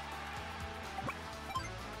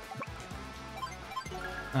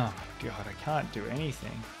 Oh my god, I can't do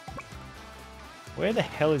anything. Where the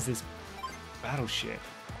hell is this battleship?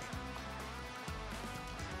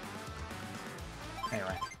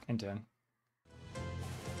 Anyway, end turn.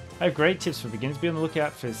 I have great tips for beginners. Be on the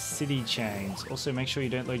lookout for city chains. Also, make sure you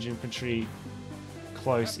don't load your infantry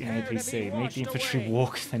close in APC. Make the infantry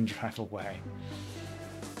walk, then drive away.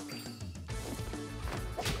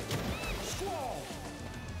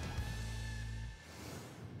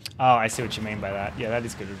 Oh, I see what you mean by that. Yeah, that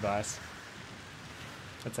is good advice.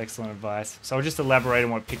 That's excellent advice. So I'll just elaborate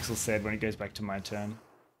on what Pixel said when it goes back to my turn.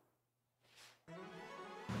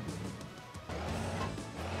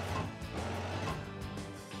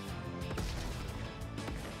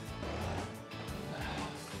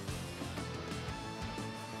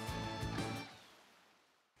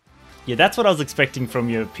 Yeah, that's what I was expecting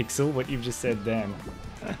from your Pixel, what you've just said then.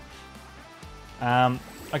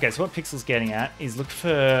 Okay, so what Pixel's getting at is look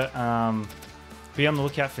for, be on the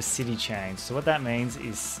lookout for city chains. So what that means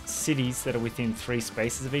is cities that are within 3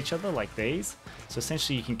 spaces of each other, like these. So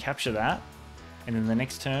essentially you can capture that, and then the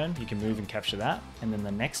next turn you can move and capture that, and then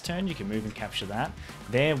the next turn you can move and capture that.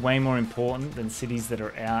 They're way more important than cities that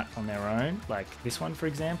are out on their own, like this one for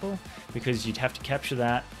example, because you'd have to capture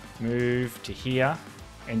that, move to here,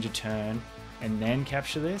 end your turn, and then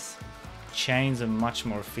capture this. Chains are much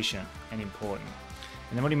more efficient and important.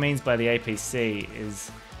 And then what he means by the APC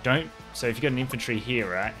is so if you've got an infantry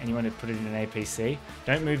here, right, and you want to put it in an APC,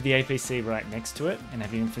 don't move the APC right next to it and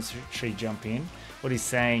have your infantry jump in. What he's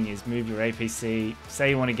saying is move your APC, say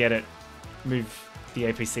you want to get it, move the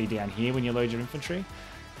APC down here when you load your infantry, and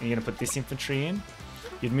you're going to put this infantry in.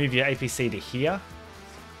 You'd move your APC to here,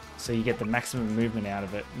 so you get the maximum movement out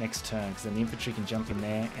of it next turn, because then the infantry can jump in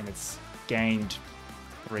there and it's gained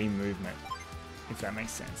 3 movement, if that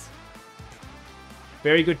makes sense.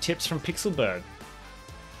 Very good tips from Pixelbird.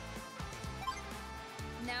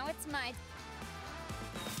 Now it's my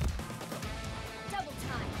double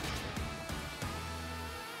time.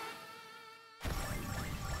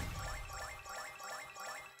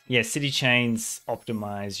 Yeah, city chains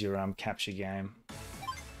optimize your capture game.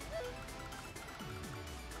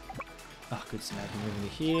 Oh, good, so now I can move into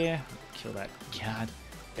here, kill that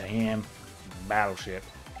goddamn battleship.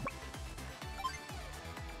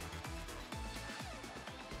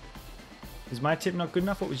 Is my tip not good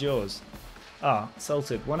enough? What was yours? Oh,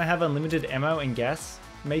 Salted. Want to have unlimited ammo and gas?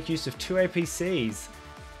 Make use of 2 APCs.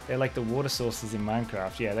 They're like the water sources in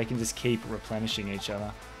Minecraft. Yeah, they can just keep replenishing each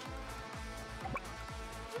other.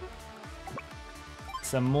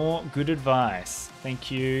 Some more good advice.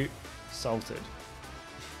 Thank you, Salted.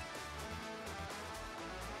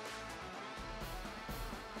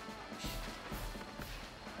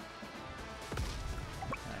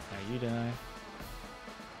 Okay, you die.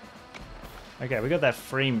 Okay, we got that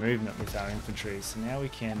free movement with our infantry, so now we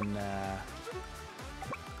can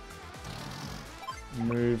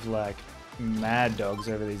move like mad dogs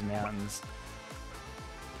over these mountains.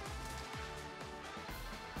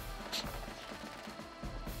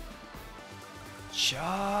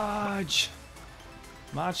 Charge!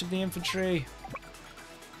 March of the infantry.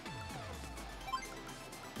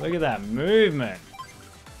 Look at that movement.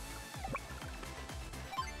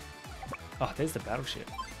 Oh, there's the battleship.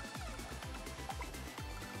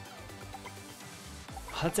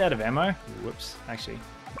 Oh, that's out of ammo. Whoops, actually.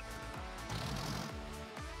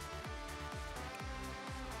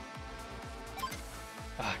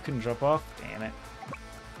 Oh, I couldn't drop off. Damn it.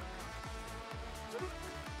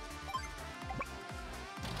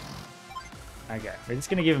 Okay, we're just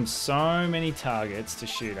going to give them so many targets to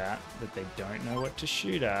shoot at that they don't know what to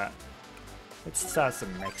shoot at. Let's start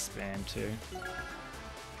some mech spam too.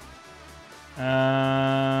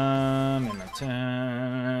 In my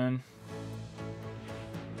turn.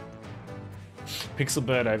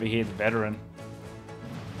 Pixelbird over here, the veteran.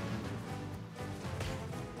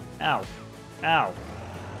 Ow. Ow.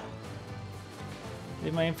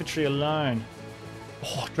 Leave my infantry alone.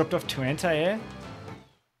 Oh, dropped off 2 anti-air?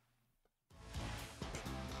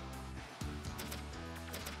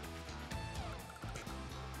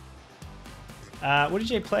 What did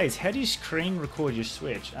you play? How do you screen record your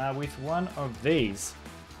Switch? With one of these.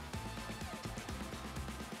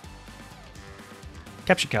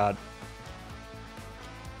 Capture card.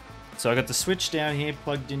 So I got the Switch down here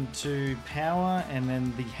plugged into power, and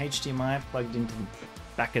then the HDMI plugged into the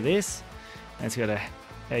back of this. And it's got a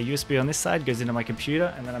USB on this side, goes into my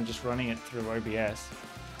computer, and then I'm just running it through OBS.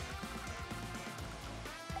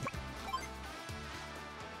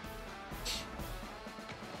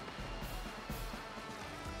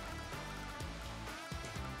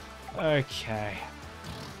 Okay.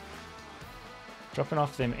 Dropping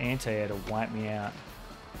off them anti-air to wipe me out.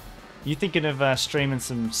 You thinking of streaming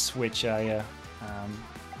some Switch, are you?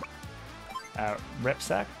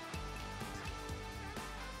 Repsack?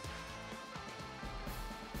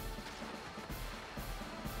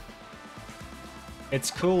 It's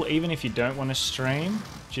cool even if you don't want to stream,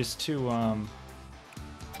 just to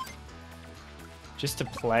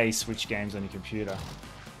play Switch games on your computer.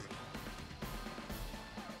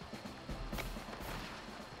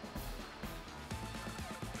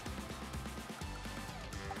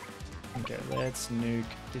 Okay, let's nuke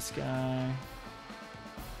this guy.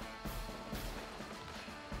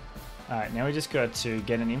 Alright, now we just got to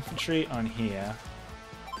get an infantry on here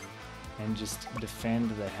and just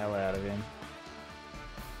defend the hell out of him.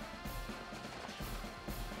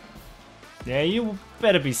 Yeah, you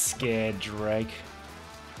better be scared, Drake.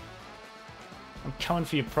 I'm coming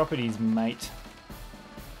for your properties, mate.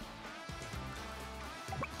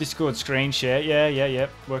 Discord screen share. Yeah.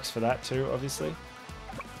 Works for that too, obviously.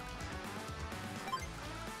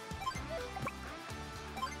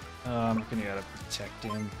 I'm not going to be able to protect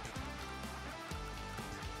him.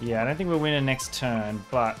 Yeah, I don't think we'll win a next turn,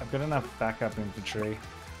 but I've got enough backup infantry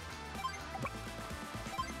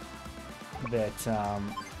that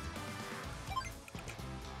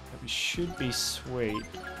we should be sweet.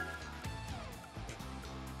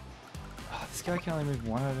 Oh, this guy can only move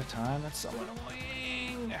one at a time. That's so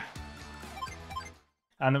annoying.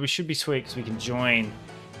 And that we should be sweet because we can join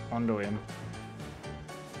onto him.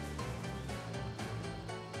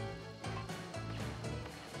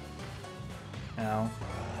 Ow.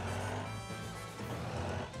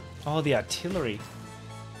 Oh, the artillery.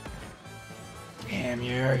 Damn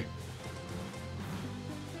you.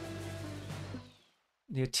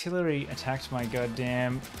 The artillery attacked my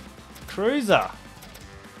goddamn cruiser.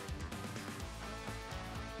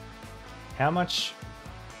 How much?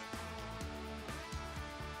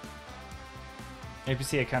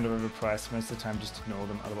 APC are kind of overpriced. Most of the time, just ignore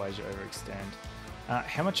them, otherwise you overextend.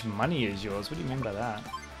 How much money is yours? What do you mean by that?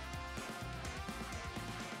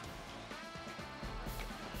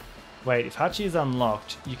 Wait, if Hachi is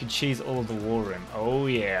unlocked, you can cheese all of the war room. Oh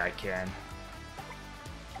yeah, I can.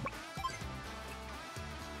 I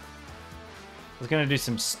was going to do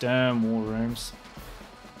some Sturm war rooms.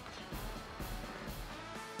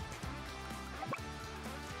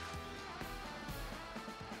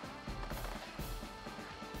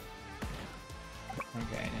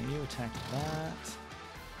 Okay, now you attack that.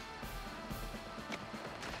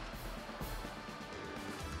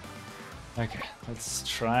 Okay, let's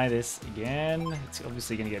try this again. It's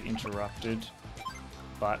obviously going to get interrupted,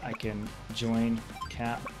 but I can join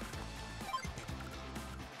Cap.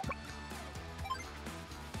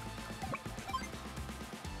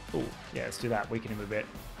 Oh, yeah, let's do that. Weaken him a bit.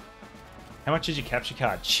 How much is your capture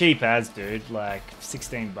card? Cheap as, dude. Like,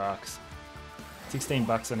 16 bucks. 16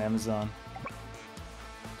 bucks on Amazon.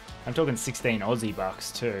 I'm talking 16 Aussie bucks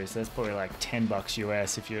too, so that's probably like 10 bucks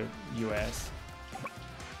US if you're US.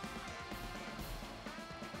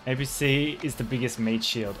 APC is the biggest meat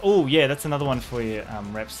shield. Oh, yeah, that's another one for you,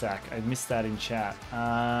 Repsack. I missed that in chat.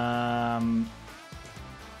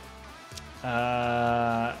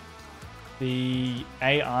 The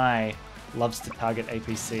AI loves to target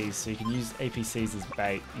APCs, so you can use APCs as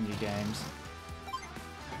bait in your games.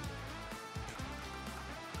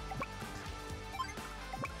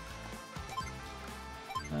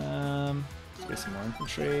 Let's get some more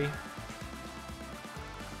infantry.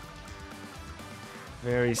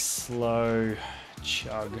 Very slow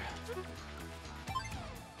chug.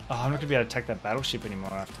 Oh, I'm not going to be able to attack that battleship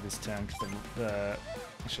anymore after this turn because the...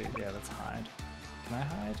 Actually, yeah, let's hide. Can I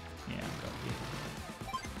hide? Yeah, I've got you.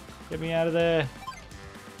 Get me out of there.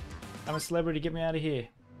 I'm a celebrity, get me out of here.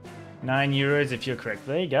 €9 if you're correct.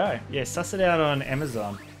 There you go. Yeah, suss it out on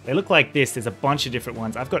Amazon. They look like this. There's a bunch of different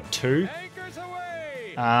ones. I've got two. Anchors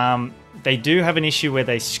away! They do have an issue where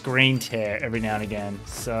they screen tear every now and again.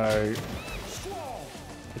 So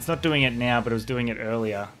it's not doing it now, but it was doing it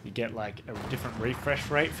earlier. You get like a different refresh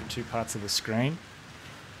rate for two parts of the screen.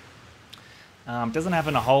 Doesn't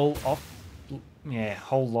happen a whole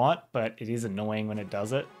lot, but it is annoying when it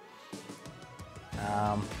does it.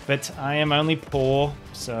 But I am only poor,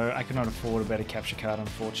 so I cannot afford a better capture card,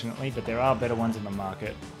 unfortunately, but there are better ones in the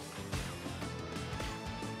market.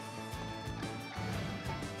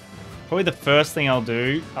 Probably the first thing I'll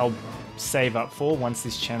do, I'll save up for once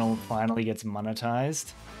this channel finally gets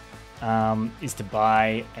monetized, is to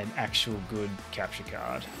buy an actual good capture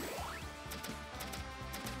card.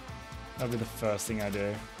 That'll be the first thing I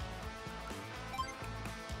do.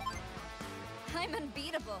 I'm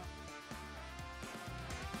unbeatable.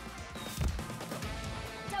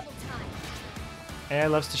 Double time. AI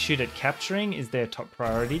loves to shoot at capturing is their top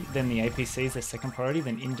priority, then the APC is their second priority,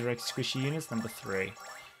 then indirect squishy units number 3.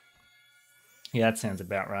 Yeah, that sounds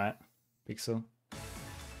about right, Pixel.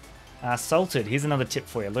 Salted, here's another tip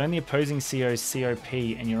for you. Learn the opposing CO's COP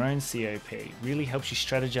and your own COP. Really helps you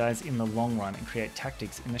strategize in the long run and create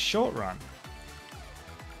tactics in the short run.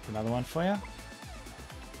 Another one for you.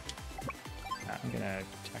 I'm going to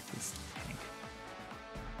attack this tank.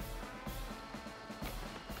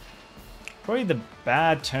 Probably the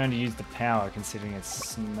bad turn to use the power considering it's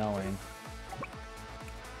snowing.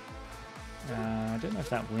 I don't know if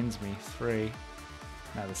that wins me. 3.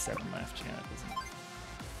 No, there's 7 left. Yeah, that doesn't.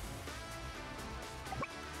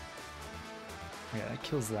 Yeah, that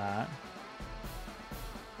kills that.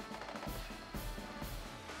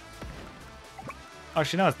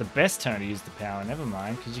 Actually, no, it's the best turn to use the power. Never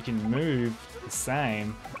mind, because you can move the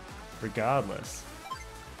same regardless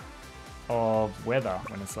of weather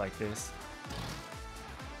when it's like this.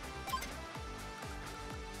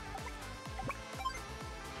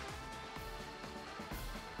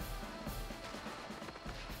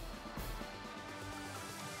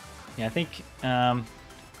 Yeah, I think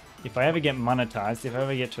if I ever get monetized, if I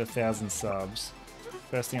ever get to 1,000 subs,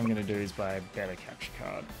 first thing I'm going to do is buy a better capture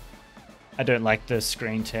card. I don't like the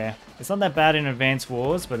screen tear. It's not that bad in Advance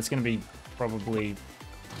Wars, but it's going to be probably...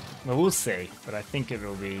 Well, we'll see. But I think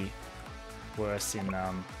it'll be worse in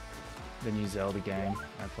the new Zelda game.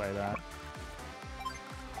 I play that.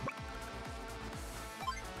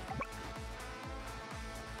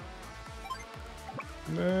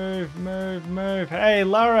 Move, move, move. Hey,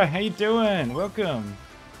 Lara, how you doing? Welcome.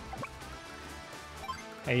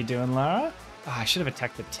 How you doing, Lara? Oh, I should have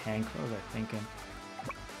attacked the tank. What was I thinking?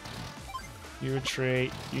 You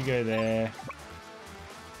retreat. You go there.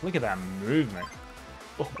 Look at that movement.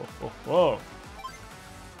 Oh, oh, oh, oh.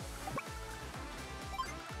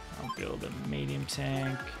 I'll build a medium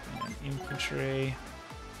tank and an infantry.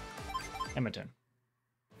 And my turn.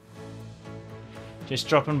 Just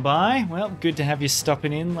dropping by. Well, good to have you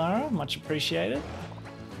stopping in, Lara. Much appreciated.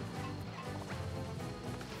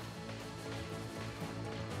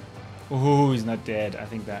 Oh, he's not dead. I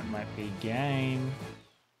think that might be game.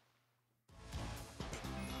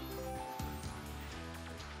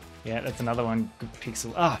 Yeah, that's another one. Good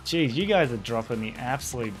pixel. Ah, oh, geez, you guys are dropping the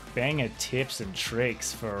absolute banger tips and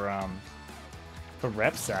tricks for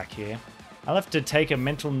Repsack here. I'll have to take a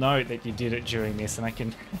mental note that you did it during this, and I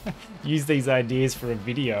can use these ideas for a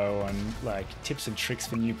video on like tips and tricks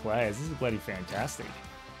for new players. This is bloody fantastic.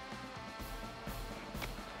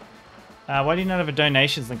 Why do you not have a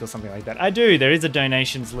donations link or something like that? I do. There is a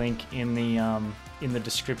donations link in the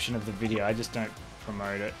description of the video. I just don't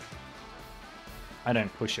promote it. I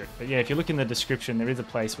don't push it. But yeah, if you look in the description, there is a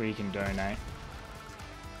place where you can donate.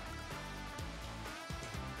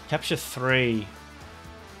 Capture 3.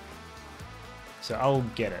 So I'll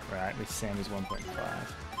get it, right, with Sami's 1.5.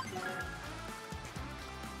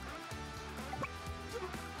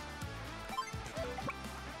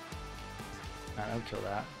 I'll kill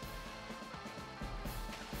that.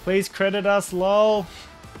 Please credit us, lol.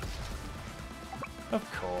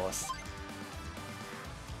 Of course.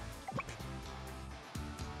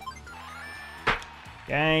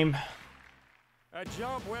 Game. A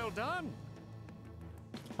job well done.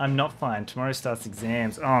 I'm not fine. Tomorrow starts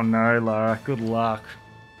exams. Oh no, Lara. Good luck.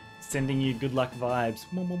 Sending you good luck vibes.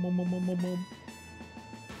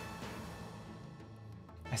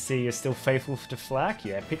 I see you're still faithful to Flak.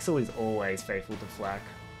 Yeah, Pixel is always faithful to Flak.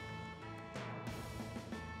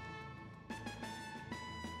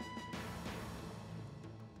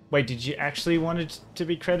 Wait, did you actually want it to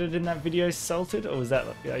be credited in that video, Salted? Or was that,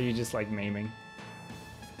 are you just like memeing?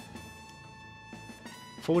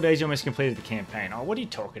 4 days you almost completed the campaign. Oh, what are you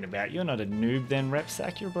talking about? You're not a noob then,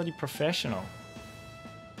 Repsack. You're a bloody professional.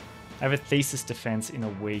 I have a thesis defense in a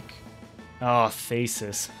week. Oh,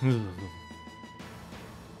 thesis.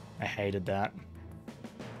 I hated that.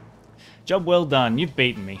 Job well done. You've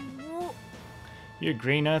beaten me. You're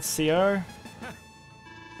Green Earth CO?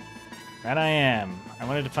 That I am. I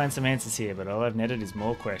wanted to find some answers here, but all I've netted is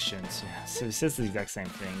more questions. Yeah, so it says the exact same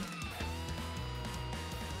thing.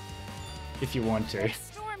 If you want to.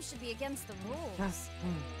 Should be against the rules.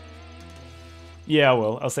 Yeah,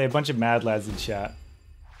 well, I'll say a bunch of mad lads in chat.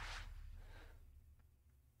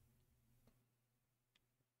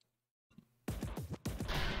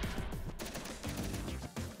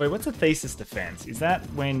 Wait, what's a thesis defense? Is that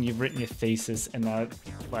when you've written your thesis and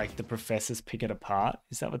like the professors pick it apart?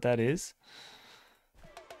 Is that what that is?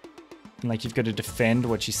 And like you've got to defend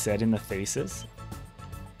what you said in the thesis?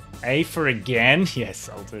 A for again? Yes,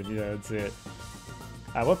 Salted. Yeah, that's it.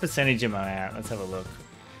 What percentage am I at? Let's have a look.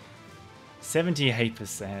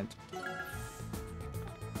 78%.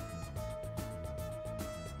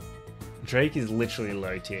 Drake is literally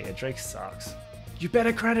low tier. Yeah, Drake sucks. You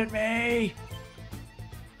better credit me!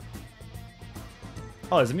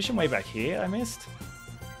 Oh, there's a mission way back here I missed?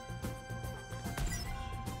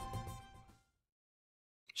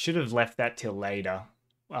 Should have left that till later.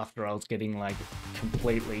 After I was getting like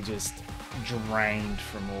completely just drained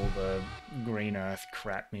from all the Green Earth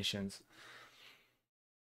crap missions.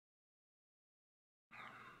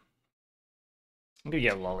 I'm gonna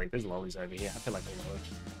get a lolly. There's lollies over here. I feel like they work.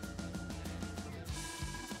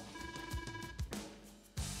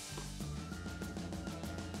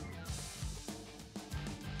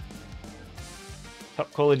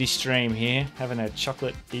 Top quality stream here, having a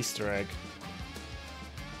chocolate Easter egg.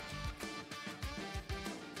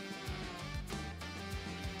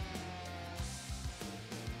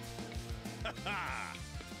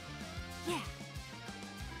 Yeah.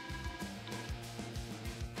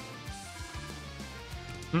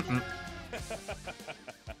 Mm-mm.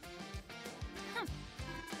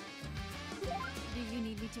 Do you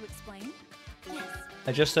need me to explain? Yes.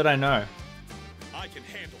 I just said I know. I can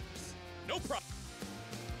handle this. No problem.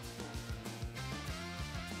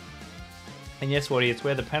 And yes, Woody, it's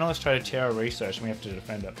where the panelists try to tear our research and we have to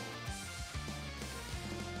defend it.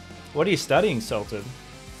 What are you studying, Salted?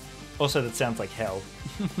 Also, that sounds like hell.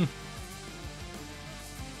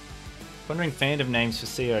 Wondering fandom names for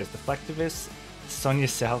COs. The Flactivists, Sonya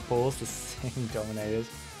Southpaws, the Sami Dominators,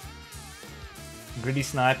 Gritty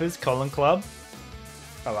Snipers, Colin Club.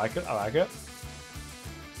 I like it, I like it.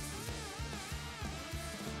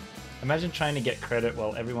 Imagine trying to get credit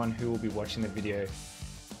while everyone who will be watching the video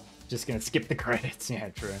just gonna skip the credits. Yeah,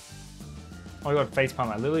 true. Oh my god, facepalm.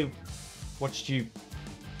 I literally watched you.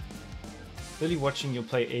 Literally watching you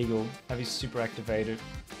play Eagle. Have you super activated?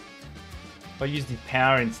 I used the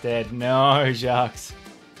power instead. No, Jacques.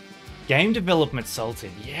 Game development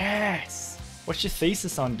salted. Yes. What's your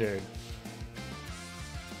thesis on, dude?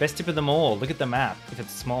 Best tip of them all. Look at the map. If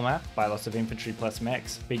it's a small map, buy lots of infantry plus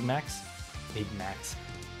mechs. Big max. Big max.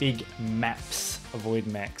 Big maps. Avoid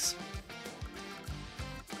mechs.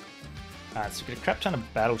 Alright, so we've got a crap ton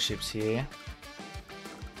of battleships here.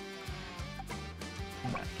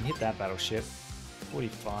 Alright, can hit that battleship.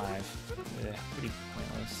 45. Yeah, pretty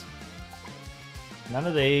pointless. None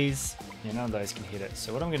of these. Yeah, none of those can hit it.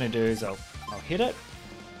 So what I'm gonna do is I'll hit it.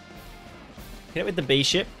 Hit it with the B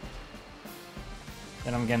ship.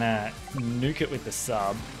 Then I'm gonna nuke it with the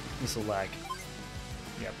sub. This will like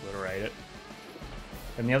obliterate it.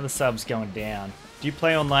 And the other sub's going down. Do you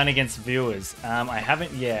play online against viewers? I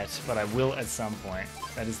haven't yet, but I will at some point.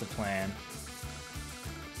 That is the plan.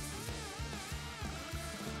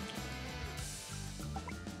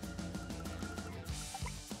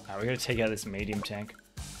 Alright, we're gonna take out this medium tank.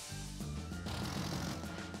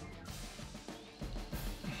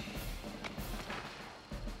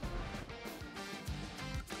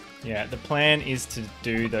 Yeah, the plan is to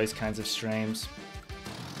do those kinds of streams.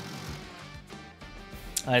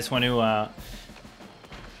 I just want to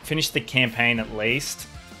finish the campaign at least.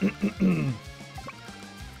 And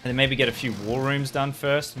then maybe get a few war rooms done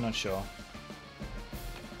first. I'm not sure.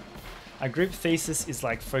 Our group thesis is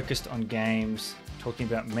like focused on games, talking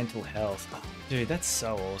about mental health. Oh, dude, that's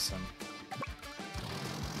so awesome.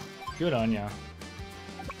 Good on ya.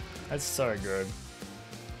 That's so good.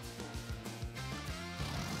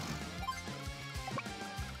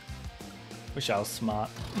 Wish I was smart.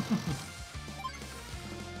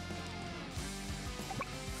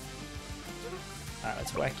 Alright,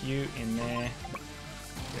 let's whack you in there.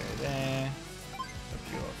 Go there.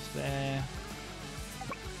 Drop you off there.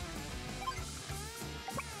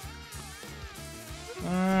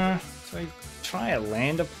 So I try a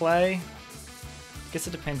lander play. Guess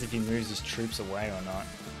it depends if he moves his troops away or not.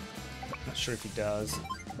 Not sure if he does.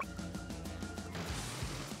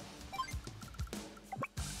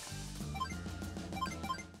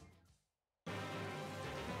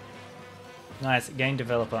 Nice, game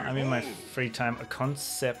developer. I'm in my free time a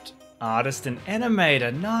concept artist and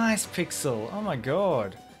animator. Nice, Pixel. Oh my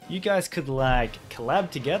god. You guys could like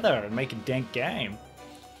collab together and make a dank game.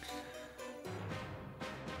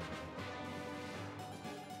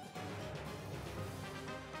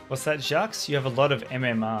 What's that, Jux? You have a lot of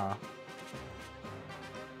MMR.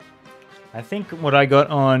 I think what I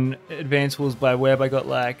got on Advanced Rules by Web, I got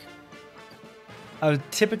like... I was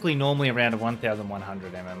typically normally around a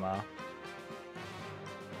 1100 MMR.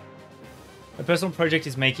 My personal project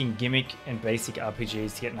is making gimmick and basic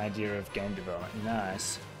RPGs to get an idea of game development.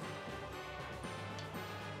 Nice.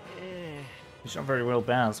 It's not very well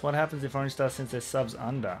balanced. What happens if Orange Star sends their subs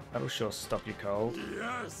under? That'll sure stop you cold.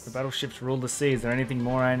 Yes. The battleships rule the sea. Is there anything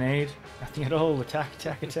more I need? Nothing at all. Attack,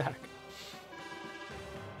 attack, attack.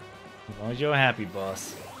 As long as you're happy,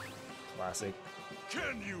 boss. Classic.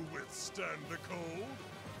 Can you withstand the cold?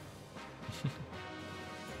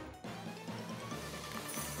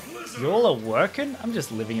 You all are working? I'm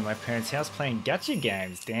just living in my parents' house playing gacha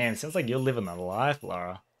games. Damn, sounds like you're living the life,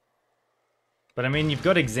 Laura. But I mean, you've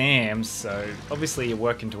got exams, so obviously you're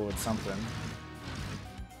working towards something.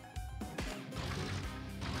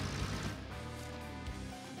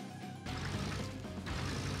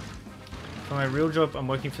 For my real job, I'm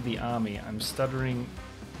working for the army. I'm studying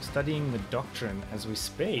the doctrine as we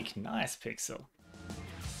speak. Nice, Pixel.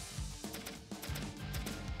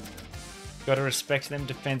 Gotta respect them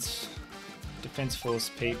defense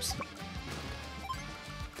force peeps.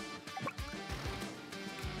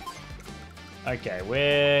 Okay,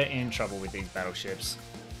 we're in trouble with these battleships.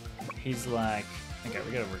 He's like, okay,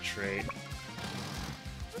 we gotta retreat.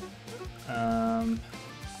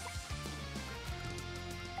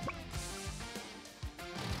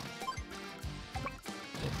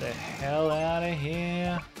 Get the hell out of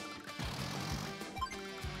here.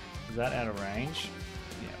 Is that out of range?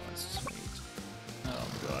 Yeah, well, that's sweet. Oh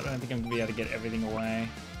god, I don't think I'm gonna be able to get everything away.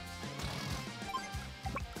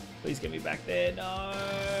 Please get me back there. No!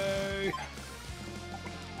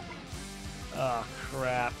 Oh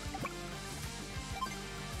crap.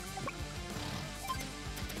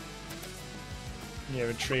 Yeah,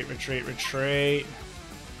 retreat, retreat, retreat.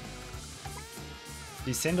 Did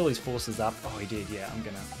he send all his forces up? Oh, he did, yeah. I'm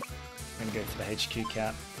gonna go for the HQ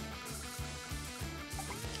cap.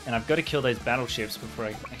 And I've got to kill those battleships before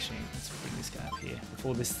I... Actually, let's bring this guy up here.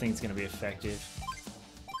 Before this thing's going to be effective.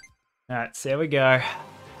 Alright, so there we go.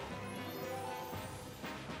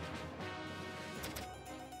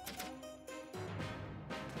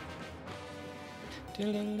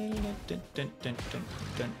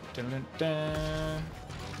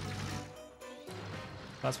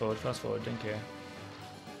 Fast forward, don't care.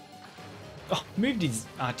 Oh, moved his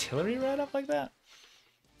artillery right up like that?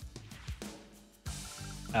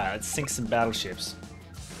 Alright, let's sink some battleships.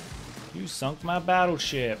 You sunk my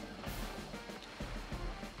battleship.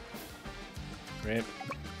 Rip.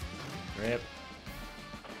 Rip.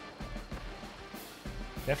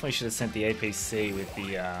 Definitely should have sent the APC with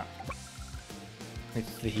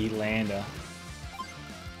the heat lander.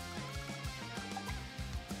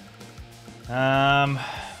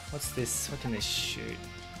 What's this? What can this shoot?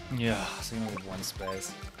 Yeah, so only have one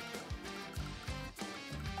space.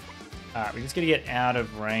 Alright, we're just gonna get out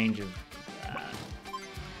of range of that.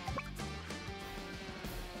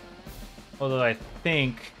 Although I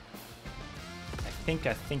think I've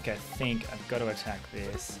got to attack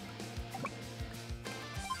this.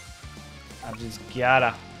 I've just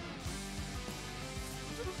gotta.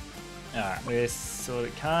 Alright, we're sort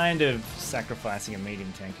of kind of sacrificing a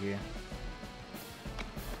medium tank here.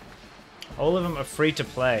 All of them are free to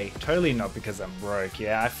play. Totally not because I'm broke.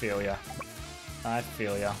 Yeah, I feel ya. I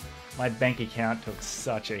feel ya. My bank account took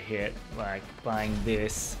such a hit, like, buying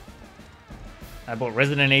this. I bought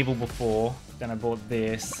Resident Evil before, then I bought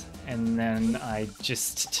this, and then I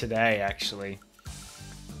just today, actually,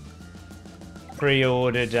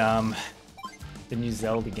 pre-ordered the new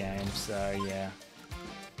Zelda game, so yeah.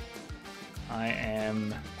 I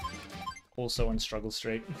am also on Struggle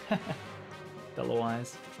Street,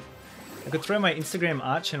 dollar-wise. I could throw my Instagram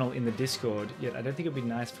art channel in the Discord, yet I don't think it'd be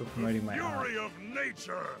nice for promoting my art. Fury of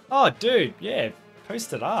nature. Oh, dude, yeah,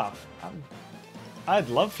 post it up. I'd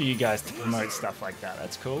love for you guys to promote stuff like that.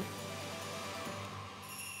 That's cool.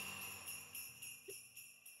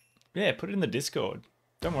 Yeah, put it in the Discord.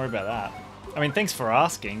 Don't worry about that. I mean, thanks for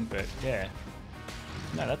asking, but yeah.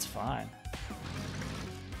 No, that's fine.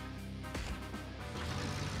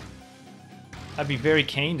 I'd be very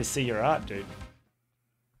keen to see your art, dude.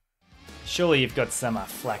 Surely you've got some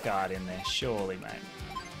flack art in there. Surely, mate.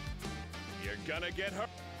 You're gonna get hurt.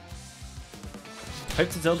 Hope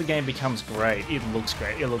the Zelda game becomes great. It looks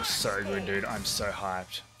great. It looks so good, dude. I'm so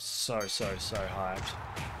hyped. So hyped.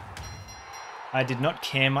 I did not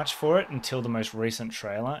care much for it until the most recent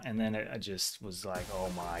trailer, and then I just was like, oh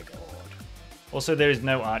my god. Also, there is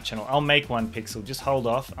no art channel. I'll make one, Pixel. Just hold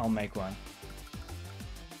off. I'll make one.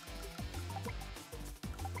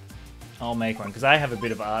 I'll make one, because I have a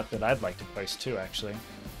bit of art that I'd like to post too, actually.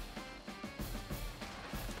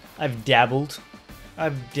 I've dabbled in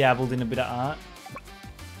a bit of art.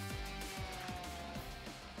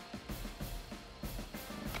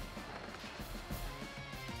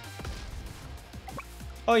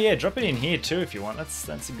 Oh yeah, drop it in here too if you want.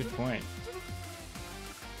 That's a good point.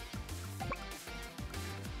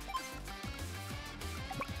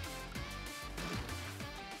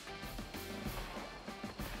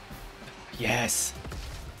 Yes.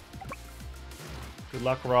 Good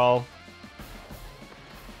luck, roll.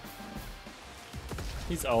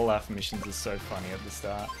 These Olaf missions are so funny at the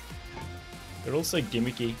start. They're also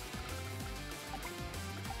gimmicky.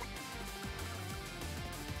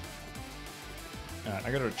 Alright,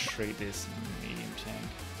 I gotta retreat this medium tank.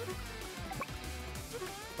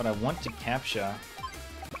 But I want to capture...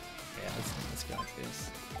 Yeah, let's go like this.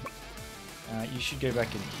 You should go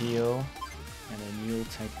back and heal. And then you'll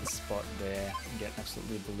take the spot there and get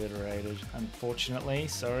absolutely obliterated. Unfortunately,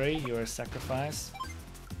 sorry, you're a sacrifice.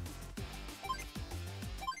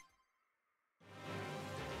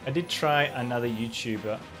 I did try another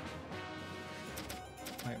YouTuber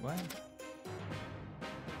Wait, what?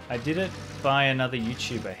 I did it by another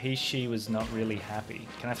YouTuber. She was not really happy.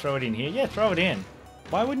 Can I throw it in here? Yeah, throw it in.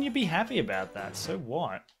 Why wouldn't you be happy about that? So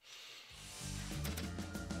what?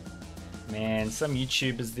 Man, some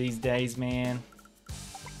YouTubers these days, man.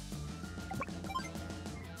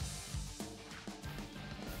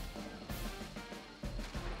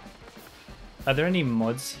 Are there any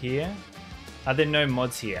mods here? Are there no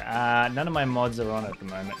mods here? None of my mods are on at the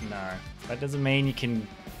moment, no. That doesn't mean you can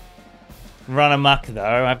run amok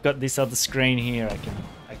though. I've got this other screen here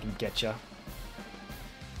I can get ya.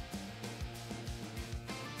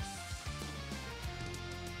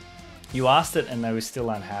 You asked it and they were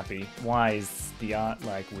still unhappy. Why? Is the art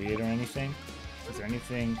like weird or anything? Is there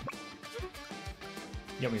anything?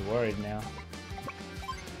 You got me worried now.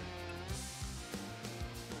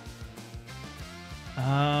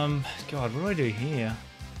 God, what do I do here?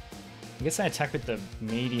 I guess I attack with the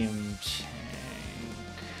medium tank.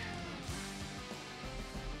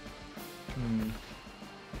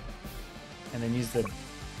 And then use the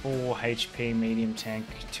 4 HP medium tank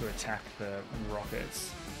to attack the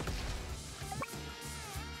rockets.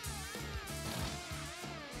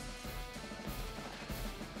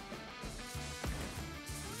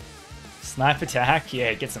 Snipe attack?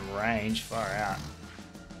 Yeah, get some range. Far out.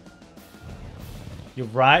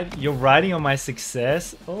 You're riding on my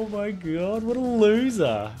success? Oh my god, what a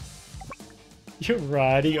loser. You're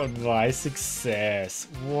riding on my success.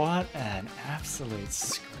 What an absolute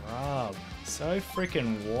scrub. So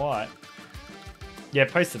freaking what? Yeah,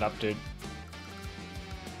 post it up, dude.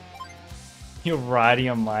 You're riding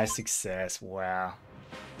on my success. Wow.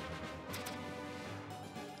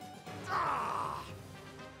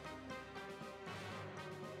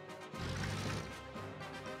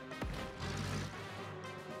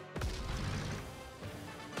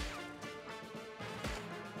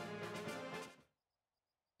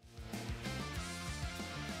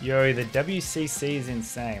 Yo, the WCC is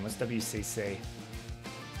insane. What's WCC?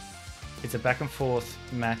 It's a back and forth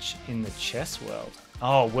match in the chess world.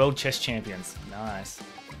 Oh, World Chess Champions. Nice.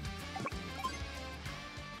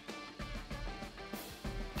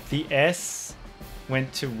 The S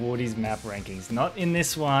went to Wardy's map rankings. Not in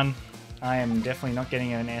this one. I am definitely not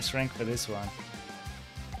getting an S rank for this one.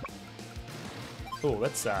 Oh,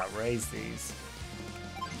 let's raise these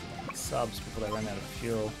subs before they run out of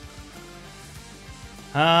fuel.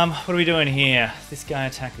 What are we doing here? This guy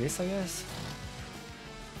attack this, I guess?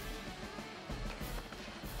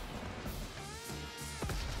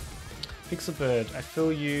 Pixelbird, I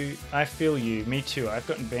feel you. I feel you. Me too. I've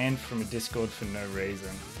gotten banned from a Discord for no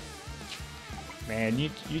reason. Man,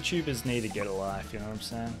 YouTubers need to get a life, you know what I'm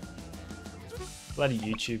saying? Bloody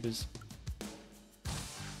YouTubers.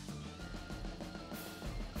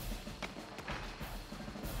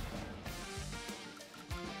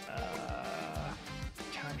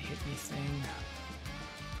 Anything.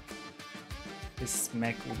 This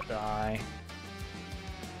mech will die.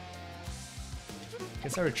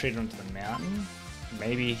 Guess I retreat onto the mountain.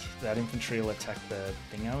 Maybe that infantry will attack the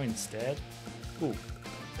dingo instead. Ooh,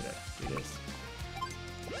 better do this.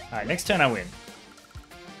 Alright, next turn I win.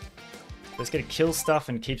 Let's get to kill stuff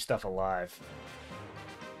and keep stuff alive.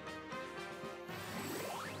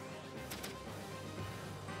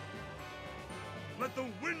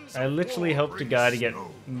 I literally helped a guy to get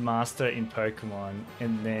master in Pokemon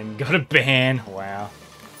and then got a ban. Wow.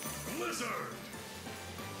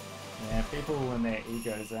 Yeah, people and their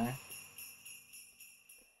egos, eh?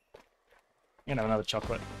 You know, another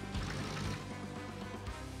chocolate.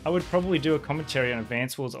 I would probably do a commentary on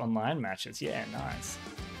Advance Wars online matches. Yeah, nice.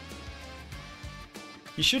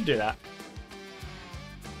 You should do that.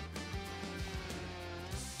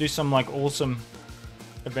 Do some like awesome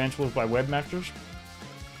Advance Wars by web matches.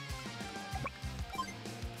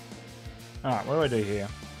 Alright, what do I do here?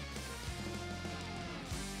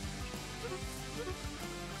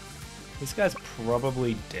 This guy's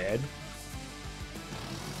probably dead.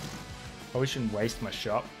 Probably shouldn't waste my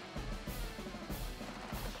shot.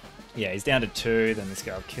 Yeah, he's down to 2, then this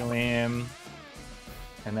guy will kill him.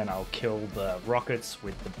 And then I'll kill the rockets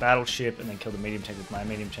with the battleship, and then kill the medium tank with my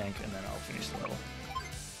medium tank, and then I'll finish the level.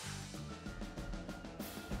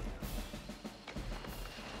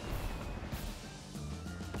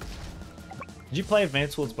 Did you play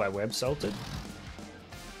Advance Wars by web, Salted?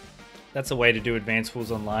 That's a way to do Advance Wars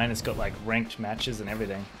online. It's got like ranked matches and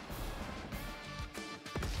everything.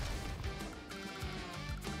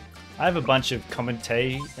 I have a bunch of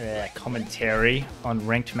commentary on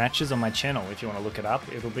ranked matches on my channel. If you want to look it up,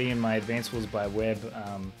 it'll be in my Advance Wars by web.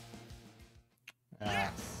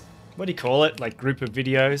 What do you call it? Like group of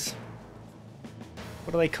videos.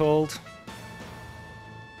 What are they called?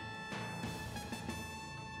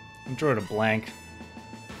 I'm drawing a blank.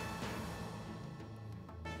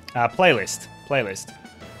 Playlist. Playlist.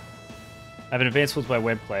 I have an advanced tools by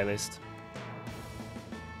web playlist.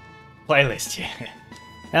 Playlist, yeah.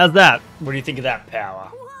 How's that? What do you think of that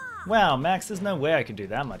power? Wow, Max, there's no way I could do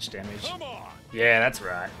that much damage. Come on. Yeah, that's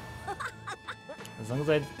right. As long as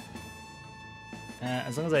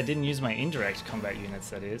I didn't use my indirect combat units,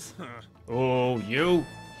 that is. Oh, you!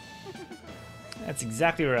 That's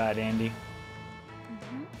exactly right, Andy.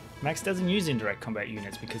 Max doesn't use indirect combat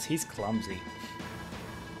units because he's clumsy.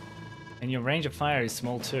 And your range of fire is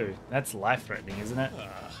small too. That's life-threatening, isn't it?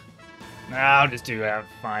 Nah, I'll just do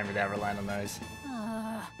fine without relying on those.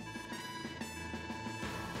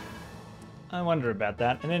 I wonder about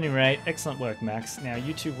that. At any rate, excellent work, Max. Now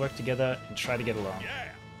you two work together and try to get along. Yeah.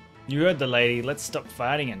 You heard the lady. Let's stop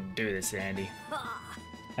fighting and do this, Andy.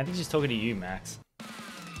 I think she's talking to you, Max.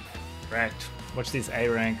 Correct. Watch this A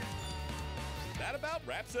rank. That about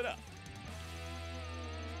wraps it up.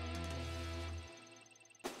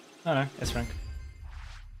 Oh no, S rank.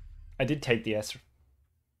 I did take the S.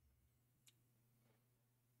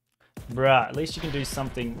 Bruh, at least you can do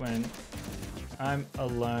something when I'm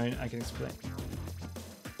alone. I can explain.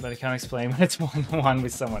 But I can't explain when it's one-on-one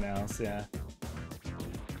with someone else, yeah.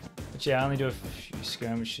 But yeah, I only do a few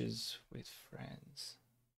skirmishes with friends.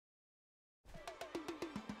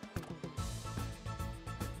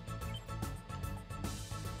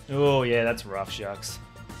 Oh yeah, that's rough, shucks.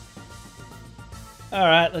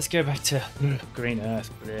 Alright, let's go back to Green Earth.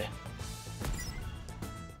 There.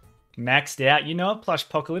 Maxed out. You know what, Plush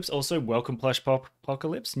Apocalypse? Also, welcome Plush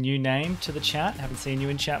Apocalypse. New name to the chat. Haven't seen you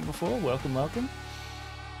in chat before. Welcome, welcome.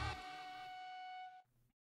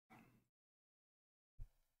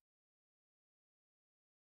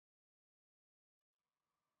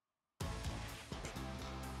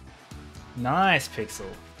 Nice, Pixel.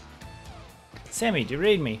 Sammy, do you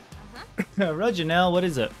read me? Roger, Nell, what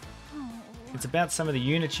is it? It's about some of the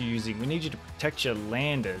units you're using. We need you to protect your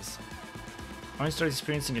landers. Own started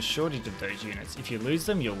experiencing a shortage of those units. If you lose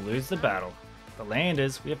them, you'll lose the battle. The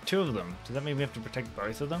landers, we have 2 of them. Does that mean we have to protect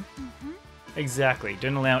both of them? Exactly.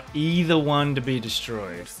 Don't allow either one to be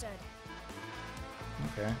destroyed. Understood.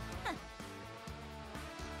 Okay.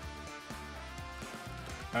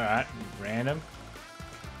 Alright, random.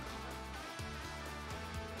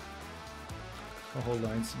 Oh,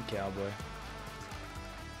 lonesome cowboy.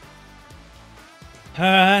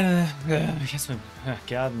 Alright, I guess we're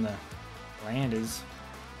guarding the landers.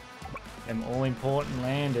 Them all-important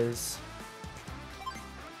landers.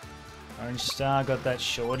 Orange Star got that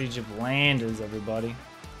shortage of landers, everybody.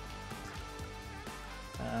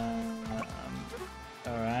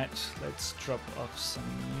 Alright, let's drop off some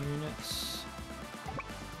units.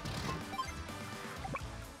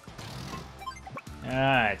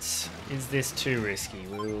 Alright, is this too risky?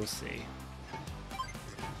 We will see.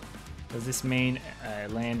 Does this mean a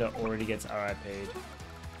lander already gets RIP'd?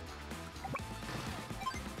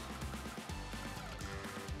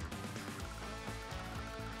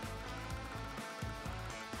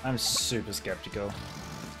 I'm super skeptical.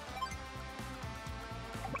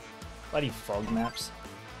 Bloody fog maps.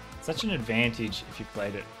 Such an advantage if you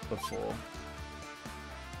played it before,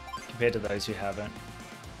 compared to those who haven't.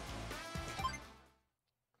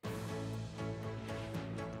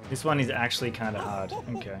 This one is actually kind of hard.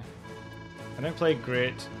 Okay. I don't play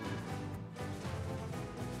Grit.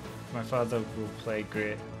 My father will play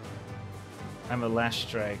Grit. I'm a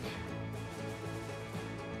Lash Drake.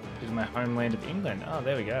 This is my homeland of England. Oh,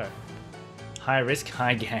 there we go. High risk,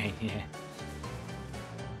 high gain, yeah.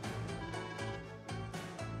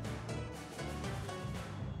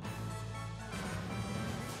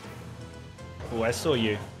 Oh, I saw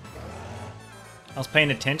you. I was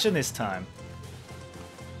paying attention this time.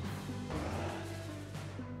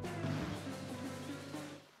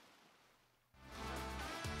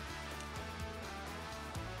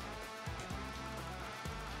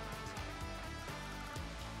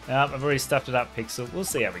 Nope, I've already stuffed it up, Pixel. We'll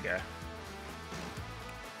see how we go.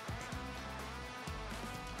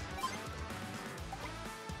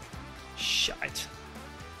 Shite.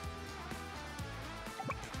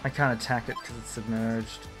 I can't attack it because it's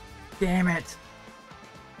submerged. Damn it!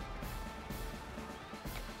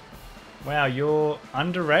 Wow, you're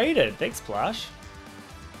underrated. Thanks, Plush.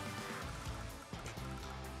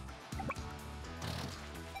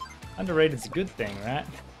 Underrated's a good thing, right?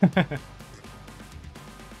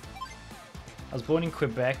 I was born in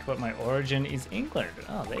Quebec, but my origin is England.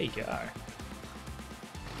 Oh, there you go.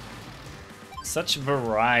 Such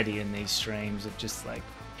variety in these streams of just like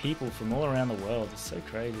people from all around the world. It's so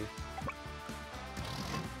crazy.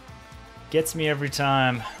 Gets me every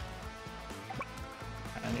time.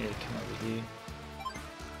 I need to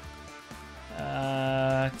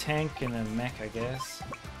tank and a mech, I guess.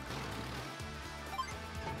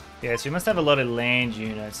 Yeah, so you must have a lot of land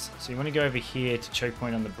units. So you want to go over here to choke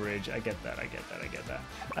point on the bridge. I get that, I get that, I get that.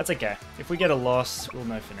 That's okay. If we get a loss, we'll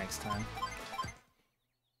know for next time.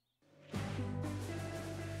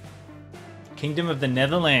 Kingdom of the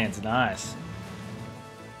Netherlands, nice.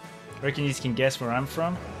 Reckon you can guess where I'm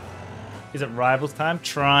from? Is it rivals time?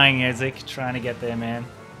 Trying, Ezek. Trying to get there, man.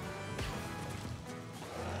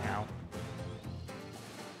 Ow.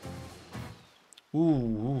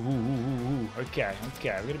 Ooh. Okay, we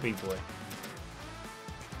got a big boy.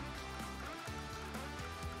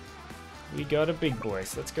 We got a big boy,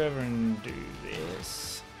 so let's go over and do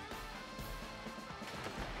this.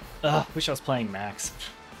 Ugh, wish I was playing Max.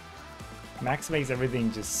 Max makes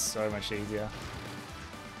everything just so much easier.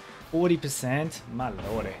 40%? My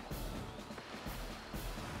lordy.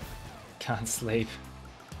 Can't sleep.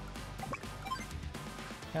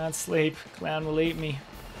 Can't sleep. Clown will eat me.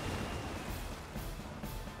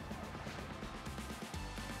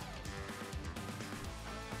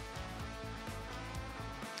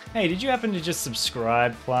 Hey, did you happen to just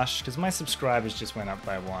subscribe, Plush? Because my subscribers just went up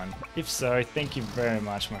by 1. If so, thank you very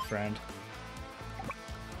much, my friend.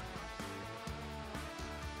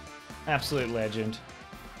 Absolute legend.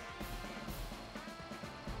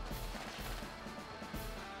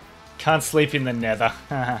 Can't sleep in the nether.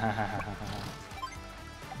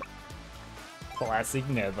 Classic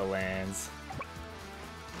Netherlands.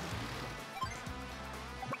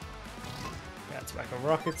 Yeah, let's whack a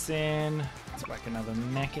rockets in. Let's whack another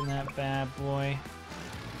mech in that bad boy.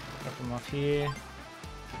 Drop him off here.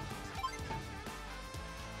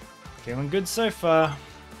 Feeling good so far.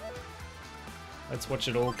 Let's watch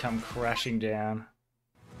it all come crashing down.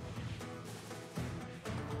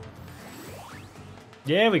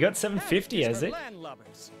 Yeah, we got 750 as it.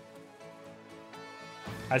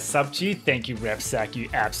 I subbed to you. Thank you, Repsack, you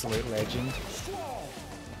absolute legend.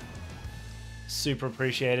 Super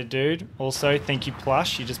appreciated, dude. Also, thank you,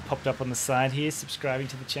 Plush. You just popped up on the side here, subscribing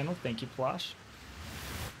to the channel. Thank you, Plush.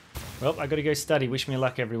 Well, I gotta go study. Wish me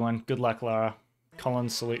luck, everyone. Good luck, Lara. Colin,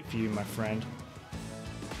 salute for you, my friend.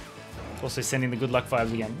 Also sending the good luck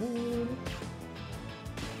vibes again.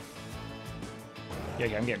 Yeah,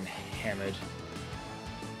 okay, I'm getting hammered.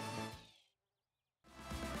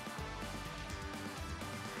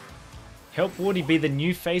 Help Wardy be the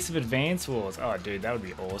new face of Advance Wars. Oh, dude, that would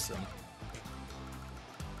be awesome.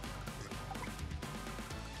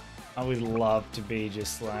 I would love to be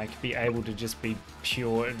just like, be able to just be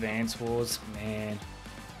pure Advance Wars. Man,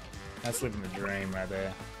 that's living the dream right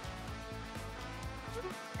there. Let's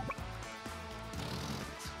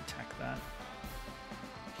attack that.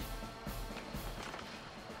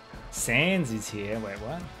 Sands is here. Wait,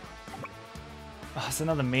 what? Oh, there's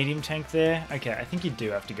another medium tank there. Okay, I think you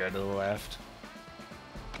do have to go to the left.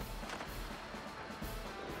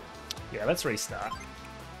 Yeah, let's restart.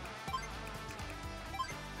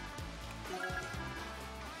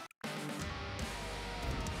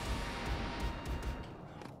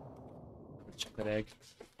 Chocolate egg.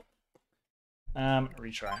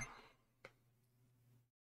 Retry.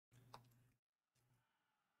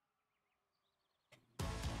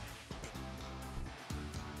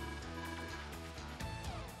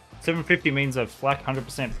 $750 means a flat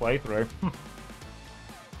 100% playthrough.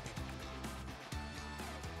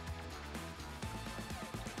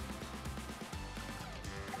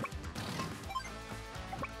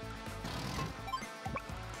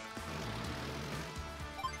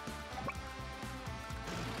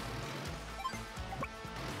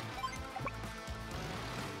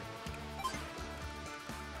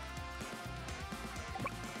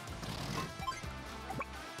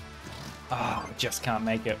 Oh, just can't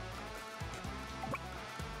make it.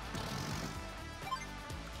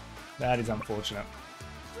 That is unfortunate.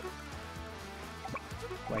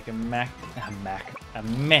 Like a mech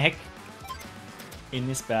in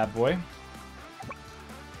this bad boy.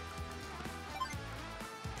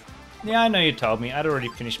 Yeah, I know you told me. I'd already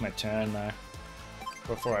finished my turn though,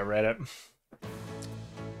 before I read it.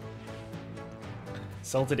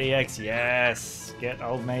 Salted EX, yes! Get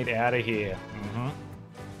old mate out of here.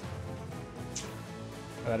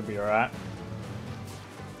 That'll be alright.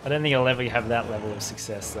 I don't think I'll ever have that level of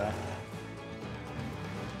success though.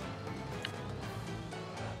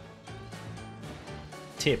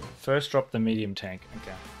 Tip, first drop the medium tank.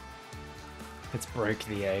 Okay. Let's break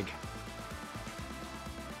the egg.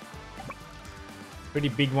 Pretty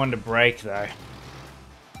big one to break though.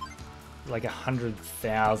 Like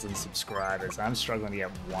 100,000 subscribers. I'm struggling to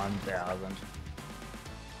get 1,000.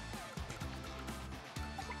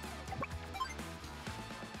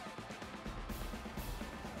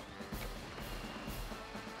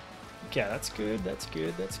 Okay, that's good, that's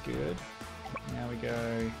good, that's good. Now we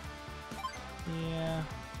go here.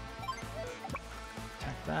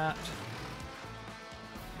 Attack that.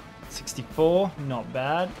 64, not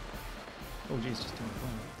bad. Oh geez, just doing a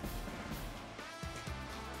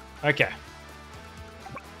win. Okay.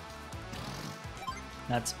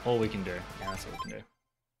 That's all we can do. Yeah, that's all we can do.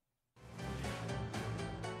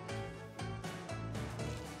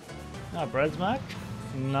 Ah, Bradsmark.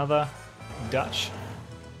 Another Dutch.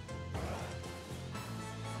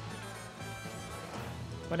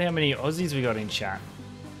 Wonder how many Aussies we got in chat.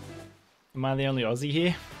 Am I the only Aussie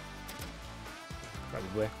here?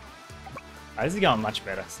 Probably. Oh, this is going much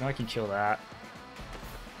better, so now I can kill that.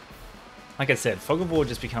 Like I said, Fog of War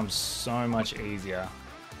just becomes so much easier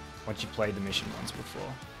once you played the mission once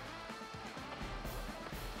before.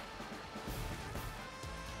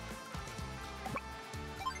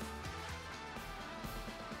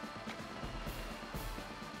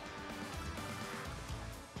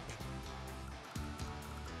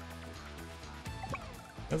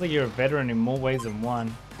 Sounds like you're a veteran in more ways than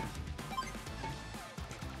one.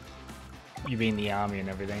 You being the army and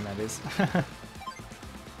everything, that is.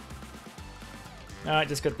 Alright,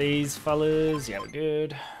 just got these fellas. Yeah, we're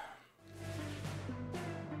good.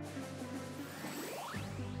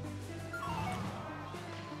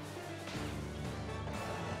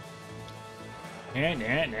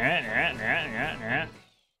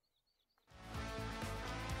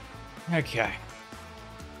 Okay.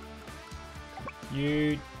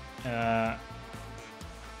 You, yeah,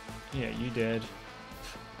 you did.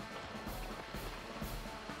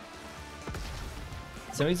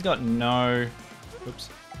 So he's got no, oops.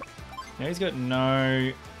 No, he's got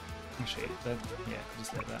no, actually, that, yeah,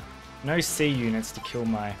 just like that. No C units to kill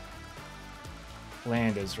my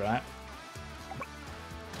landers, right?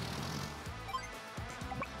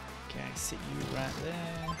 Okay, sit you right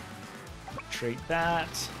there. Treat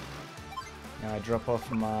that. Now I drop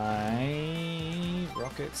off my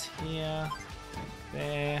rockets here,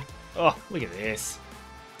 there. Oh, look at this.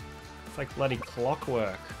 It's like bloody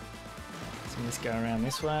clockwork. So let's go around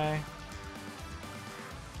this way.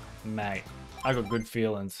 Mate, I got good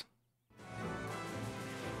feelings.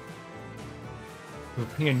 We'll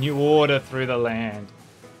bring a new order through the land.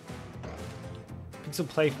 Pixel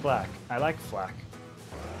play flak. I like flak.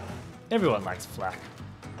 Everyone likes flak.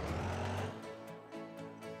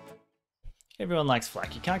 Everyone likes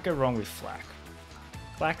flak. You can't go wrong with flak.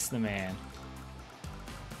 Flak's the man.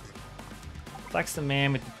 Flak's the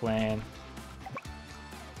man with the plan.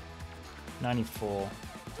 94.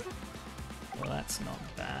 Well, that's not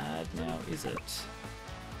bad now, is it?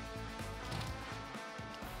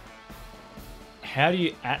 How do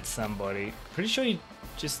you at somebody? Pretty sure you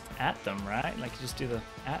just at them, right? Like you just do the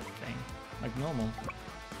at thing, like normal,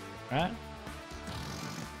 right?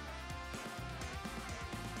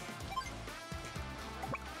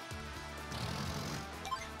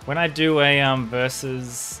 When I do a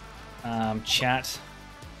versus chat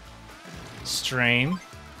stream,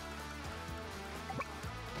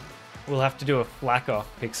 we'll have to do a flak off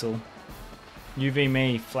pixel. You v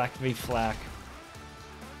me, flak v flak.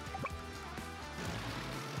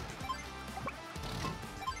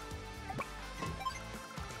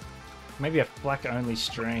 Maybe a flak only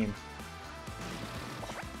stream.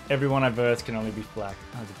 Everyone I verse can only be flak.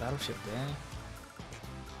 Oh, there's a battleship there.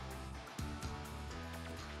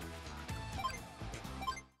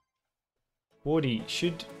 Wardy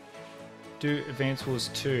should do Advance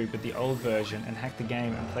Wars 2, but the old version, and hack the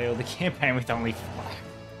game and play all the campaign with only flak.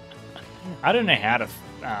 I don't know how to.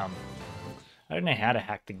 I don't know how to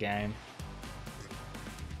hack the game.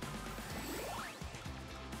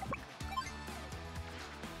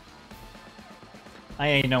 I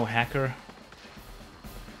ain't no hacker.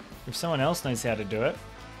 If someone else knows how to do it.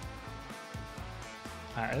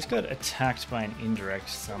 Alright, I just got attacked by an indirect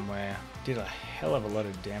somewhere. Did a hell of a lot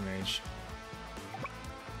of damage.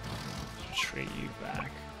 Retreat you back.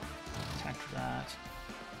 Attack that.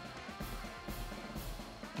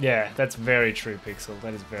 Yeah, that's very true, Pixel.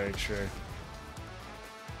 That is very true.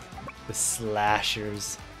 The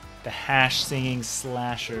slashers. The hash singing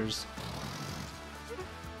slashers.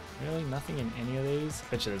 Really? Nothing in any of these?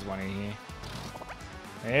 Bet you there's one in here.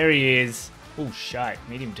 There he is. Oh, shite.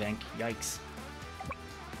 Medium tank. Yikes.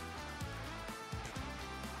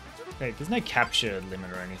 Wait, there's no capture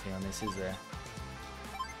limit or anything on this, is there?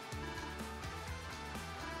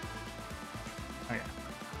 Okay.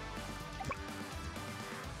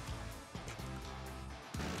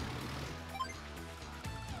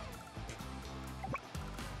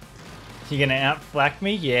 You gonna outflack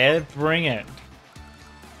me? Yeah, bring it.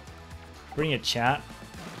 Bring it, chat.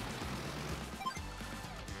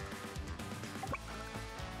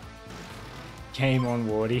 Game on,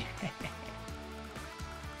 Wardy.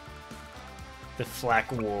 The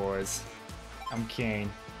Flak Wars. I'm keen.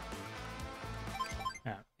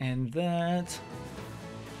 And that...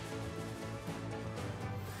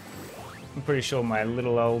 I'm pretty sure my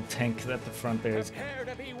little old tank at the front there is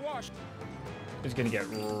gonna get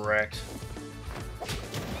wrecked.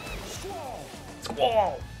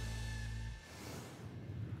 Squall!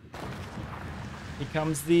 Here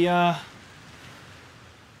comes the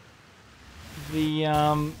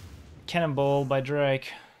cannonball by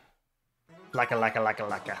Drake.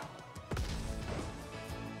 Laka.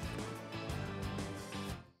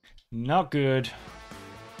 Not good.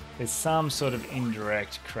 There's some sort of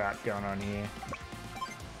indirect crap going on here.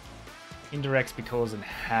 Indirects be causing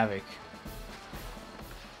havoc.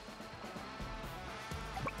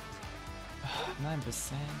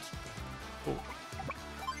 9%. Oh.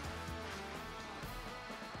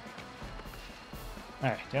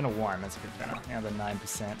 Alright, down to 1, that's a bit better. Now the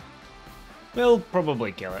 9%. We'll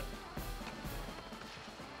probably kill it.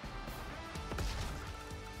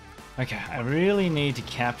 Okay, I really need to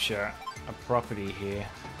capture a property here.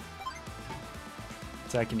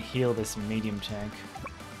 So I can heal this medium tank.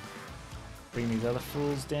 Bring these other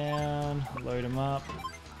fools down, load them up.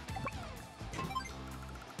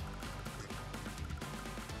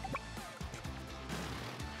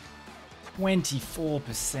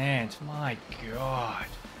 %, my god.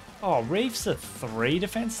 Oh, Reefs are 3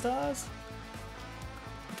 defense stars?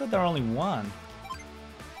 I thought they were only 1.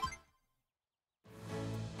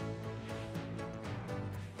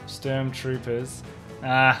 Stormtroopers.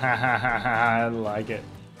 I like it.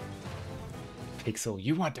 Pixel,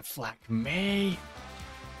 you want to flak me?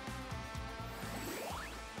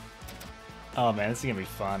 Oh man, this is gonna be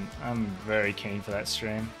fun. I'm very keen for that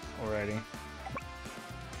stream already.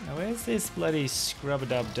 Now where's this bloody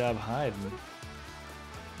scrub-a-dub-dub hiding?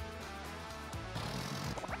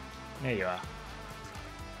 There you are.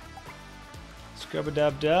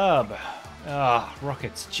 Scrub-a-dub-dub. Ah,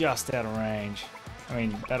 rockets just out of range. I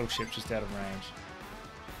mean, battleship just out of range.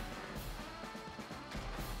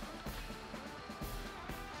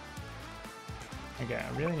 Okay, I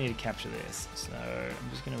really need to capture this, so I'm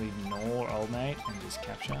just going to ignore old mate and just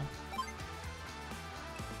capture.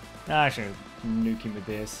 Actually, nuke him with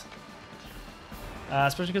this.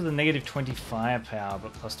 Especially because of the negative 20 firepower,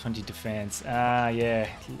 but plus 20 defense. Yeah.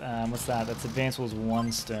 What's that? That's Advanced Wars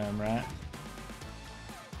 1 Sturm, right?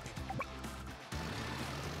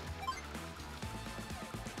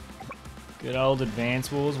 Good old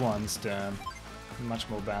Advanced Wars 1 Sturm. Much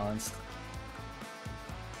more balanced.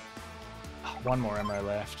 Oh, 1 more ammo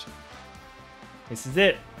left. This is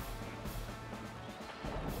it.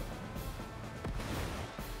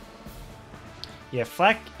 Yeah,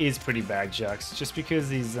 Flak is pretty bad, Jux, just because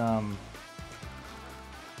he's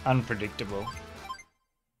unpredictable.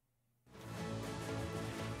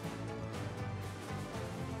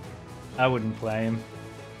 I wouldn't play him.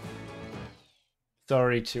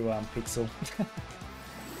 Sorry to Pixel.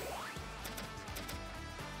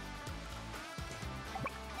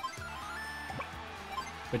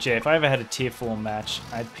 But yeah, if I ever had a tier 4 match,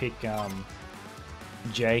 I'd pick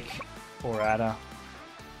Jake or Ada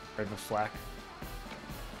over Flak.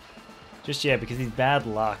 Just yeah, because his bad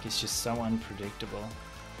luck is just so unpredictable.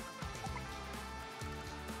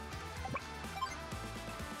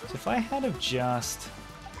 So if I had of just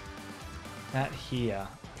that here,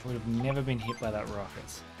 I would have never been hit by that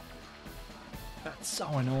rockets. That's so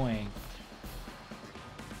annoying.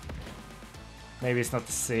 Maybe it's not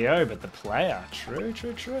the CO, but the player. True,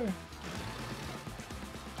 true, true.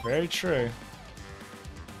 Very true.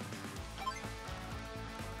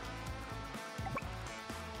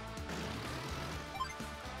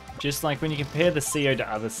 Just like when you compare the CO to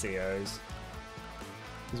other COs.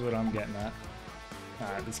 Is what I'm getting at.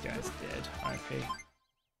 Alright, this guy's dead. IP.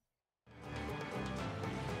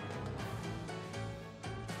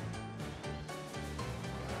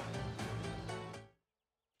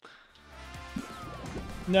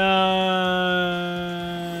 No,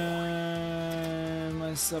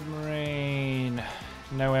 my submarine.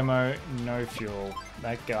 No ammo, no fuel.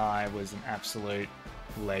 That guy was an absolute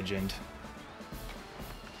legend.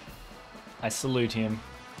 I salute him.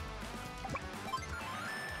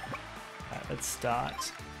 Alright, let's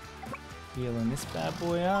start healing this bad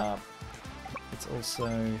boy up. Let's also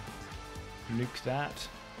nuke that.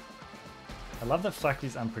 I love that Flak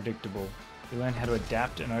is unpredictable. You learn how to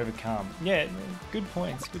adapt and overcome. Yeah, good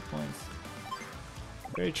points, good points.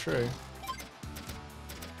 Very true.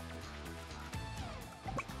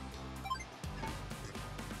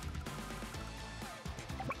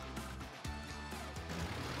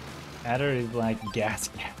 Adder is like gas,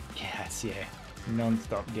 yeah.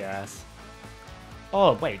 Non-stop gas.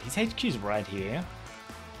 Oh, wait, his HQ's right here.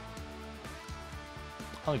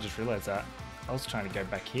 Oh, I just realized that. I was trying to go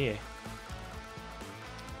back here.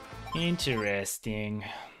 Interesting.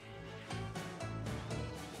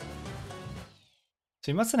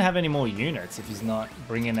 So he mustn't have any more units if he's not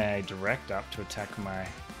bringing a direct up to attack my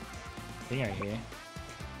thingo here.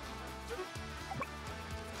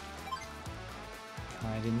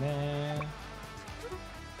 Hide in there.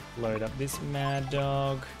 Load up this mad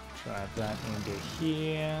dog. Drive that into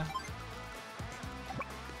here.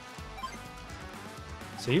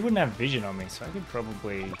 So he wouldn't have vision on me, so I could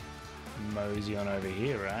probably mosey on over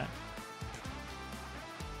here, right?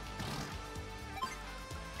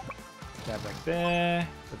 That back there,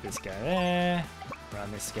 put this guy there,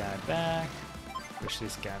 run this guy back, push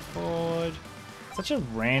this guy forward. Such a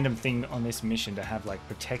random thing on this mission to have like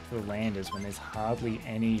protect the landers when there's hardly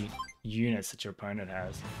any units that your opponent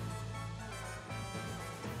has.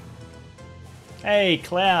 Hey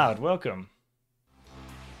Cloud, welcome.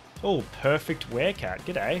 Oh, perfect werecat,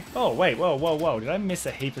 g'day. Oh wait, whoa, did I miss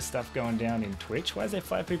a heap of stuff going down in Twitch? Why is there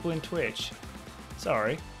 5 people in Twitch?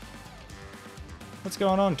 Sorry. What's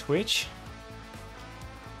going on, Twitch?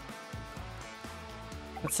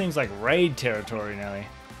 That seems like raid territory, Nelly.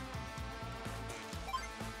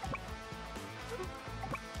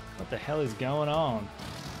 What the hell is going on?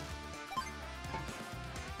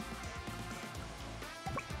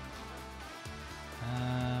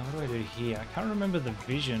 What do I do here? I can't remember the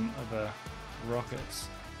vision of the rockets.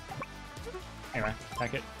 Anyway,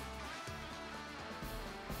 attack it.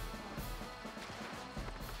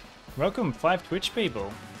 Welcome, 5 Twitch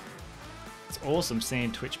people. It's awesome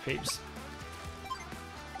seeing Twitch peeps.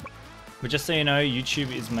 But just so you know,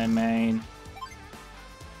 YouTube is my main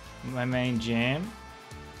jam.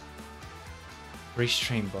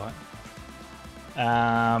 Restream bot.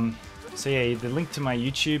 So yeah, the link to my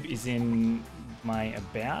YouTube is in my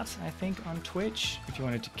about, I think, on Twitch, if you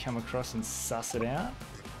wanted to come across and suss it out.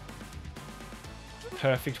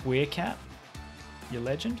 Perfect werecat, you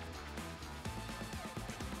legend.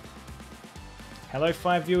 Hello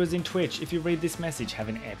 5 viewers in Twitch, if you read this message, have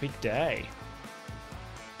an epic day.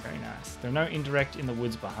 Very nice. There are no indirect in the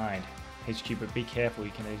woods behind HQ, but be careful,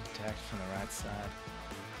 you can be attacked from the right side.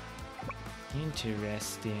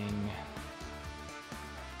 Interesting.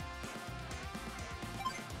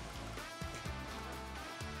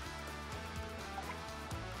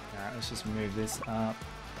 Alright, let's just move this up.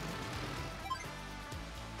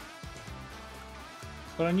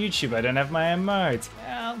 But on YouTube I don't have my emotes.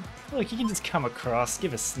 Well, look, you can just come across,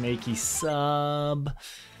 give a sneaky sub.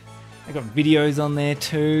 I got videos on there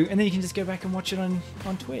too, and then you can just go back and watch it on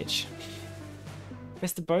Twitch.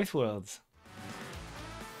 Best of both worlds.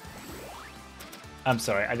 I'm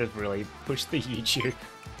sorry, I just really pushed the YouTube.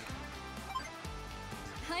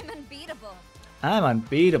 I'm unbeatable. I'm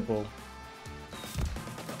unbeatable.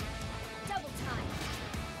 Double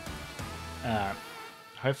time.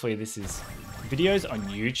 Hopefully this is videos on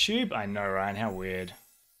YouTube. I know, Ryan, how weird.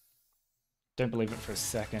 Don't believe it for a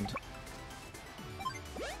second.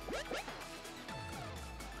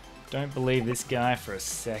 Don't believe this guy for a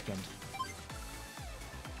second.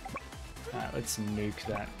 Alright, let's nuke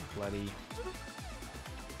that bloody...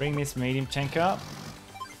 Bring this medium tank up.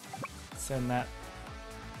 Send that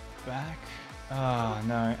back. Oh,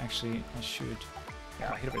 no, actually, I should. Yeah,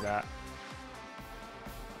 I'll hit it with that.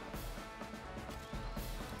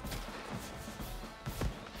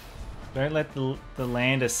 Don't let the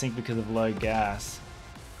lander sink because of low gas.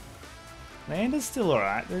 Lander's still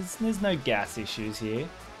alright. There's no gas issues here.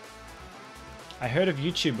 I heard of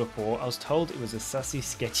YouTube before. I was told it was a sussy,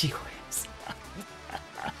 sketchy website.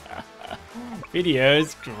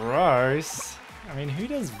 Videos, gross. I mean, who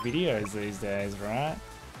does videos these days, right?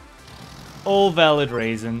 All valid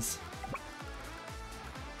reasons.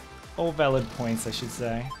 All valid points, I should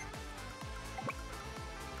say.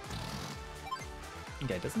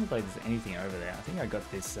 Okay, it doesn't look like there's anything over there. I think I got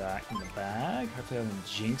this in the bag. Hopefully I haven't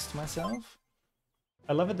jinxed myself.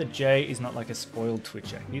 I love it that Jay is not like a spoiled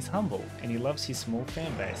Twitcher. He's humble, and he loves his small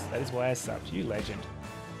fan base. That is why I subbed. You legend.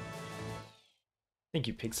 Thank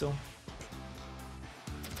you, Pixel.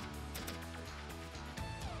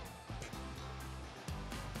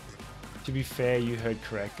 To be fair, you heard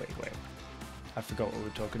correctly. Wait, I forgot what we were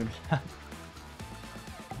talking about.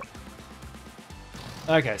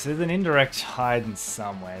 Okay, so there's an indirect hiding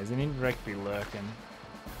somewhere. There's an indirect be lurking.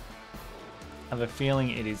 I have a feeling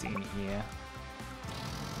it is in here.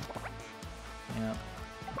 Yep.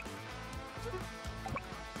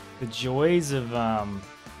 The joys of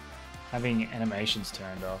having animations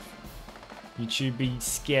turned off. YouTube be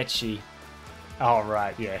sketchy. Oh,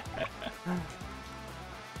 right, yeah.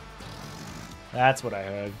 That's what I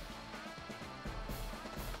heard.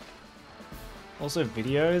 Also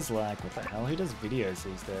videos, like, what the hell? Who does videos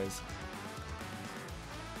these days?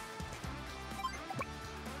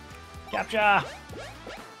 Capture!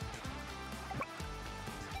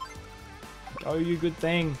 Oh, you good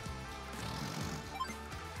thing.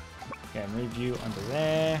 Okay, move you under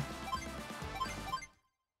there.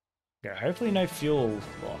 Okay, hopefully no fuel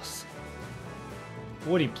loss.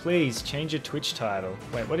 Woody, please change your Twitch title.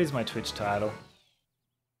 Wait, what is my Twitch title?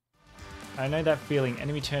 I know that feeling.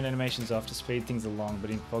 Enemy turn animations off to speed things along, but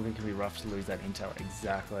in fog it can be rough to lose that intel.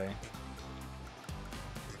 Exactly.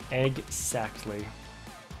 Exactly.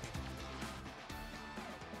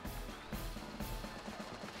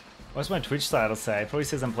 What's my Twitch title say? It probably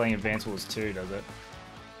says I'm playing Advance Wars 2, does it?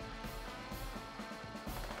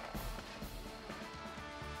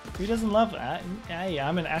 Who doesn't love... Hey,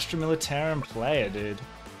 I'm an Astra Militarum player, dude.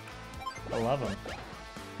 I love him.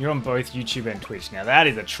 You're on both YouTube and Twitch. Now that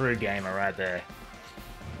is a true gamer right there.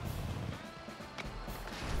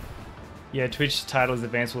 Yeah, Twitch title is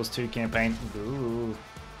Advance Wars 2 campaign. Ooh.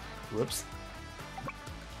 Whoops.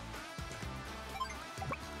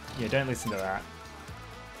 Yeah, don't listen to that.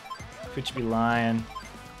 Twitch be lying.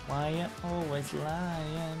 Why you always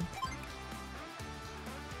lying?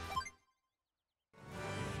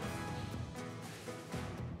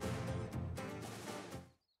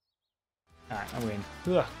 Alright, I win.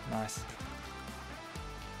 Ugh, nice.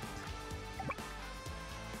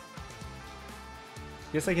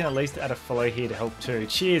 Guess I can at least add a follow here to help too.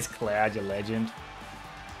 Cheers, Cloud, you legend.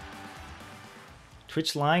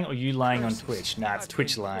 Twitch lying or you lying on Twitch? Nah, it's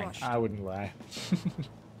Twitch lying. I wouldn't lie.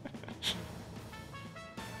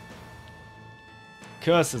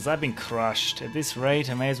 Curses, I've been crushed. At this rate,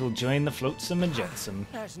 I may as well join the flotsam and jetsam.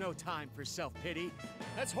 There's no time for self-pity.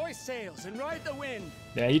 Let's hoist sails and ride the wind.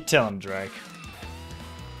 Yeah, you tell him, Drake.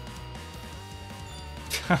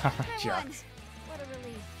 Chuck. What a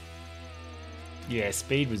relief. Yeah,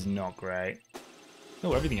 speed was not great.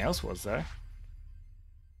 Oh, everything else was, though.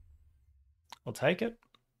 I'll take it.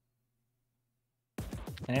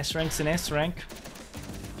 An S rank's an S rank.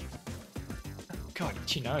 God,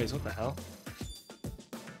 she knows. What the hell?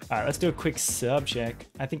 Alright, let's do a quick sub check.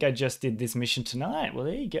 I think I just did this mission tonight. Well,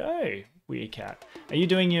 there you go. Weird cat. Are you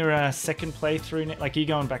doing your second playthrough? Like, are you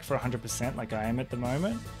going back for 100% like I am at the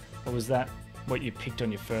moment? Or was that what you picked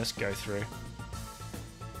on your first go through?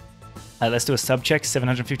 Let's do a sub check.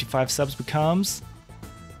 755 subs becomes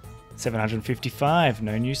 755.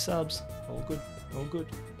 No new subs. All good. All good.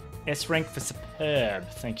 S rank for superb.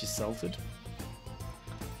 Thank you, Salted.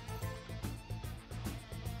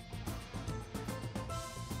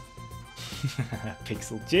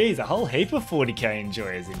 Pixel. Jeez, a whole heap of 40k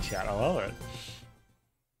enjoyers in chat. I love it.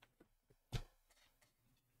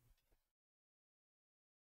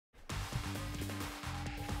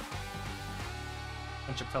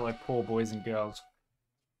 Bunch of fellow poor boys and girls.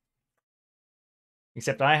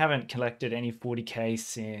 Except I haven't collected any 40k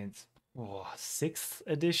since 6th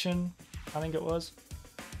edition, I think it was.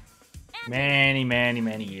 Many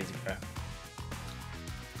years ago.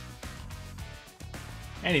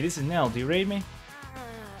 Andy, this is Nell. Do you read me?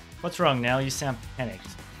 What's wrong, Nell? You sound panicked.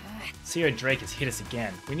 CO Drake has hit us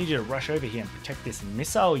again. We need you to rush over here and protect this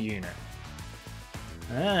missile unit.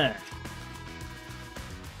 Okay.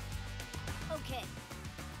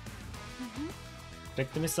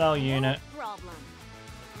 Protect the missile unit. No problem.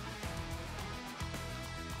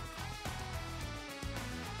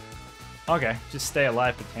 Okay, just stay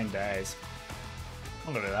alive for 10 days.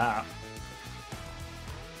 I'm gonna do that.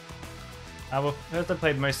 Well, first I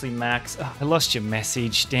played mostly Max. Oh, I lost your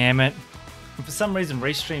message, damn it. And for some reason,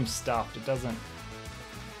 Restream's stuffed. It doesn't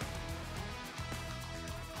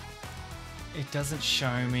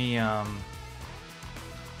show me,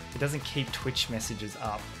 it doesn't keep Twitch messages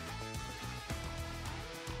up.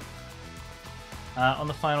 On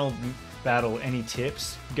the final battle, any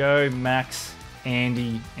tips? Go Max,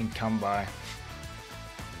 Andy, and come by.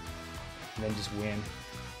 And then just win.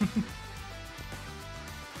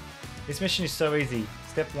 This mission is so easy.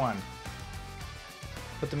 Step 1.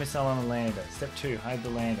 Put the missile on the lander. Step 2. Hide the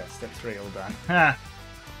lander. Step 3. All done. Ha!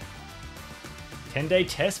 10-day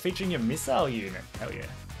test featuring your missile unit. Hell yeah.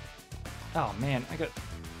 Oh man, I got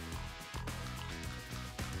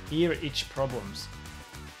ear itch problems.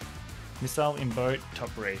 Missile in boat, top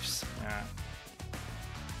reefs. Alright.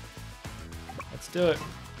 Let's do it.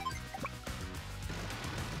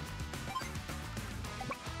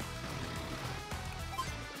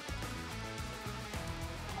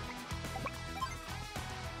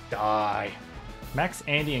 Die. Max,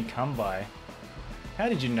 Andy, and come by. How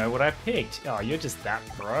did you know what I picked? Oh, you're just that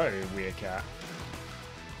bro, weird cat.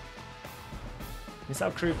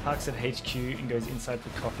 Missile crew parks at HQ and goes inside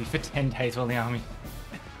for coffee for 10 days while the army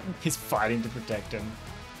is fighting to protect him.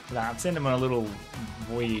 Nah, I'm sending him on a little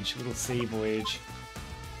voyage, little sea voyage.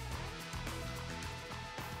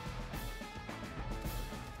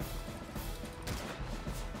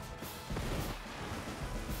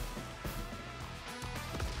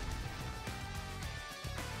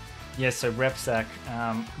 Yeah, so Repsac,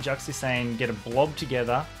 Jux is saying get a blob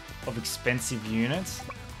together of expensive units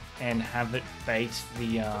and have it bait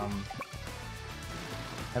the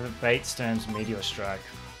Sturm's meteor strike.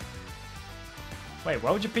 Wait,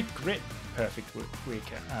 why would you pick Grit? Perfect,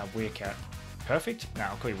 Weircat. Perfect? No,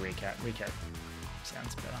 I'll call you Weircat. Weircat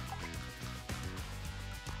sounds better.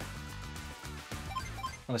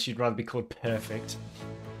 Unless you'd rather be called Perfect.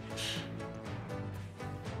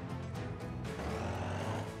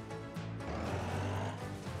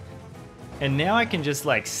 And now I can just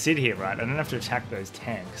like sit here, right? I don't have to attack those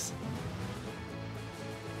tanks.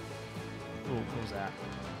 Ooh, what was that?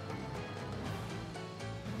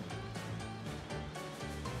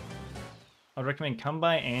 I'd recommend come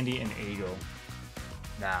by Andy and Eagle.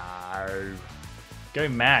 No. Go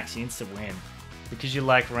Max, you insta win. Because you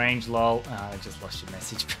like range, lol. I just lost your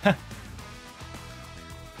message.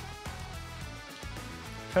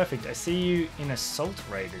 Perfect, I see you in Assault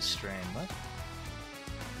Raiders stream. What?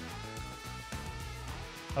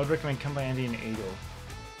 I would recommend come by Andy and Eagle.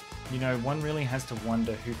 You know, one really has to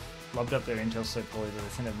wonder who flubbed up their intel so poorly that they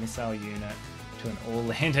sent a missile unit to an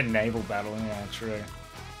all-land and naval battle. Yeah, true.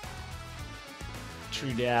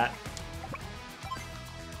 True dat.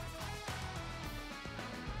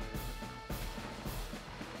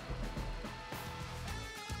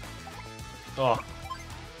 Oh,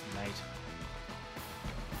 mate.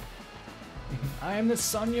 I am the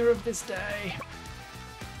Sonya of this day.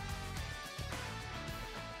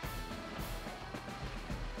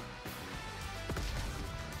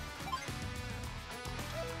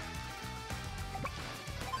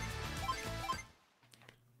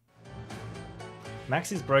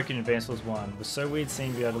 Max's broken in Advanced Wars 1 was so weird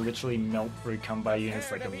seeing be able to literally melt through come-by units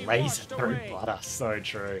like a laser through butter. So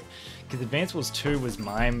true. Because Advanced Wars 2 was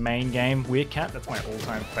my main game. Weircat, that's my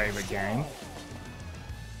all-time favorite game.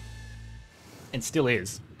 And still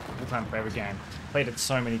is. All-time favorite game. Played it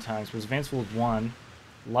so many times. Because Advanced Wars 1,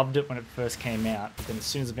 loved it when it first came out. But then as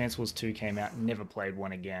soon as Advanced Wars 2 came out, never played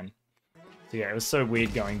one again. So yeah, it was so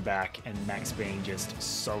weird going back and Max being just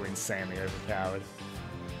so insanely overpowered.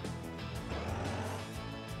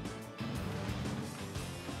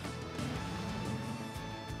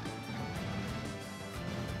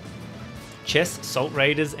 Chess, Salt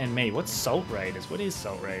Raiders, and me. What's Salt Raiders? What is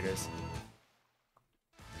Salt Raiders?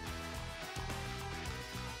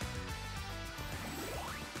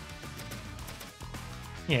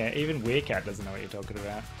 Yeah, even Weircat doesn't know what you're talking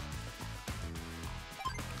about.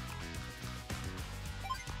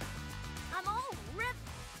 I'm all ripped.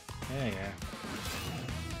 Yeah.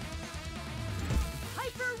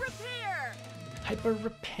 Hyper repair. Hyper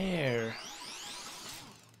repair.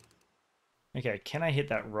 Okay, can I hit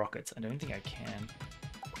that rockets? I don't think I can.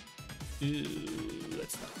 Ooh,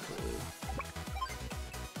 that's not cool.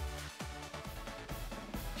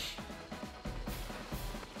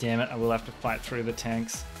 Damn it, I will have to fight through the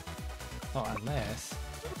tanks. Oh, unless...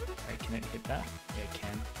 Wait, can it hit that? Yeah, it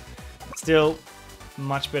can. Still,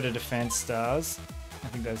 much better defense stars. I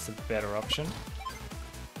think that's a better option.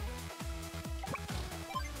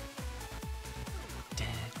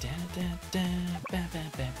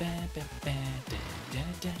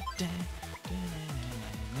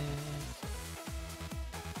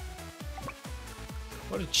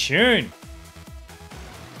 What a tune!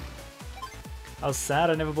 I was sad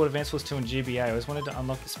I never bought Advanced Wars 2 on GBA. I always wanted to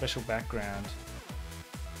unlock the special background.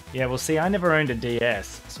 Yeah, well see, I never owned a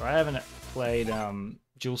DS, so I haven't played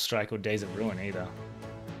Dual Strike or Days of Ruin either.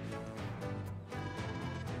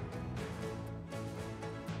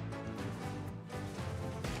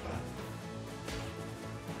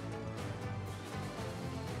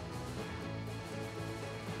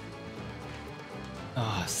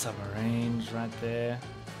 Oh, submarines right there.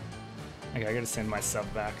 Okay, I gotta send my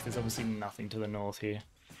sub back. There's obviously nothing to the north here.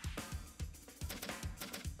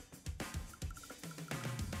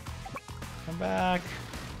 Come back.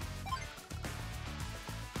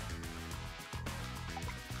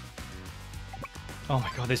 Oh my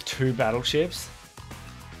god, there's 2 battleships?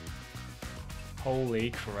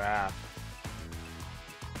 Holy crap.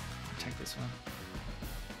 Take this one.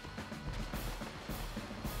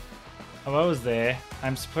 Oh, I was there.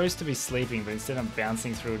 I'm supposed to be sleeping, but instead I'm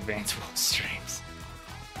bouncing through Advanced Wars streams.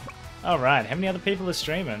 Alright, how many other people are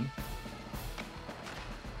streaming?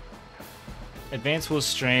 Advanced Wars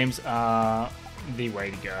streams are the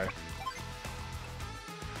way to go.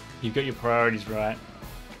 You've got your priorities right.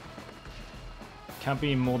 Can't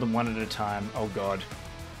be more than one at a time. Oh god.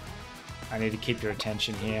 I need to keep your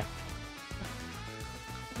attention here.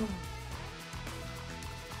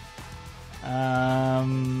 I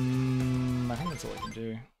think that's all I can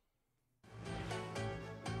do.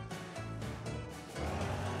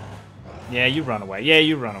 Yeah, you run away. Yeah,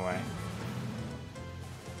 you run away.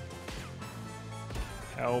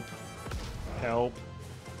 Help. Help.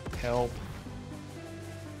 Help.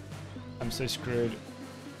 I'm so screwed.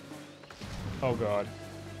 Oh god.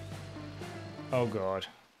 Oh god.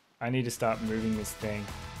 I need to start moving this thing.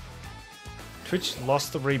 Twitch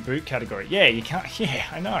lost the reboot category. Yeah, you can't. Yeah,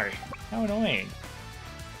 I know. How annoying.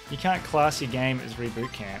 You can't class your game as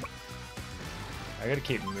Re-Bootcamp. I gotta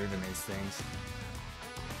keep moving these things.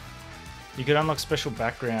 You could unlock special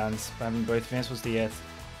backgrounds by having both Advanced Wars DS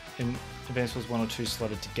and Advanced Wars 1 or 2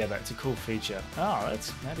 slotted together. It's a cool feature. Oh,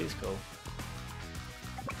 that is cool.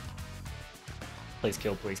 Please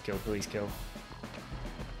kill, please kill, please kill.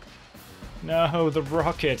 No, the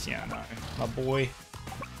rocket! Yeah, no. My boy.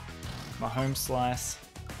 My home slice.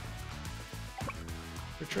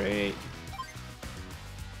 Retreat!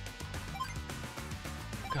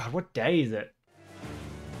 God, what day is it?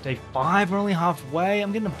 Day 5? We're only halfway?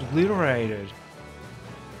 I'm getting obliterated.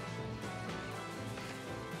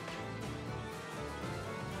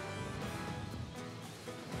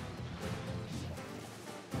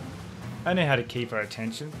 I know how to keep our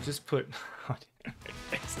attention. Just put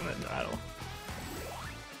X in the title.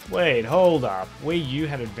 Wait, hold up. Wii U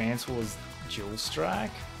had Advance Wars Dual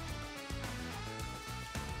Strike?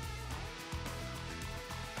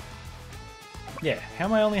 Yeah, how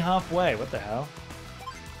am I only halfway? What the hell?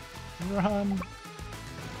 Run!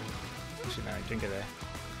 Actually, no, don't go there.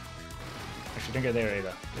 Actually, don't go there either.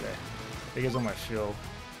 Go there. There goes all my fuel.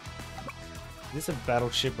 Is this a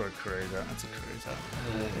battleship or a cruiser? That's a cruiser.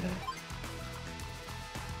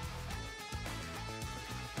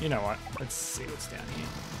 You know what? Let's see what's down here.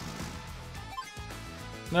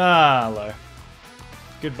 Ah, hello.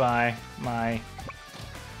 Goodbye, my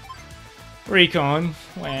recon.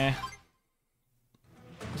 Where?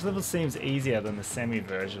 This level seems easier than the Sami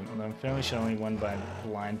version, although I'm fairly sure only won by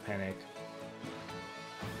blind panic.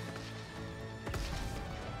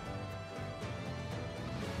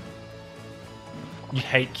 You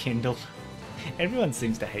hate Kindle. Everyone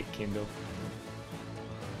seems to hate Kindle.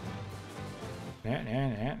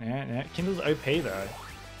 No. Kindle's OP though.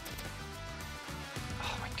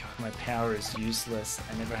 Oh my god, my power is useless.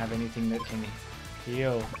 I never have anything that can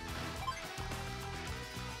heal.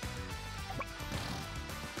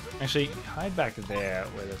 Actually, hide back there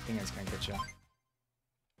where the thing is going to get you.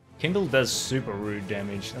 Kindle does super rude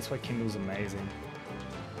damage. That's why Kindle's amazing.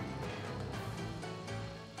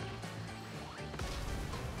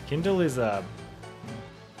 Kindle is a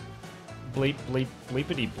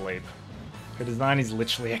bleepity bleep. Her design is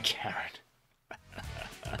literally a Karen.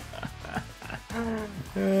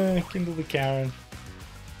 Kindle the Karen.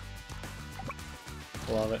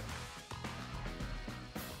 Love it.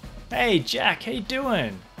 Hey Jack, how you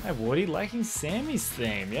doing? Hey Wardy, liking Sami's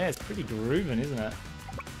theme. Yeah, it's pretty grooving, isn't it? Right,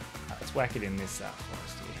 let's whack it in this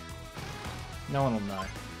forest here. No one will know.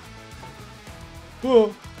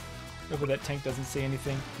 Whoa! Hope that tank doesn't see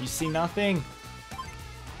anything. You see nothing!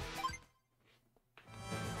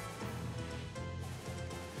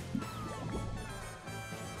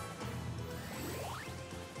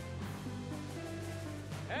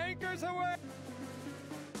 Anchors away!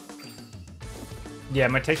 Yeah,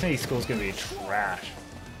 my technology school's gonna be trash.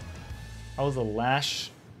 I was a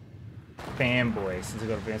Lash fanboy since I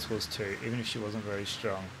got Advanced Wars 2, even if she wasn't very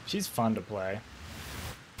strong. She's fun to play.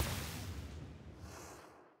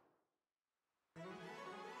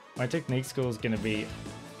 My technique school is gonna be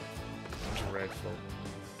dreadful.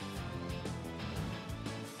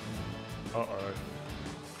 Uh-oh.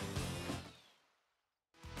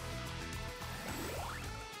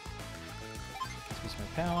 Use my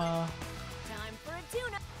power. Time for a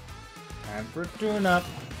tune-up. Time for a tune-up.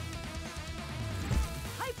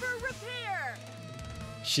 Hyper repair.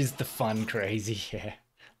 She's the fun crazy, yeah.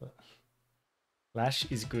 Lash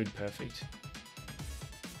is good, perfect.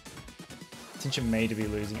 Since you're made to be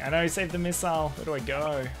losing. I know, save the missile. Where do I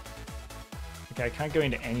go? Okay, I can't go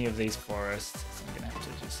into any of these forests, so I'm gonna have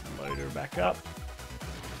to just load her back up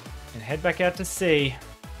and head back out to sea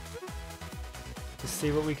to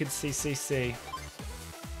see what we could see.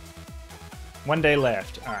 One day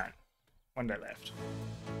left. Alright. One day left.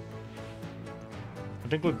 I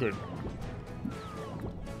think we're good.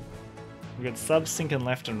 We got subs sinking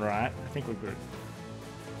left and right. I think we're good.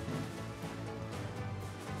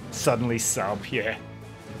 Suddenly sub, yeah.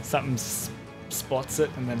 Something spots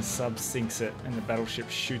it and then sub sinks it and the battleship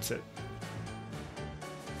shoots it.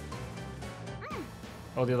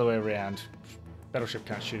 Or the other way around. Battleship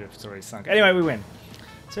can't shoot it if it's already sunk. Anyway, we win.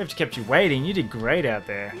 So if I kept you waiting, you did great out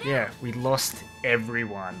there. Yeah, we lost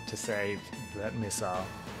everyone to save that missile.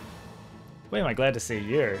 Well, am I glad to see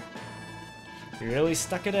you. You really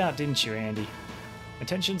stuck it out, didn't you, Andy?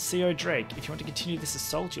 Attention, CO Drake. If you want to continue this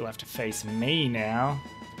assault, you'll have to face me now.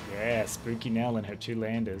 Yeah, Spooky Nell and her 2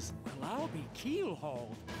 landers. Well, I'll be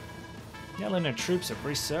keel-hauled. Nell and her troops have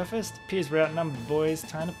resurfaced. Appears we're outnumbered, boys.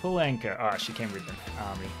 Time to pull anchor. Ah, she came with an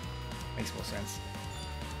army. Makes more sense.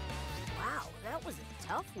 Wow, that was a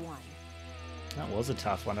tough one. That was a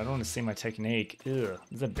tough one. I don't want to see my technique. Ugh.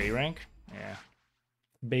 Is that B rank? Yeah.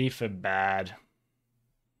 B for bad.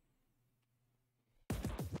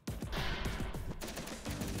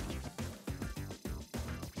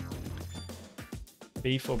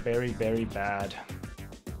 B for very, very bad.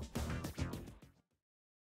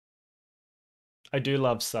 I do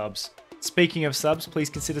love subs. Speaking of subs, please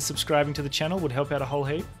consider subscribing to the channel. Would help out a whole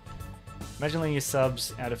heap. Imagine letting your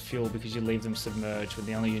subs out of fuel because you leave them submerged when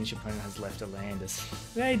the only unit your opponent has left are landers.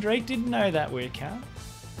 Hey, Drake didn't know that weird count.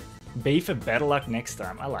 B for better luck next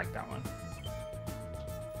time. I like that one.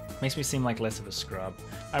 Makes me seem like less of a scrub.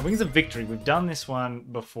 Alright, Wings of Victory. We've done this one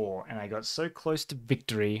before, and I got so close to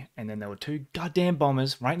victory, and then there were 2 goddamn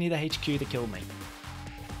bombers right near the HQ that killed me.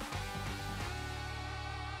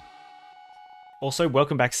 Also,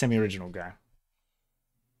 welcome back, semi-original guy.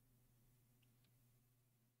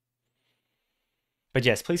 But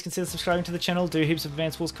yes, please consider subscribing to the channel, do heaps of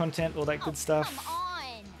Advanced Wars content, all that good stuff.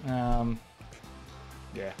 Come on.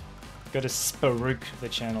 Yeah. Go to Sparook the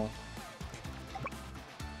channel.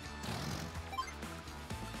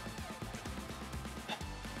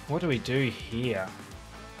 What do we do here?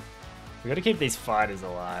 We gotta keep these fighters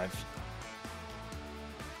alive.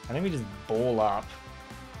 I think we just ball up.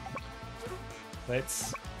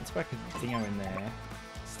 Let's whack a dingo in there.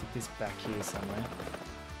 Stick this back here somewhere.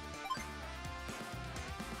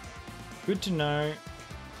 Good to know.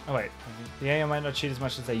 Oh wait, the AI might not cheat as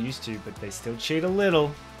much as they used to, but they still cheat a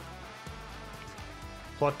little.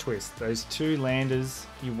 Plot twist, those 2 landers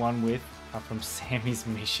you won with are from Sammy's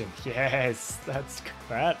mission. Yes, that's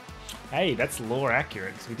that. Hey, that's lore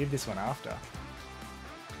accurate, because we did this one after.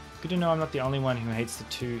 Good to know I'm not the only one who hates the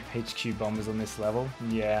 2 HQ bombers on this level.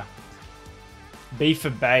 Yeah. B for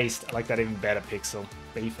based. I like that even better, Pixel.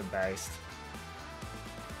 B for based.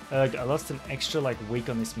 I lost an extra week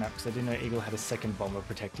on this map because I didn't know Eagle had a 2nd bomber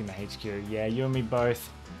protecting the HQ. Yeah, you and me both.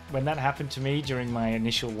 When that happened to me during my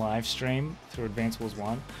initial live stream through Advance Wars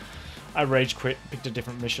 1, I rage quit, picked a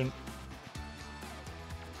different mission.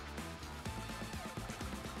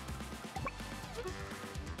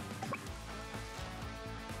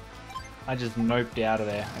 I just noped out of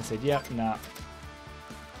there. I said, yep, nah.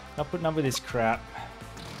 Not putting up with this crap.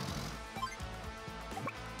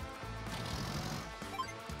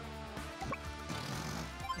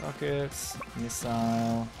 Rockets,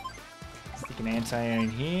 missile, stick an anti-air in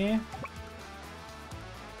here,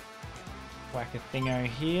 whack a thingo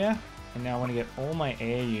here, and now I want to get all my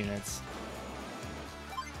air units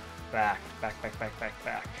back. Back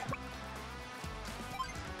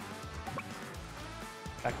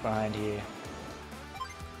behind here.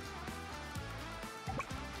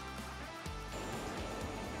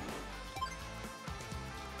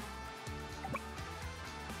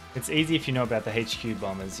 It's easy if you know about the HQ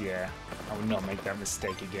bombers, yeah. I would not make that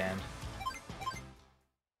mistake again.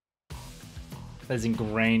 That is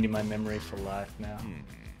ingrained in my memory for life now.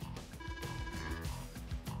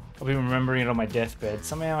 I'll be remembering it on my deathbed.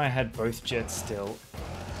 Somehow I had both jets still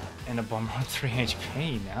and a bomber on 3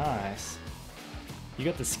 HP. Nice. You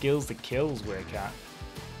got the skills that kills, Werecat.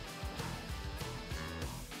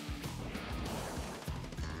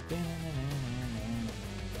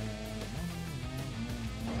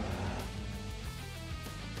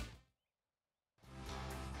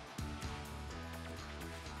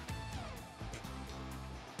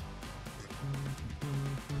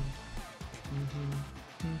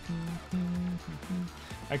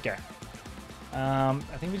 Okay. I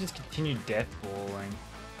think we just continue deathballing.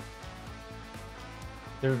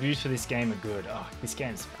 The reviews for this game are good. Oh, this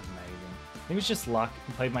game's amazing. I think it was just luck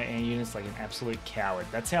and played my air units like an absolute coward.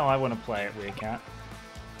 That's how I want to play it, Werecat.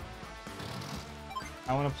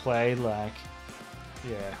 I want to play like,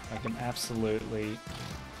 yeah, like I'm absolutely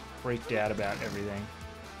freaked out about everything.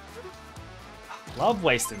 Love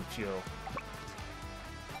wasting fuel.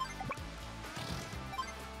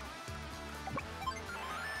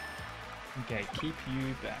 Okay, keep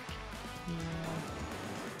you back here.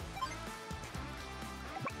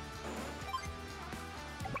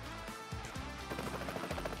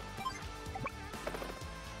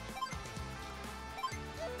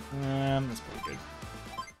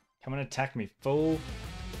 Come and attack me, fool.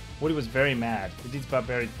 Woody was very mad. He did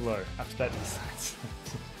barbaric blow. After that,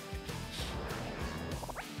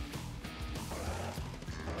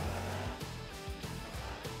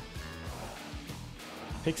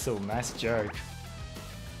 Pixel, nice joke.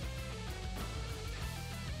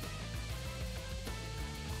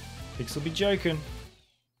 Pixel be joking.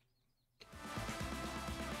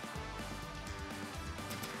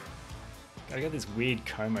 Gotta get this weird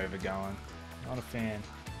comb over going. Not a fan.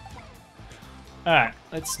 Alright,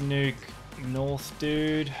 let's nuke north,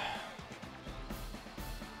 dude.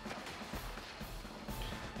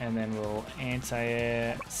 And then we'll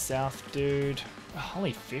anti-air south, dude. Oh,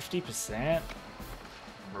 only 50%?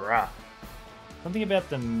 Bruh. Something about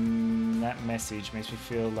that message makes me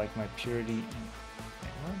feel like my purity...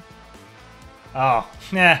 Wait, what? Oh,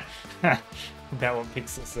 nah. About what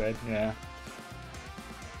Pixel said, yeah.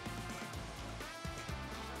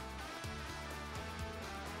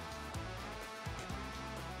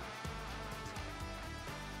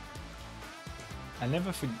 I will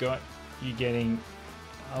never forget you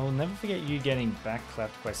getting backclapped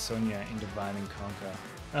by Sonya in Divide and Conquer.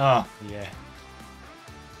 Oh, yeah.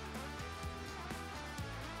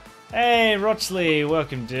 Hey, Rochley,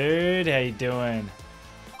 welcome, dude. How you doing?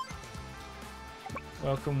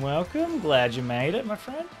 Welcome, welcome. Glad you made it, my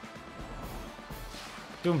friend.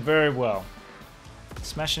 Doing very well.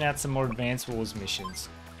 Smashing out some more Advanced Wars missions.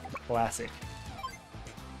 Classic.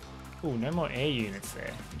 Ooh, no more air units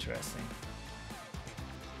there. Interesting.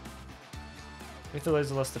 If the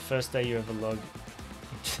laser lost the first day you ever logged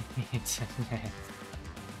into the internet.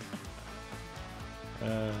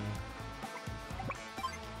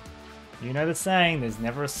 You know the saying, there's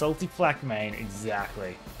never a salty flak main.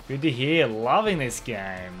 Exactly. Good to hear. Loving this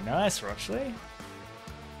game. Nice, Rochley.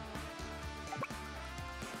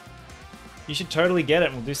 You should totally get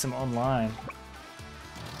it. We'll do some online.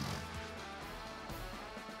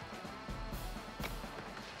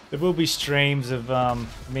 There will be streams of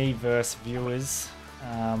me versus viewers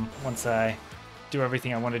once I do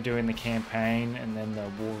everything I want to do in the campaign and then the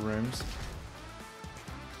war rooms.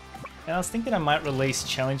 And I was thinking I might release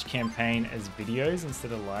challenge campaign as videos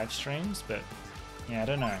instead of live streams, but yeah, I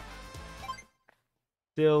don't know.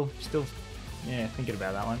 Still, yeah, thinking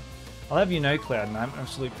about that one. I'll have you know, Cloud, and I'm an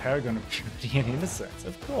absolute paragon of purity and innocence,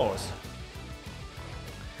 of course.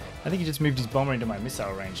 I think he just moved his bomber into my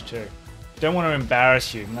missile range too. Don't want to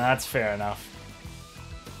embarrass you. Nah, that's fair enough.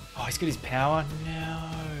 Oh, he's got his power? No.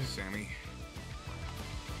 Sami.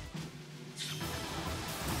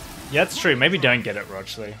 Yeah, that's true. Maybe don't get it,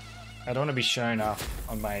 Rochley. I don't want to be shown up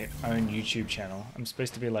on my own YouTube channel. I'm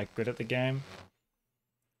supposed to be, like, good at the game.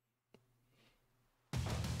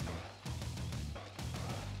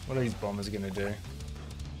 What are these bombers gonna do?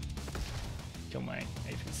 Kill my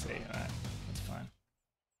APC. Alright, that's fine.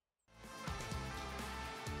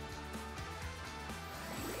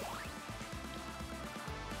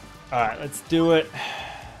 Alright, let's do it.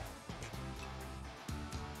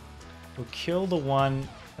 We'll kill the one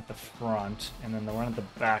at the front, and then the one at the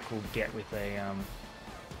back we'll get with a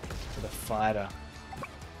fighter.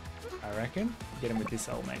 I reckon. Get him with this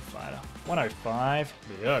old mate fighter. 105.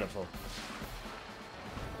 Beautiful.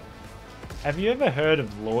 Have you ever heard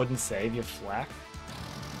of Lord and Savior Flak?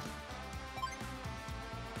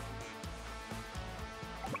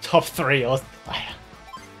 Top 3 Oz player.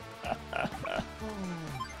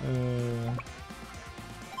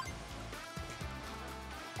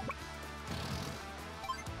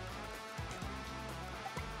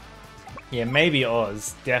 Yeah, maybe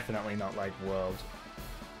Oz. Definitely not like World.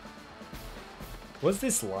 Was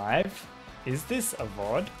this live? Is this a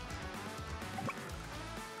VOD?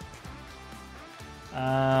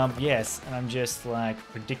 Yes, and I'm just like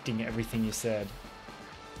predicting everything you said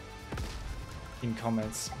in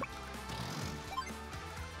comments.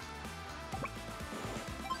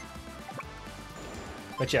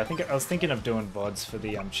 But yeah, I was thinking of doing VODs for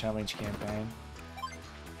the challenge campaign.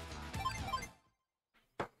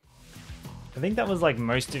 I think that was like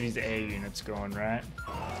most of his air units gone, right?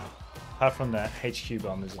 Apart from the HQ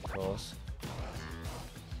bombers, of course.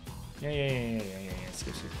 Yeah.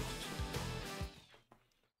 Skip.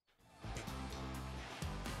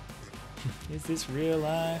 Is this real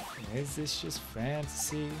life? Is this just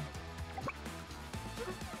fantasy?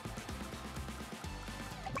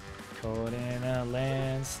 Caught in a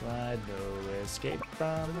landslide, no escape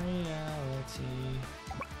from reality.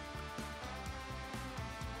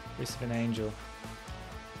 Voice of an angel.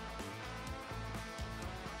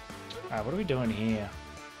 Alright, what are we doing here?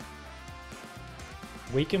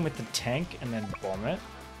 Weaken with the tank and then bomb it?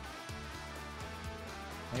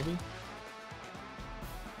 Maybe?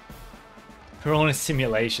 We're all in a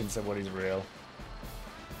simulation, so what is real?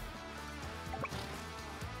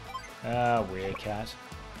 Ah, weird cat.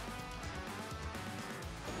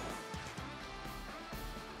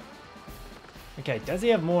 Okay, does he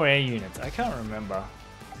have more air units? I can't remember.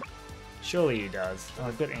 Surely he does. Oh,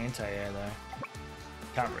 I've got anti-air though.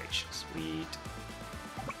 Can't reach. Sweet.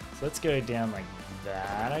 So let's go down like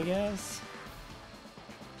that, I guess.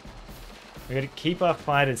 We gotta keep our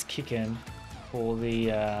fighters kicking for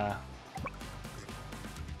the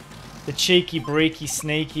cheeky, breaky,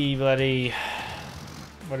 sneaky, bloody,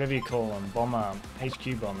 whatever you call them, bomber,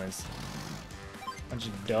 HQ bombers. Bunch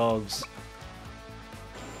of dogs.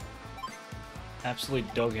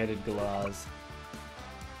 Absolute dog-headed galahs.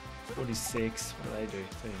 46, what do they do?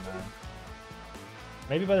 39.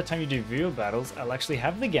 Maybe by the time you do viewer battles, I'll actually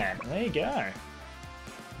have the game. There you go.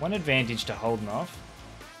 One advantage to holding off.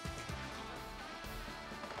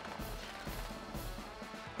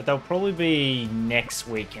 But they'll probably be next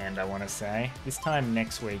weekend, I want to say. This time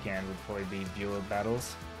next weekend would probably be viewer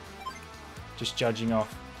battles. Just judging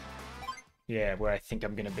off, yeah, where I think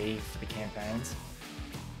I'm going to be for the campaigns.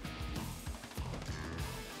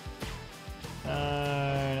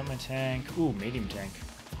 Not my tank. Ooh, medium tank.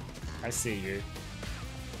 I see you.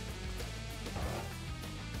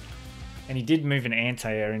 And he did move an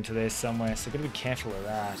anti-air into there somewhere, so gotta be careful of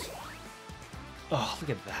that. Oh, look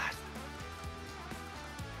at that.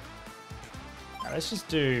 Right, let's just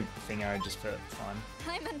do Thingo just for fun.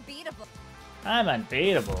 I'm unbeatable. I'm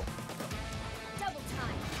unbeatable. Double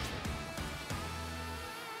time.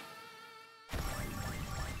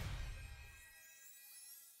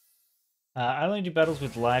 I only do battles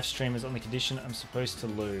with live streamers on the condition I'm supposed to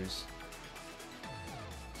lose.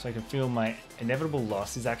 So I can feel my inevitable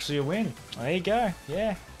loss is actually a win. There you go,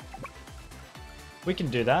 yeah. We can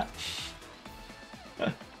do that.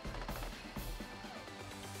 And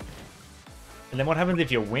then what happens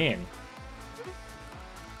if you win?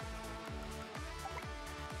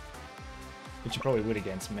 Which you probably would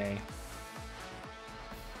against me.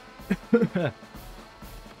 That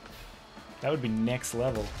would be next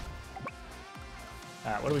level.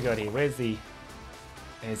 Alright, what do we got here? Where's the...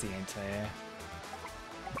 There's the anti-air.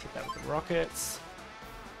 Get that with the rockets.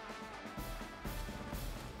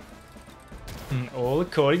 All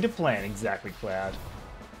according to plan, exactly, Cloud.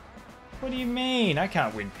 What do you mean? I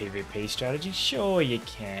can't win PvP strategy. Sure you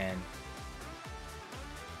can.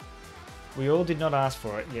 We all did not ask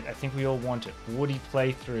for it, yet I think we all want it. Woody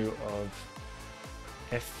playthrough of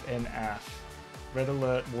FNF. Red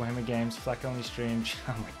Alert, Warhammer Games, Flack only stream.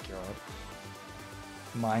 Oh my god.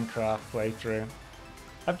 Minecraft playthrough.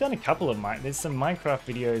 I've done a couple of there's some Minecraft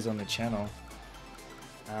videos on the channel.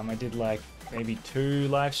 I did like maybe 2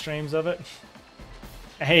 live streams of it.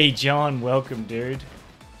 Hey John, welcome dude.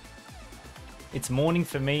 It's morning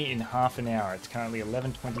for me in half an hour. It's currently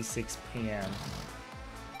 11:26 PM.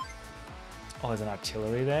 Oh, there's an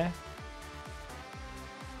artillery there.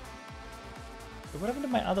 But what happened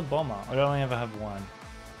to my other bomber? I only ever have one.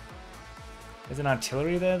 There's an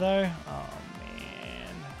artillery there though. Oh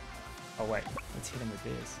man. Oh wait, let's hit him with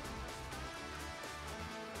this.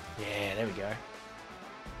 Yeah, there we go.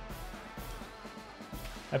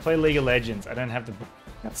 I play League of Legends. I don't have the...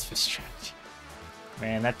 That's for strategy.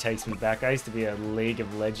 Man, that takes me back. I used to be a League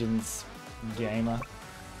of Legends gamer.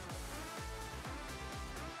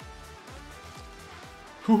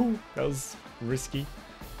 Whew, that was risky.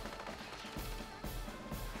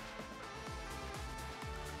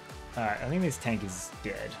 Alright, I think this tank is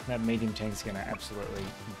dead. That medium tank's gonna absolutely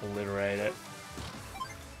obliterate it.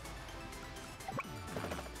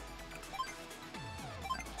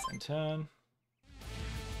 Same turn.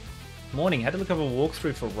 Morning, had to look up a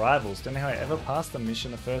walkthrough for Rivals. Don't know how I ever passed the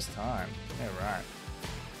mission the first time. Yeah, right.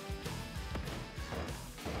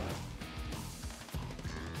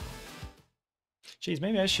 Geez,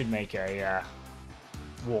 maybe I should make a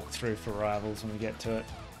walkthrough for Rivals when we get to it.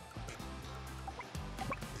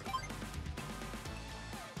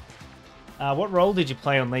 What role did you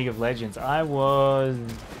play on League of Legends? I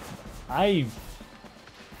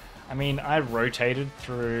mean, I rotated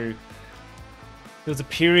through... There was a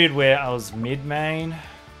period where I was mid-main. Then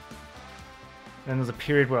there was a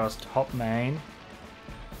period where I was top main.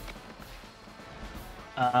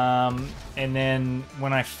 And then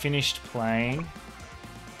when I finished playing,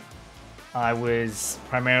 I was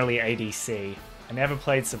primarily ADC. I never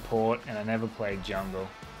played support and I never played jungle.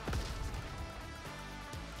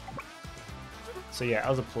 So yeah, I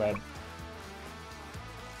was a pleb.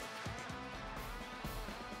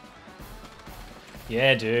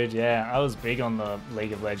 Yeah, dude, yeah. I was big on the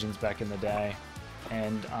League of Legends back in the day.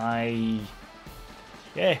 And I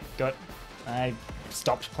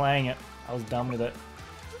stopped playing it I was done with it.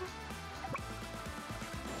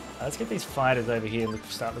 Let's get these fighters over here and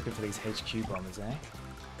start looking for these HQ bombers, eh?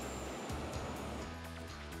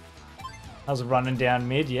 I was running down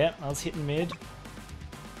mid, yep. I was hitting mid.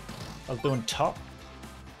 I was doing top.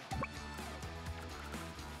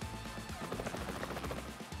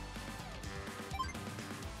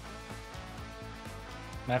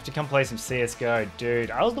 I have to come play some CSGO. Dude,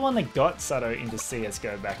 I was the one that got Sato into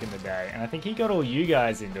CSGO back in the day, and I think he got all you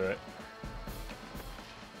guys into it.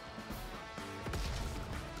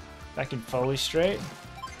 Back in Foley Street.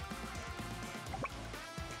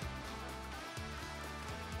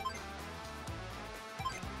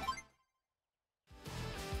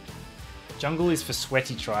 Jungle is for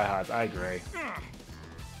sweaty tryhards, I agree.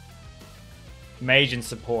 Mage and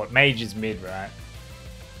support. Mage is mid, right?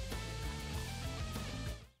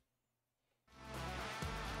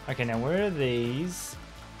 Okay, now where are these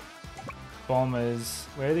bombers?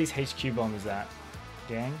 Where are these HQ bombers at?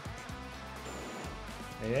 Gang?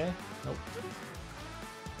 There? Nope.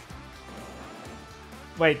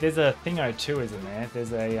 Wait, there's a thingo too, isn't there?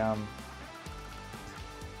 There's a, I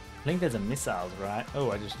think there's a missiles, right?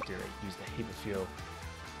 Oh, I just used a heap of fuel.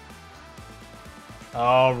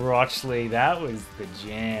 Oh, Rochley, that was the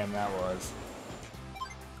jam, that was.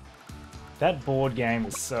 That board game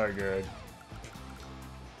was so good.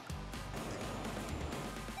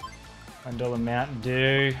 $1 Mountain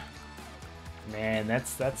Dew. Man,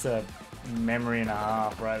 that's a memory and a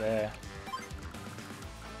half right there.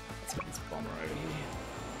 Let's get this bomber over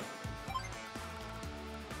here.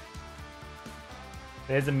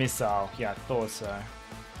 There's a missile. Yeah, I thought so.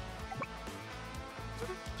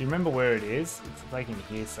 Do you remember where it is? It's like in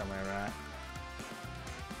here somewhere, right?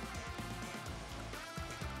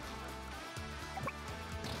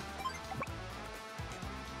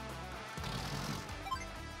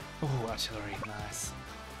 Ooh, artillery, nice.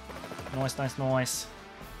 Nice, nice, nice.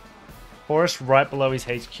 Forest right below his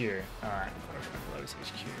HQ. Alright, forest right below his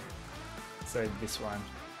HQ. So this one.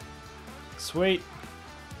 Sweet.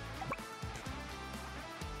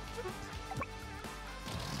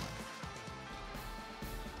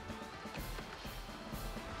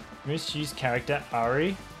 Misused character,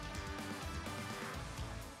 Ari.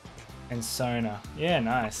 And Sona. Yeah,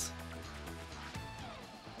 nice.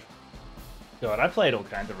 God, I played all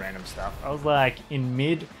kinds of random stuff. I was like in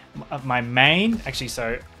mid of my main. Actually,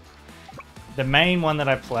 so the main one that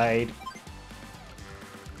I played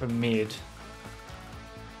for mid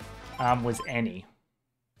was Annie.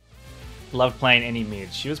 Loved playing Annie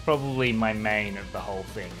mid. She was probably my main of the whole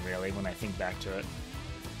thing, really, when I think back to it.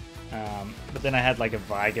 But then I had like a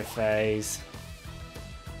Viger phase.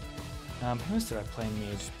 Who else did I play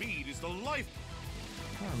mid? Speed is the life.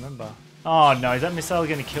 I can't remember. Oh no, is that missile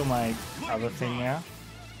going to kill my other thing now?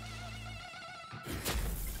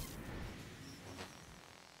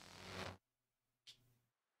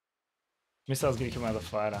 Missile's going to kill my other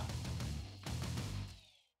fighter.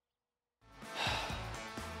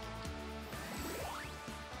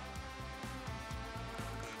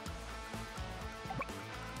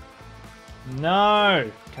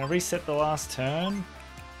 No! Can I reset the last turn?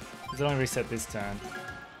 Does it only reset this turn?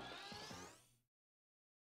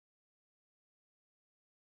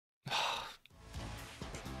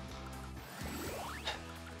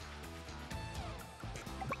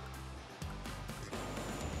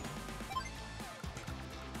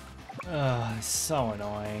 Ugh, it's so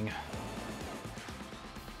annoying.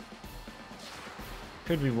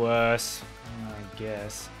 Could be worse, I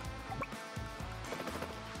guess.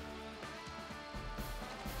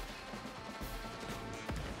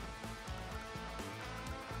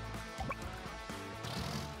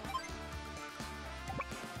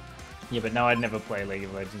 Yeah, but no, I'd never play League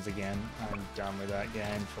of Legends again. I'm done with that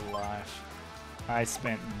game for life. I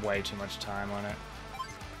spent way too much time on it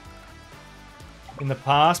in the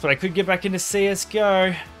past, but I could get back into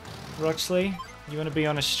CSGO. Rochley, you want to be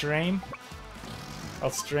on a stream?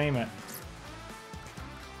 I'll stream it.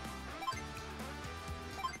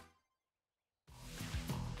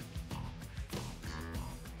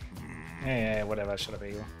 Yeah, whatever, shut up,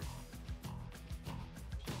 Eagle.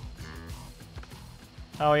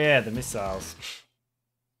 Oh yeah, the missiles.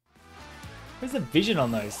 Where's the vision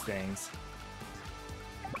on those things?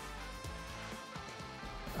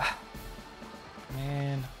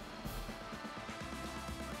 Man.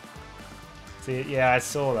 See, yeah, I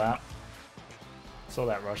saw that. Saw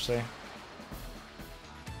that rush there.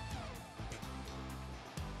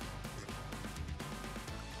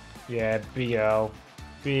 Yeah, big L.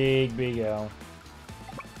 Big L.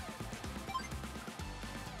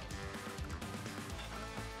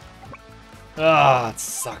 Ah, it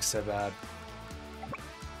sucks so bad.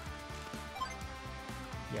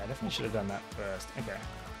 Yeah, I definitely should have done that first. Okay.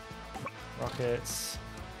 Rockets.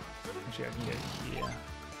 Actually, I can go here.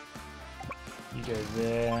 You go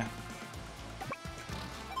there.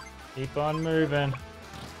 Keep on moving.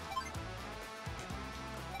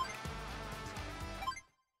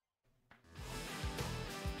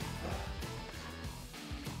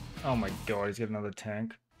 Oh my god, he's got another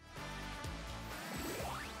tank.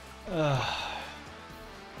 Ugh.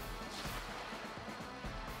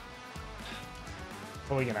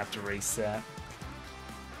 Probably gonna have to reset.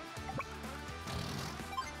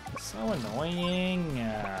 So annoying.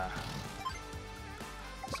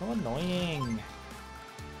 So annoying.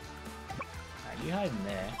 Are you hiding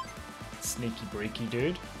there? Sneaky breaky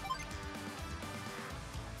dude.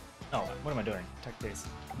 Oh, what am I doing? Attack this.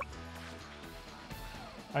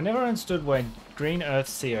 I never understood why Green Earth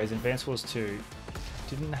COs in Advance Wars 2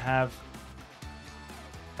 didn't have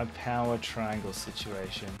a power triangle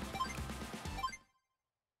situation.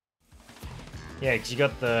 Yeah, because you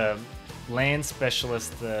got the land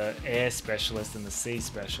specialist, the air specialist, and the sea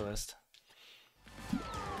specialist.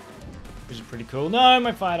 Which is pretty cool. No,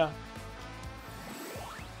 my fighter!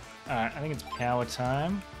 Alright, I think it's power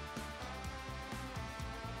time.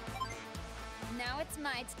 Now it's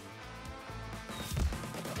my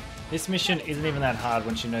This mission isn't even that hard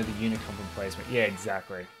once you know the unit comp and placement. Yeah,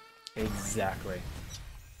 exactly. Exactly.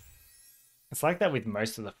 It's like that with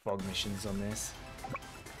most of the fog missions on this.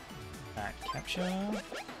 Alright, capture.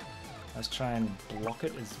 Let's try and block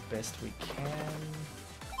it as best we can.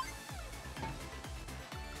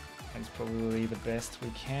 It's probably the best we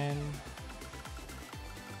can.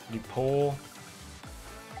 Pretty poor.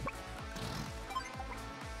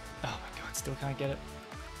 Oh my god, still can't get it.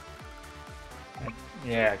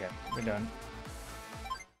 Yeah, okay, we're done.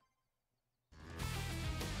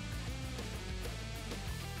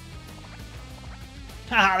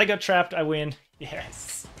 Haha, they got trapped, I win.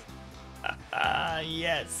 Yes.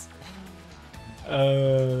 Yes.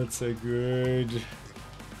 Oh, that's so good.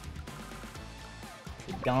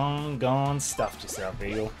 Gone, stuffed yourself,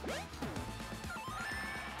 Eagle.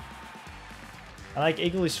 I like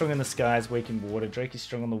Eagle is strong in the skies, weak in water. Drake is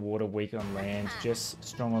strong on the water, weak on land. Jess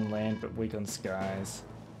strong on land, but weak on skies.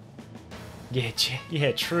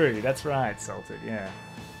 Yeah, true. That's right, Salted. Yeah.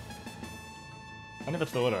 I never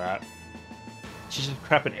thought of that. She's just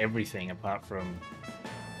crap at everything apart from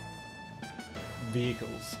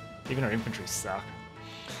vehicles. Even her infantry suck.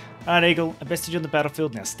 Alright, Eagle. I bested you on the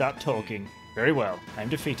battlefield. Now start talking. Very well. I am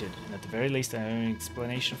defeated, and at the very least I owe an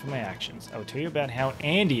explanation for my actions. I will tell you about how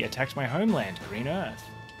Andy attacked my homeland, Green Earth.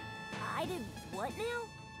 I did what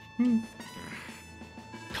now?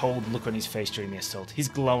 Cold look on his face during the assault. His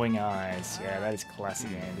glowing eyes. Yeah, that is classic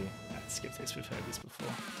Andy. Let's skip this. We've heard this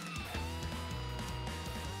before.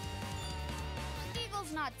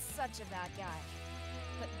 Eagle's not such a bad guy,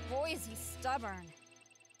 but boy is he stubborn.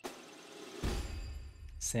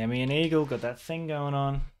 Sami and Eagle got that thing going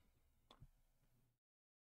on.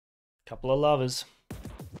 Couple of lovers.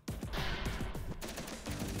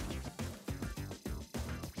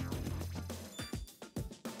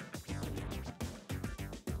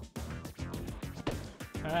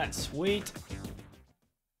 Alright, sweet.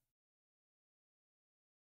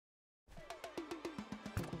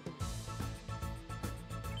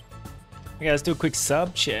 Okay, let's do a quick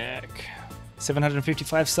sub check.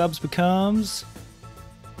 755 subs becomes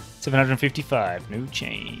 755. No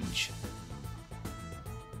change.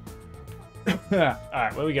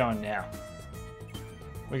 Alright, where are we going now?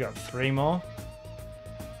 We got 3 more.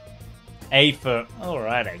 A for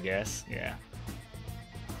alright, I guess. Yeah.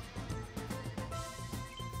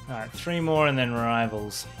 Alright, 3 more and then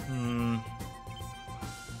rivals. Alright,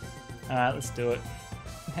 let's do it.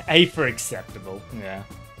 A for acceptable. Yeah.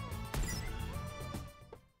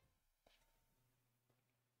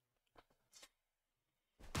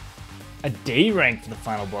 A D rank for the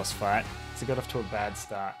final boss fight. So it got off to a bad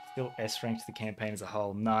start. Still S ranked the campaign as a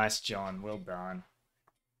whole. Nice, John. Well done.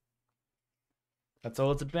 That's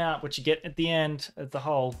all it's about. What you get at the end as the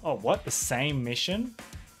whole. Oh, what? The same mission?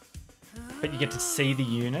 But you get to see the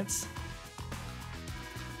units?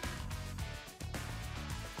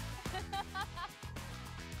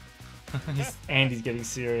 Andy's getting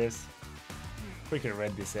serious. We could have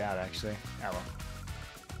read this out, actually. Oh well.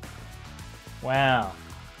 Wow.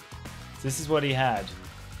 So this is what he had.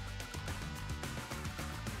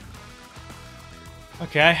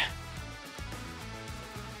 Okay.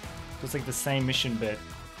 Looks like the same mission, but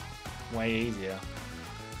way easier.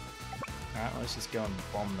 Alright, let's just go and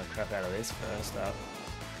bomb the crap out of this first up.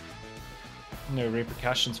 No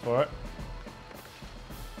repercussions for it.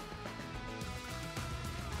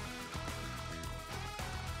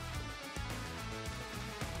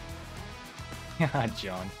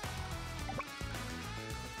 John.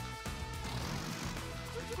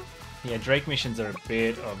 Yeah, Drake missions are a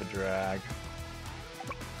bit of a drag.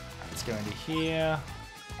 Let's go into here.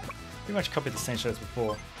 Pretty much copied the same shots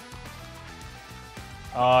before.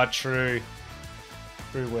 Oh, true.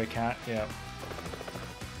 True workout, yeah.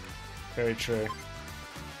 Very true.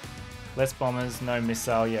 Less bombers, no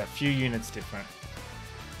missile, yeah, few units different.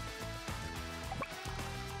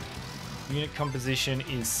 Unit composition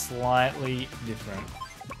is slightly different.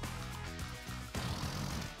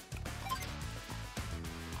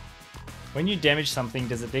 When you damage something,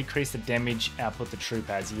 does it decrease the damage output the troop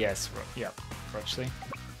has? Yes, yep, actually.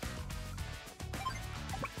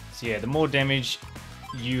 So yeah, the more damage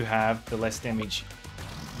you have, the less damage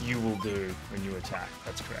you will do when you attack.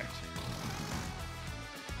 That's correct.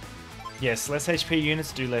 Yes, less HP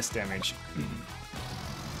units do less damage.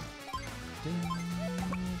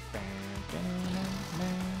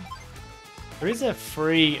 There is a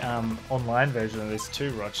free online version of this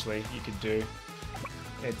too, Rochley, you could do.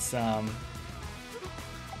 It's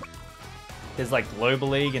there's like Global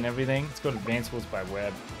League and everything. It's called Advanced Wars by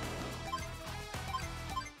Web.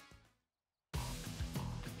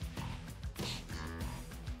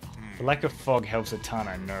 The lack of fog helps a ton,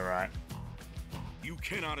 I know, right? You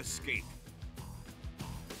cannot escape.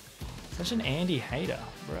 Such an Andy hater,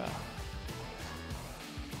 bruh.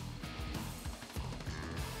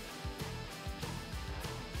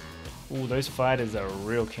 Ooh, those fighters are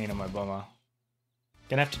real keen on my bomber.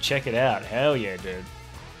 Gonna have to check it out. Hell yeah, dude.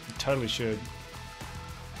 You totally should.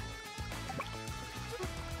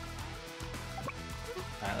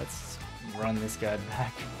 Alright, let's run this guy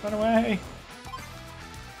back. Run away!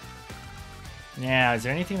 Now, is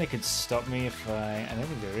there anything that could stop me if I don't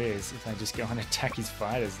think there is, if I just go and attack his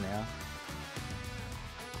fighters now.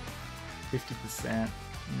 50%.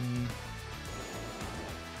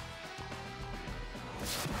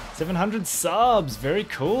 700 subs! Very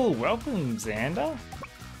cool! Welcome, Xander!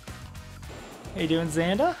 How you doing,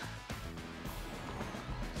 Xander?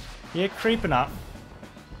 Yeah, creeping up.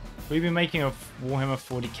 We've been making a Warhammer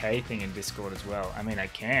 40k thing in Discord as well. I mean, I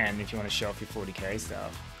can if you want to show off your 40k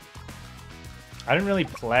stuff. I didn't really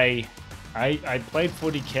play... I played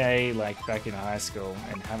 40k like back in high school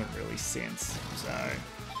and haven't really since, so...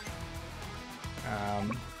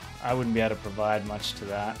 I wouldn't be able to provide much to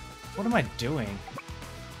that. What am I doing?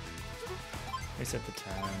 Reset the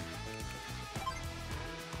time.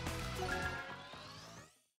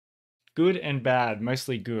 Good and bad,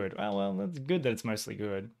 mostly good. Well, that's good that it's mostly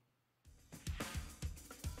good.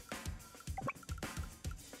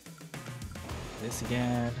 This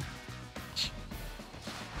again.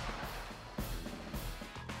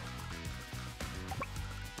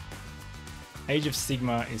 Age of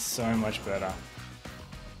Sigma is so much better.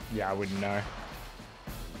 Yeah, I wouldn't know.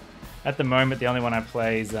 At the moment, the only one I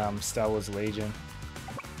play is Star Wars Legion,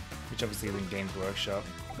 which obviously is in Games Workshop.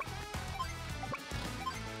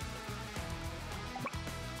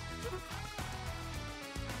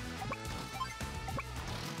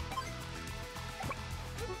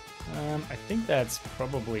 I think that's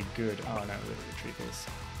probably good. Oh no, we'll retreat this.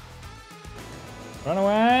 Run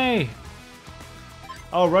away!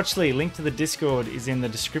 Oh, Rochley, link to the Discord is in the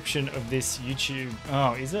description of this YouTube.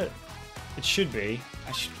 Oh, is it? It should be.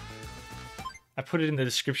 I put it in the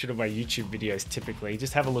description of my YouTube videos typically.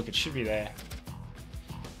 Just have a look, it should be there.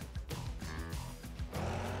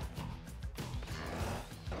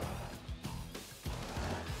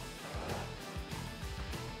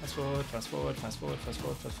 Fast forward, fast forward, fast forward, fast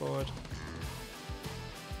forward, fast forward.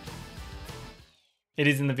 It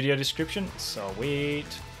is in the video description. Sweet.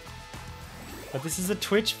 But this is a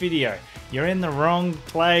Twitch video. You're in the wrong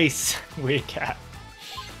place, Weird Cat.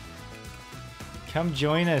 Come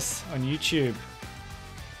join us on YouTube.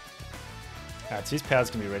 Alright, so his power's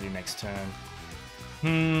gonna be ready next turn.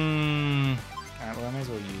 Alright, well I may as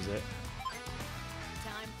well use it.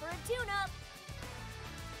 Time for a tune-up.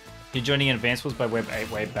 You're joining an Advanced Wars by Web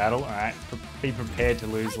 8-way battle. Alright, be prepared to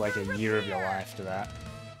lose like a year of your life to that.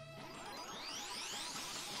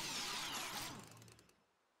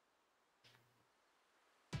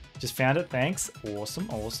 Just found it, thanks. Awesome,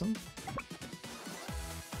 awesome.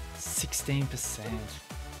 16%.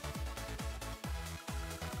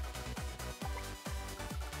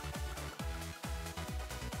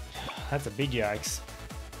 That's a big yikes.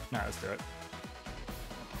 No, let's do it.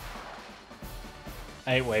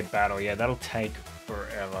 8-way battle, yeah, that'll take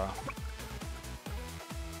forever.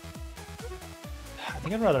 I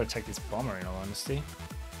think I'd rather take this bomber in all honesty.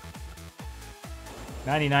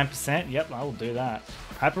 99%, yep, I will do that.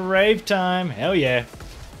 Hyper rave time, hell yeah.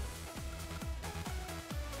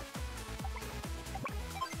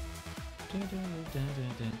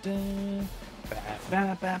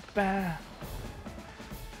 Ba, ba, ba.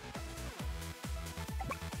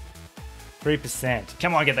 3%.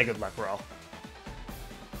 Come on, get that good luck roll.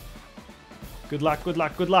 Good luck, good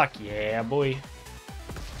luck, good luck. Yeah, boy.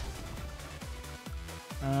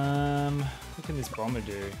 What can this bomber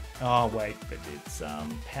do? Oh, wait, but it's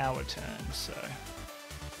power turn, so...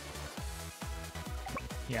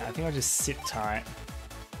 Yeah, I think I'll just sit tight.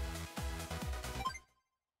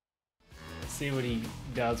 See what he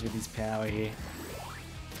does with his power here.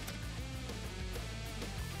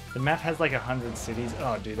 The map has like 100 cities.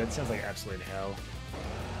 Oh, dude, that sounds like absolute hell.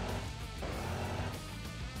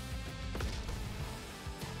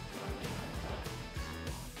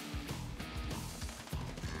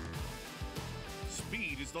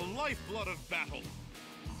 Speed is the lifeblood of battle.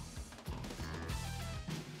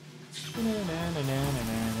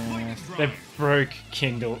 They broke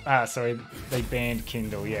Kindle. Ah, sorry, they banned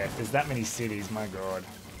Kindle. Yeah, if there's that many cities, my god.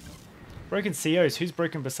 Broken COs. Who's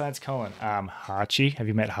broken besides Colin? Hachi. Have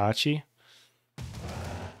you met Hachi?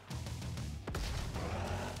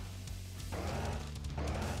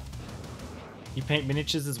 You paint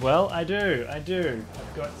miniatures as well? I do. I've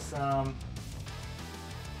got some...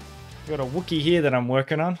 I've got a Wookiee here that I'm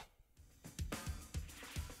working on.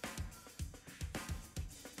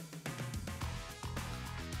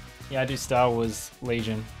 Yeah, I do Star Wars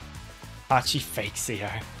Legion. Hachi fake CO.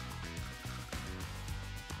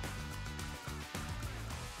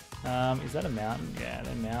 Is that a mountain? Yeah,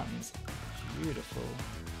 they're mountains. Beautiful.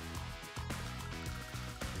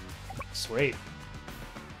 Sweet.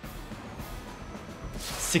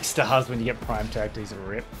 6 stars when you get prime tagged. He's a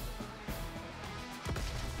rip.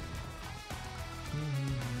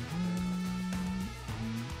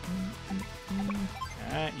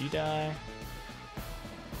 Alright, you die.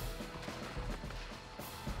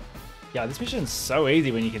 Yeah, this mission's so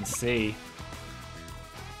easy when you can see.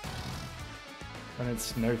 When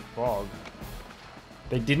it's no fog.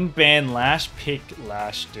 They didn't ban Lash. Pick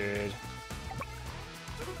Lash, dude.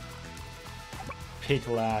 Pick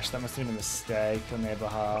Lash. That must have been a mistake on their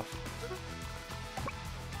behalf.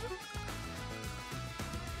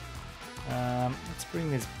 Let's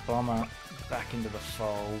bring this bomber back into the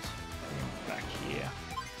fold. Bring him back here.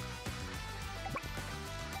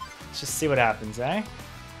 Let's just see what happens, eh?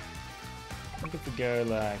 I think if we go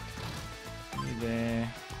like you there,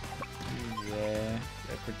 you there,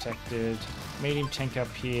 they're protected. Medium tank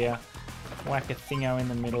up here, whack a thingo in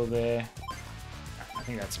the middle there. I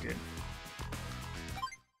think that's good.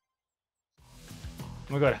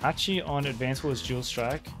 Oh my god, Hachi on Advanced Wars Dual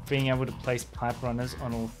Strike, being able to place pipe runners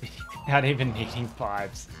on all without even needing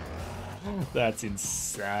pipes. That's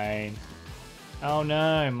insane. Oh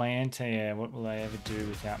no, my anti-air. What will I ever do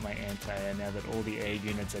without my anti-air now that all the air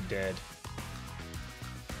units are dead?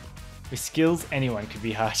 With skills, anyone could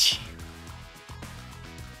be Hachi.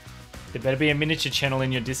 There better be a miniature channel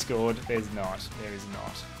in your Discord. There's not. There is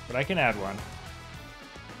not. But I can add one.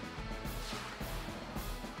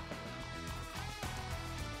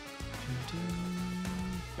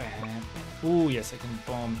 Ooh, yes, I can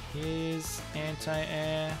bomb his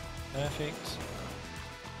anti-air. Perfect.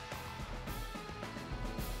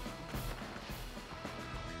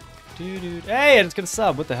 Dude. Hey, I just got a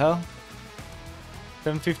sub. What the hell?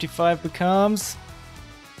 755 becomes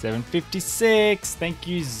 756. Thank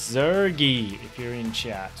you, Zergy, if you're in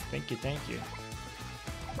chat. Thank you.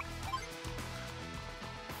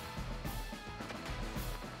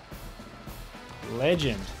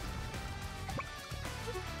 Legend.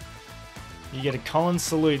 You get a Colin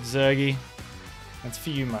salute, Zergy. That's for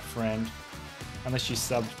you, my friend. Unless you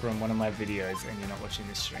subbed from one of my videos and you're not watching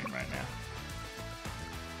this stream right now.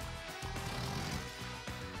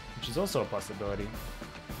 Which is also a possibility.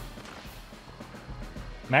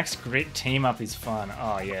 Max Grit team up is fun.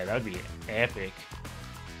 Oh yeah, that would be epic.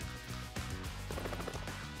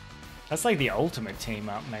 That's like the ultimate team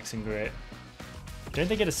up, Max and Grit. Don't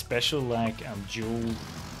they get a special like dual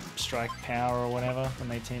strike power or whatever when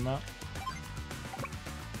they team up?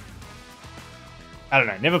 I don't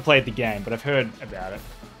know, never played the game, but I've heard about it.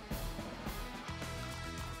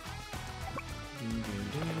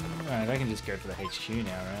 Alright, I can just go for the HQ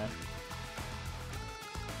now, right?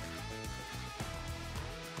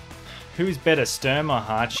 Who's better, Sturm or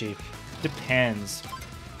Hachi? Depends.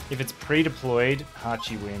 If it's pre-deployed,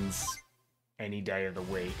 Hachi wins any day of the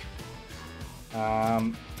week.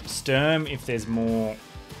 Sturm, if there's more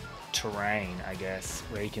terrain, I guess,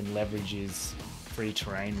 where he can leverage his free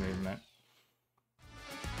terrain movement.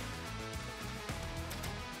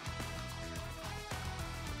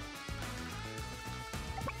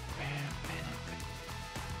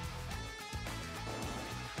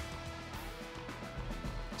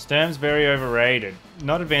 Sturm's very overrated.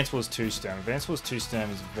 Not Advance Wars 2 Sturm. Advance Wars 2 Sturm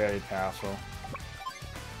is very powerful.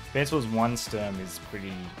 Advance Wars 1 Sturm is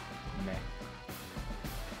pretty meh.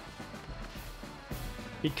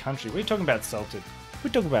 Big country. What are you talking about, Salted? We're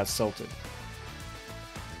talking about Salted.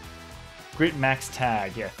 Grit Max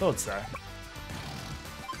Tag. Yeah, thought so.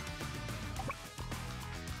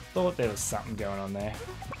 Thought there was something going on there.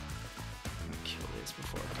 Let me kill this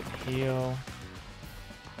before I can heal.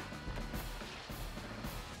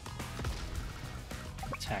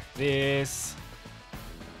 Attack this.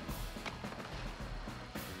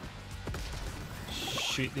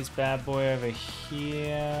 Shoot this bad boy over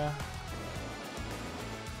here.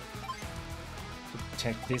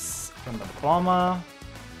 Protect this from the bomber.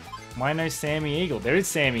 Why no Sami Eagle? There is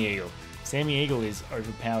Sami Eagle. Sami Eagle is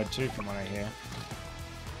overpowered too from what I hear.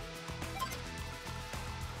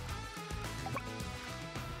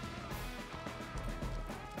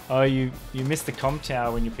 Oh, you missed the comm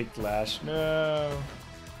tower when you picked Lash. No.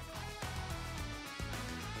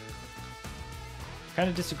 Kind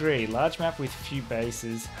of disagree. Large map with few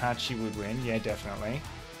bases. Hachi would win. Yeah, definitely.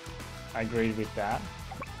 I agreed with that.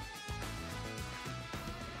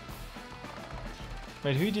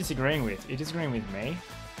 But who are you disagreeing with? Are you disagreeing with me?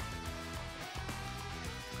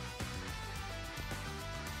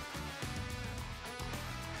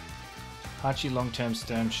 Hachi long-term,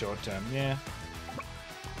 Sturm short-term. Yeah.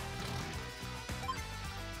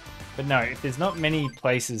 But no, if there's not many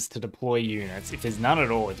places to deploy units, if there's none at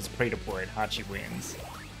all, if it's pre-deployed, Hachi wins.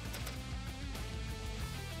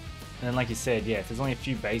 And then like you said, yeah, if there's only a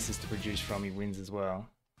few bases to produce from, he wins as well.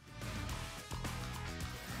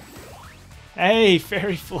 Hey,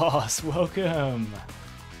 Fairy Floss, welcome!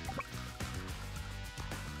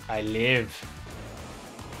 I live.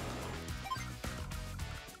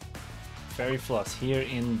 Fairy Floss here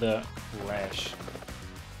in the flesh.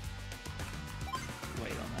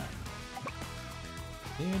 Wait on that.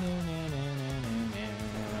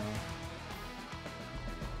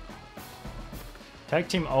 Tag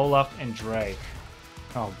team Olaf and Drake.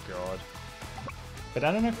 Oh god. But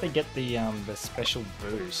I don't know if they get the special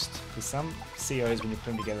boost. Because some COs, when you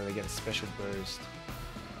put them together, they get a special boost.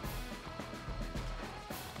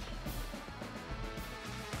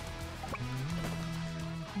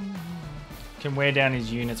 Can wear down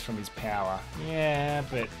his units from his power. Yeah,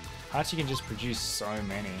 but Hachi can just produce so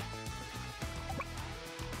many.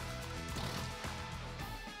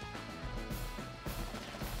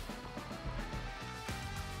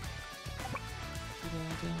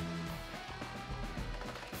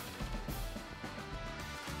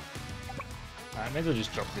 Alright, maybe we'll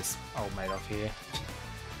just drop this old mate off here.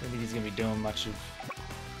 I don't think he's going to be doing much of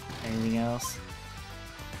anything else.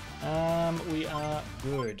 We are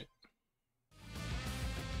good.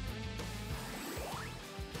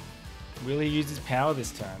 Will he use his power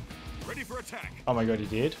this time? Ready for attack. Oh my god, he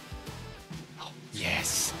did? Oh,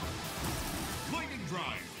 yes! Lightning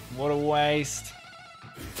drive. What a waste.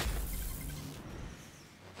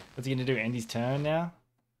 What's he going to do? End his turn now?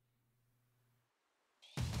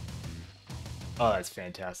 Oh, that's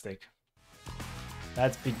fantastic.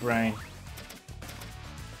 That's big brain.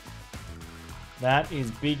 That is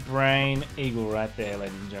big brain eagle right there,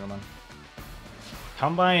 ladies and gentlemen.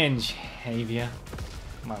 Come by and Xavier.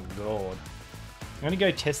 My god. I'm gonna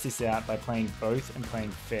go test this out by playing both and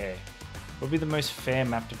playing fair. What would be the most fair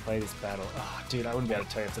map to play this battle? Oh, dude, I wouldn't be able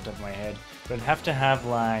to tell you off the top of my head. But I'd have to have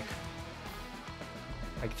like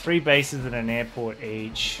 3 bases and an airport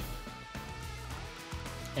each.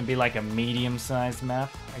 And be like a medium-sized map,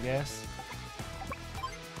 I guess.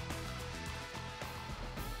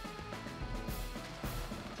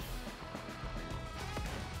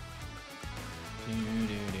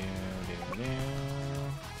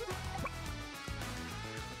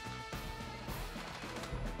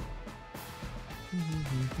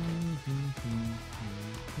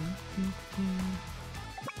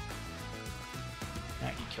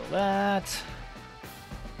 Alright, you kill that.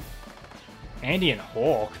 Andy and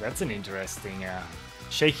Hawk, that's an interesting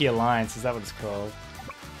Shaky Alliance, is that what it's called?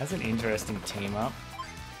 That's an interesting team up.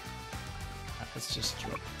 Let's just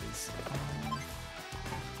drop this off.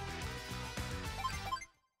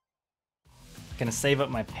 Gonna save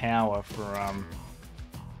up my power for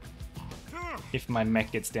if my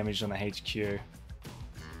mech gets damaged on the HQ.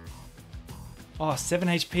 Oh, 7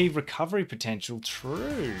 HP recovery potential,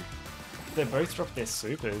 true. They both drop their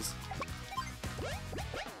supers.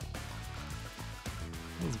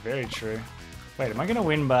 It's very true. Wait, am I gonna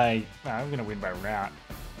win by... No, I'm gonna win by route.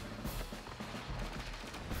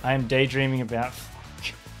 I am daydreaming about...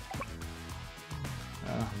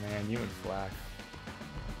 Oh man, you and Flack.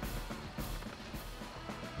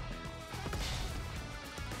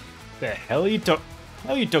 The hell are you talking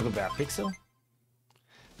about, Pixel?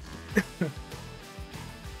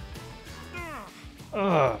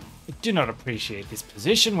 Ugh, I do not appreciate this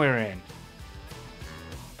position we're in.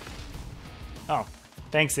 Oh,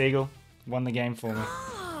 thanks, Eagle. Won the game for me.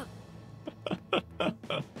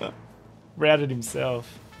 Routed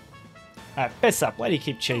himself. Alright, fess up. Why do you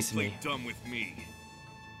keep chasing me? Dumb with me.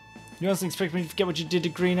 You honestly expect me to forget what you did to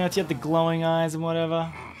Green Earth? You had the glowing eyes and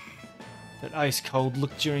whatever. That ice-cold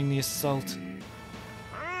look during the assault.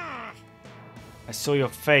 I saw your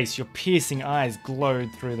face. Your piercing eyes glowed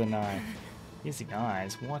through the night. Piercing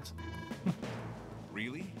eyes? What?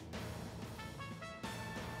 Really?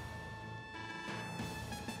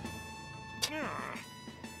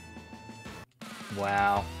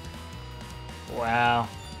 Wow. Wow.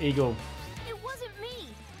 Eagle. It wasn't me.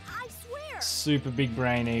 I swear. Super big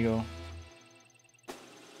brain, Eagle.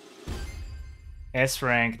 S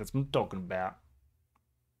rank, that's what I'm talking about.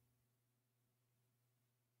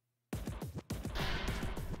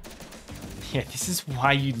 Yeah, this is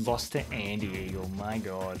why you lost to Andy, Eagle. My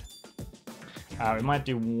god. We might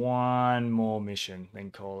do one more mission,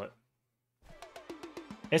 then call it.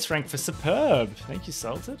 S rank for superb. Thank you,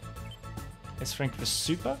 Salted. S rank for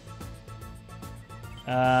super.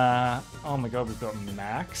 Oh my god, we've got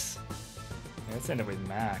max. Yeah, let's end it with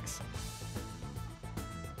max.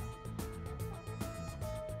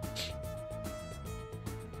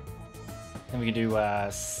 Then we can do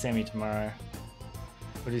Sami tomorrow.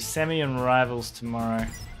 We'll do Sami and Rivals tomorrow.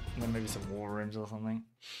 And then maybe some War Rooms or something.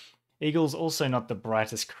 Eagle's also not the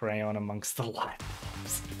brightest crayon amongst the light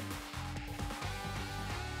bulbs.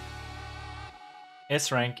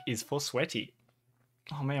 S rank is for sweaty.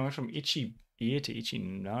 Oh man, I went from itchy ear to itchy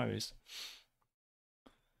nose.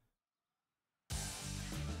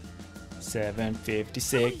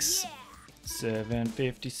 756.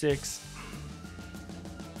 756.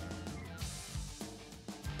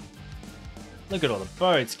 Look at all the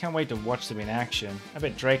boats. Can't wait to watch them in action. I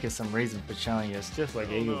bet Drake has some reason for challenging us, just like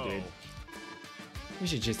Eagle did. We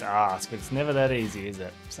should just ask, but it's never that easy, is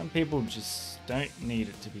it? Some people just don't need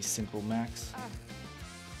it to be simple, Max.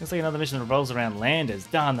 Looks like another mission that revolves around landers.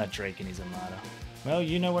 Darn that Drake and his armada. Well,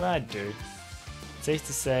 you know what I'd do. It's safe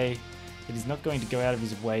to say that he's not going to go out of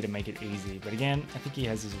his way to make it easy, but again, I think he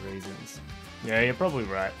has his reasons. Yeah, you're probably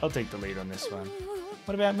right. I'll take the lead on this one.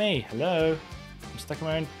 What about me? Hello? I'm stuck in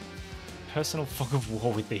my own personal fog of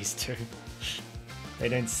war with these two. They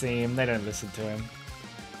don't see him, they don't listen to him.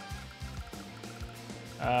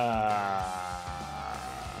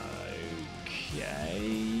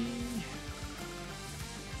 Okay.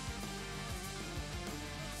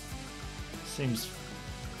 Seems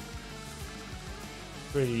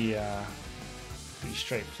pretty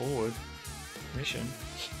straightforward mission.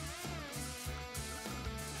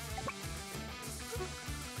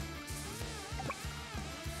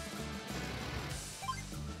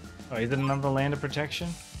 Oh, is it another land of protection?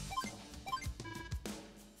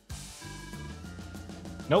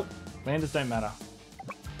 Nope, landers don't matter.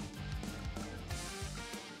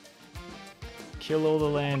 Kill all the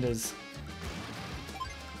landers.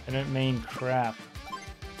 I don't mean crap.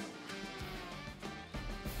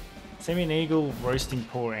 Sami and Eagle roasting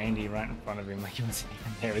poor Andy right in front of him like he wasn't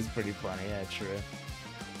even there is pretty funny, yeah, true.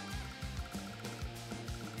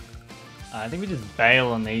 I think we just bail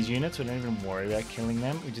on these units, we don't even worry about killing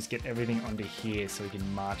them, we just get everything onto here so we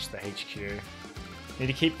can march the HQ. Need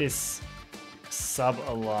to keep this sub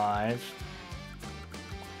alive.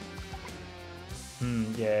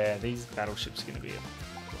 Yeah, these battleships are going to be a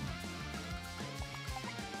problem.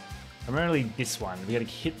 Primarily this one, we gotta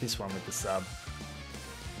hit this one with the sub.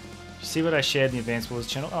 You see what I shared in the Advanced Wars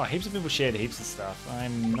channel? Oh, heaps of people shared heaps of stuff.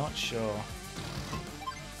 I'm not sure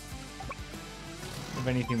of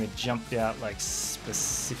anything that jumped out like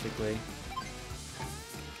specifically.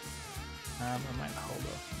 I might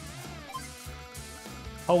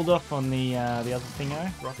hold off on the other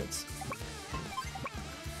thingo, rockets.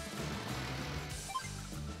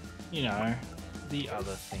 You know, the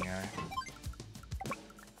other thingo.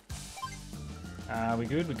 We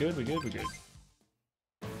good, we good, we good, we good.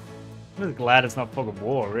 I'm just glad it's not Fog of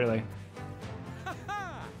War, really.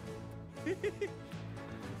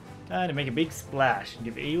 Time to make a big splash and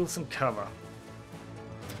give Eel some cover.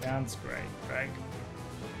 Sounds great, Greg.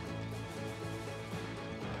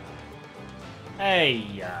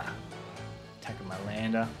 Hey, attacking my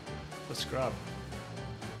lander. For scrub.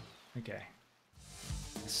 Okay.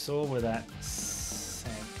 I saw where that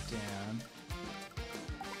sank down.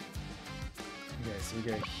 Okay, so we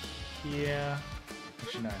go here.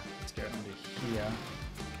 Actually, no. Let's go under here.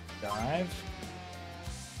 Dive.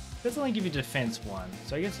 Doesn't only give you defense 1.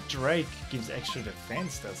 So I guess Drake gives extra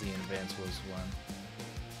defense, does he, in Advance Wars 1?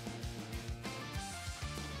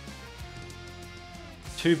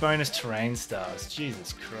 2 bonus terrain stars.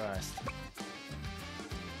 Jesus Christ.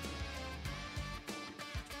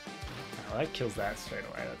 Oh, that kills that straight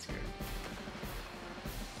away. That's good.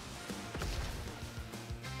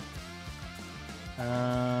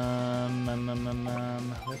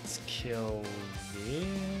 Let's kill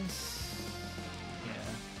this. Yeah.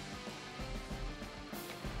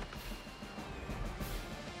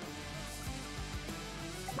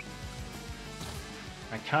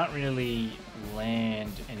 I can't really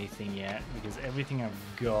land anything yet because everything I've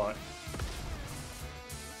got.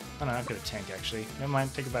 Oh no, I've got a tank actually. Never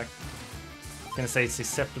mind, take it back. I'm gonna say it's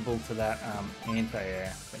susceptible to that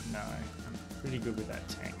anti-air, but no, I'm pretty good with that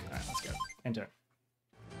tank. Alright, let's go. Enter.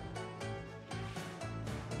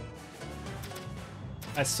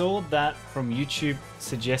 I saw that from YouTube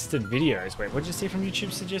suggested videos. Wait, what did you see from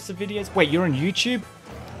YouTube suggested videos? Wait, you're on YouTube?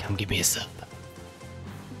 Come give me a sub.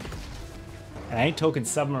 And I ain't talking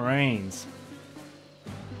submarines.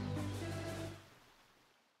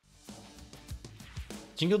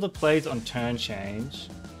 Jingle the plays on turn change.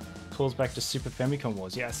 Calls back to Super Famicom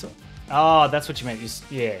Wars. Yeah, I saw. Oh, that's what you meant.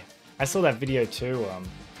 Yeah, I saw that video too.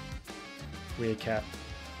 Re-Bootcamp.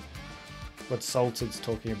 What Salted's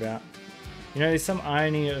talking about. You know, there's some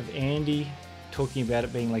irony of Andy talking about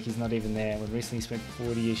it being like he's not even there when recently he spent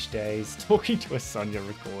 40-ish days talking to a Sonya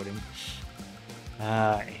recording.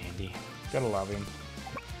 Ah, Andy. Gotta love him.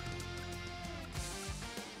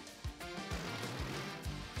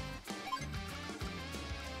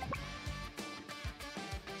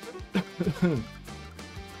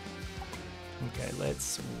 Okay,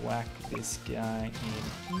 let's whack this guy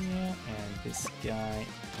in here, and this guy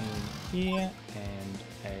in here, and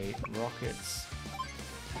a rockets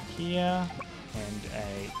here, and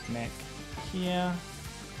a mech here,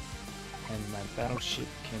 and my battleship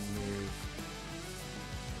can move.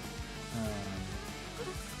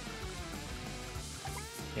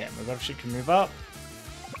 Yeah, my battleship can move up.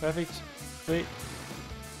 Perfect. Sweet.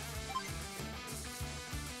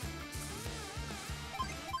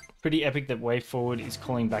 Pretty epic that Way Forward is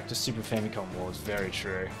calling back to Super Famicom Wars. Very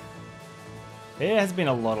true. There has been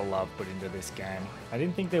a lot of love put into this game. I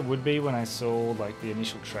didn't think there would be when I saw like the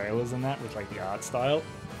initial trailers and that with like the art style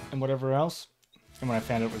and whatever else. And when I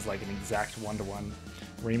found it was like an exact one-to-one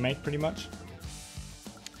remake pretty much.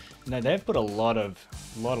 No, they've put a lot of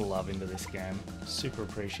love into this game. Super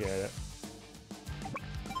appreciate it.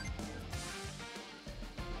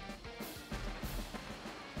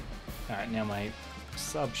 Alright, now my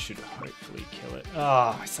sub should hopefully kill it.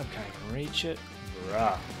 Oh, my sub can't even reach it.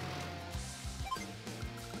 Bruh.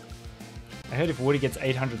 I heard if Woody gets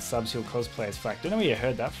 800 subs, he'll cosplay as Flack. Don't know where you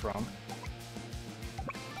heard that from.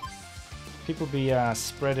 People be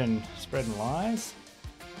spreading lies?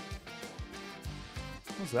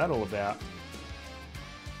 What's that all about?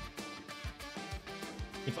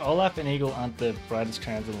 If Olaf and Eagle aren't the brightest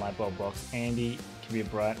crowns in the light bulb box, Andy can be as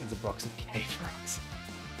bright as a box of cave rocks.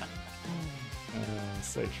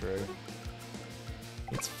 So true.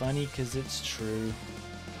 It's funny because it's true.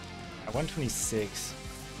 At 126,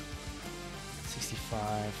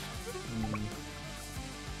 65,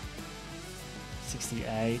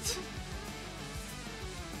 68.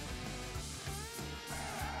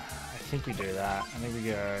 I think we do that. I think we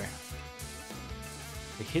go.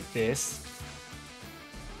 We hit this.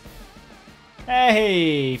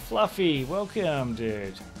 Hey, Fluffy, welcome,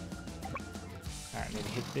 dude. Alright, need to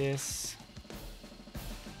hit this.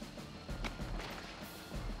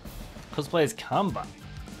 Cosplayers come by.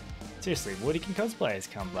 Seriously, Woody can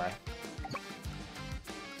cosplayers come by?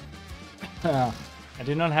 I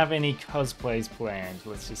do not have any cosplays planned,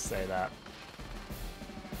 let's just say that.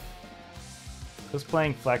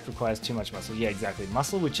 Cosplaying Flak requires too much muscle. Yeah, exactly.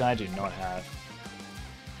 Muscle which I do not have.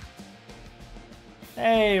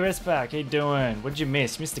 Hey, Restback, how you doing? What did you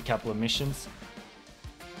miss? Missed a couple of missions.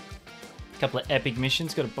 A couple of epic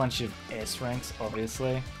missions. Got a bunch of S ranks,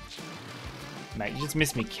 obviously. Mate, you just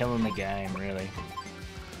missed me killing the game, really.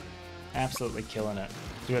 Absolutely killing it.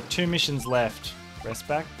 We got 2 missions left.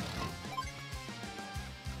 Restback.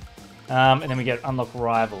 And then we get unlock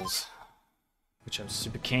rivals, which I'm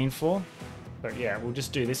super keen for. But yeah, we'll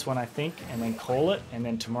just do this one, I think, and then call it. And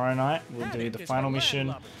then tomorrow night we'll do the final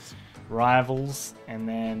mission, rivals, and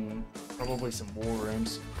then probably some war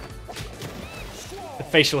rooms. The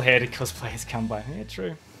facial hair to cosplayers come by. Yeah,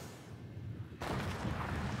 true. Oh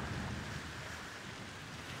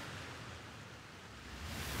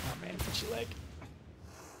man, pitch your leg.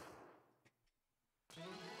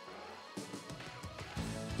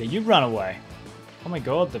 Yeah, you run away. Oh my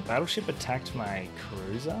god, the battleship attacked my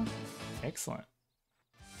cruiser? Excellent.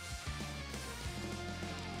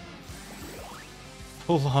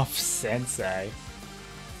 Pull off Sensei.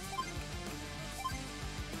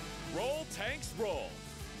 Roll tanks, roll.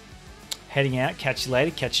 Heading out, catch you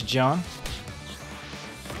later, catch you John.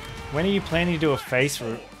 When are you planning to do a face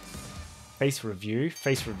review?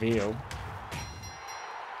 Face reveal?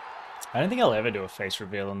 I don't think I'll ever do a face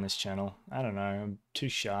reveal on this channel. I don't know, I'm too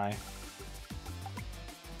shy.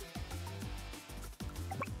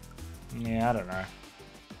 Yeah, I don't know.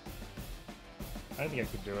 I don't think I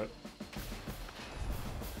could do it.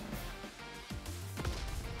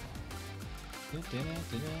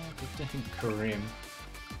 Karim.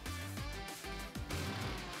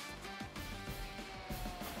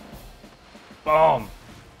 Boom!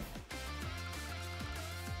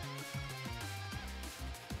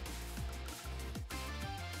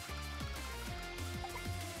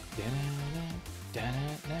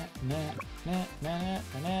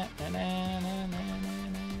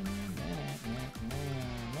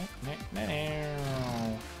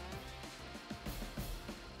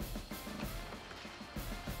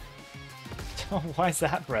 Why is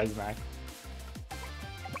that, Bresmac?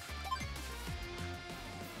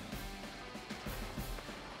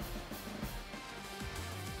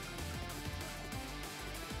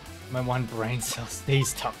 My one brain cell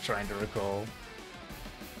stays tough trying to recall.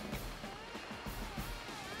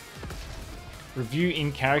 Review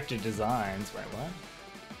in-character designs. Wait, what?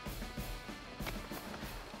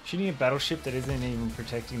 Shooting a battleship that isn't even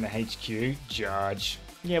protecting the HQ? Judge.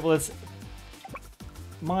 Yeah, well, it's...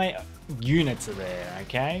 My units are there,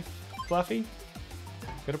 okay? Fluffy?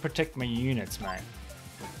 Gotta protect my units, mate.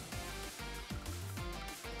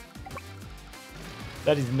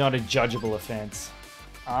 That is not a judgeable offense.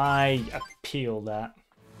 I appeal that.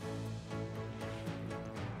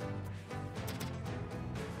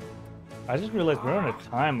 I just realized we're on a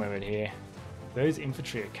time limit here. Those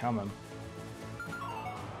infantry are coming.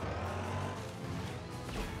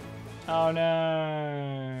 Oh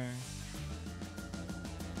no.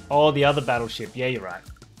 Oh, the other battleship. Yeah, you're right.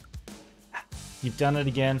 You've done it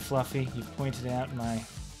again, Fluffy. You've pointed out my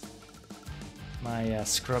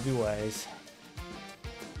scrubby ways.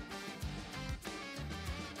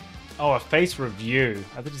 Oh, a face review.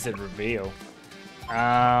 I thought you said reveal.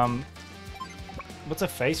 What's a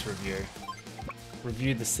face review?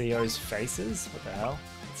 Review the CO's faces? What the hell?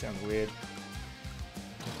 That sounds weird.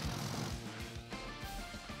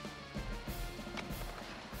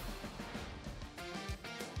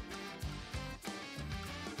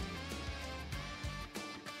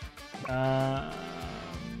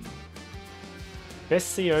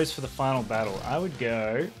 Best COs for the final battle. I would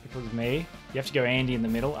go, if it was me, you have to go Andy in the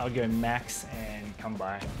middle. I would go Max and come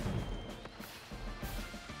by.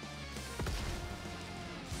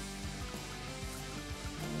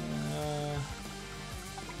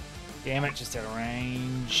 Damn it, just out of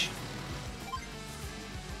range.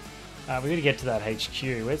 We gotta get to that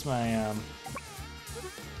HQ. Where's my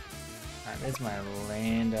Alright, there's my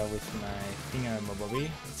lander with my thingo-mabobby.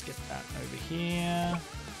 Let's get that over here.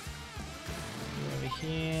 Over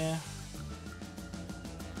here.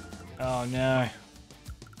 Oh no.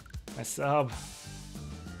 My sub.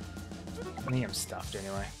 I think I'm stuffed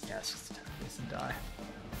anyway. Yeah, let's just attack this and die.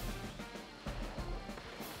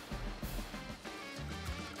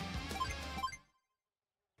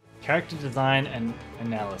 Character design and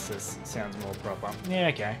analysis sounds more proper. Yeah,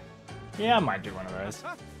 okay. Yeah, I might do one of those.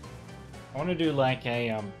 I want to do like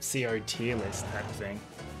a CO tier list type thing.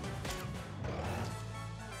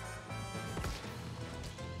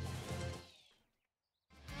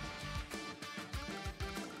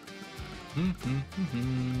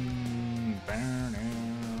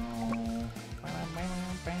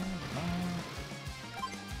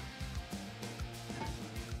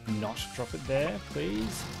 Not drop it there,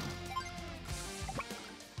 please.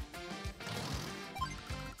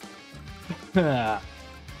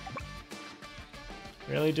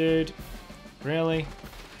 Really, dude? Really?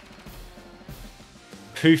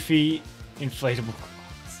 Poofy inflatable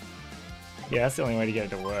clothes. Yeah, that's the only way to get it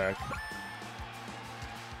to work.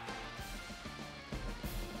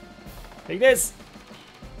 Take this!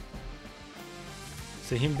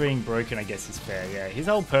 So him being broken, I guess, is fair, yeah. His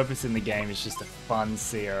whole purpose in the game is just a fun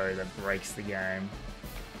CO that breaks the game.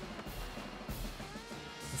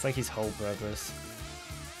 It's like his whole purpose.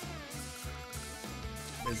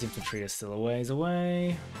 Those infantry are still a ways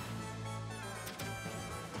away.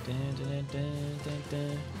 Dun, dun, dun, dun,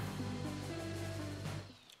 dun.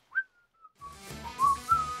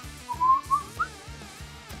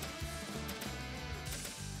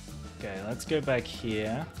 Okay, let's go back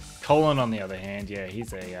here. Colin, on the other hand, yeah,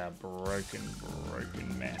 he's a broken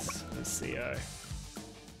mess. This CO.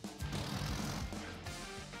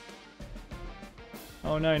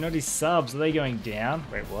 Oh no, not his subs. Are they going down?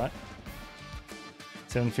 Wait, what?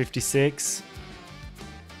 756.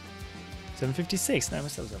 756. No, my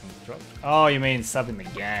subs haven't dropped. Oh, you mean sub in the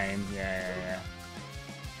game? Yeah.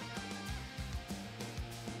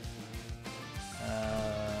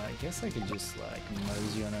 I guess I could just like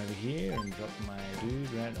mosey on over here and drop my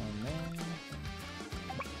dude right on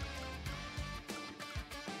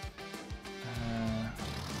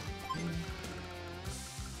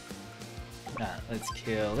there. Let's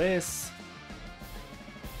kill this.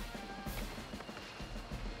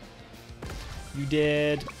 You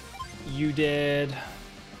dead. You dead.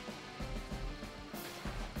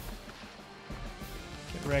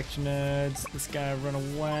 Get wrecked, nerds. This guy run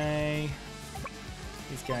away.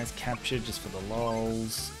 These guys captured just for the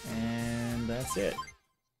lols. And that's it.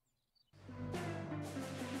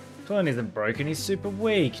 Colin isn't broken, he's super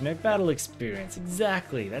weak. No battle experience.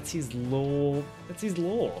 Exactly. That's his law. That's his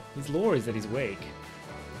law. His law is that he's weak.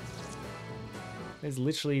 There's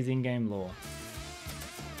literally his in-game law.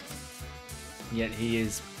 Yet he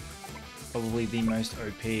is probably the most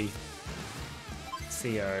OP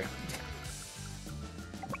CO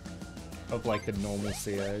of like the normal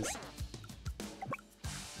COs.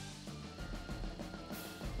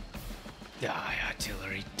 Die,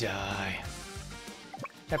 artillery, die.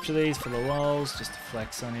 Capture these for the lols, just to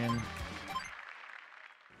flex on him.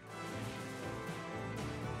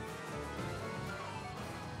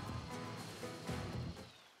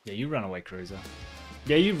 Yeah, you run away, cruiser.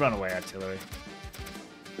 Yeah, you run away, artillery.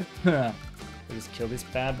 We'll just kill this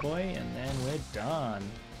bad boy and then we're done.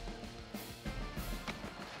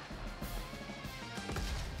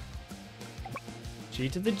 G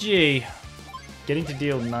to the G. Getting to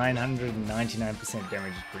deal 999%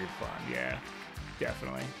 damage is pretty fun, yeah.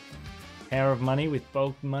 Definitely. Power of money with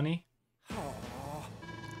bulk money.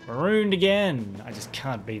 Marooned again! I just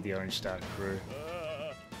can't beat the Orange Star crew.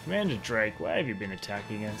 Commander Drake, why have you been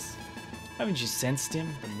attacking us? Haven't you sensed him,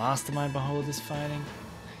 the mastermind behind all this fighting?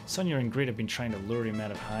 Sonya and Grit have been trying to lure him out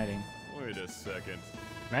of hiding. Wait a second.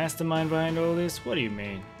 Mastermind behind all this? What do you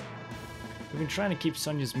mean? We've been trying to keep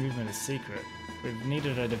Sonya's movement a secret. We've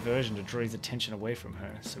needed a diversion to draw his attention away from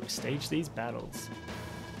her, so we staged these battles.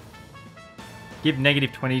 Give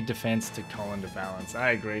negative 20 defense to Colin to balance.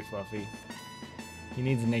 I agree, Fluffy. He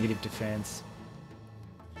needs a negative defense.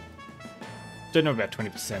 Don't know about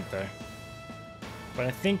 20% though. But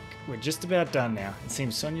I think we're just about done now. It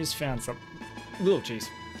seems Sonya's found some... Oh, jeez.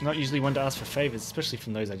 Not usually one to ask for favors, especially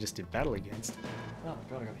from those I just did battle against. Oh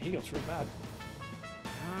god, I got hiccups real bad.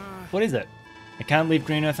 What is it? I can't leave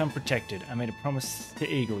Green Earth unprotected. I made a promise to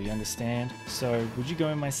Eagle, you understand? So, would you go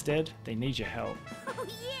in my stead? They need your help. Oh,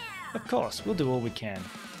 yeah! Of course, we'll do all we can.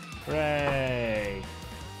 Hooray!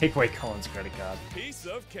 Take away Colin's credit card. Piece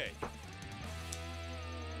of cake.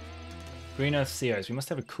 Green Earth COs. We must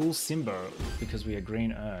have a cool symbol because we are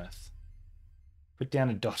Green Earth. Put down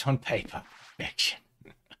a dot on paper. Perfection.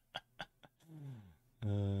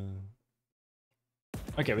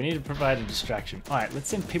 Okay, we need to provide a distraction. Alright, let's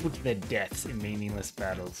send people to their deaths in meaningless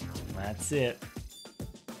battles. That's it.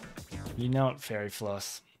 You know it, Fairy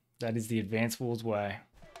Floss. That is the Advance Wars way.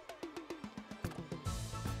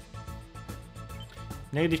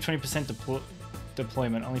 Negative 20%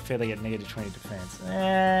 deployment. Only fair they get negative 20 defense.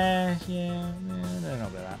 Yeah, I don't know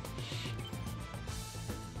about that.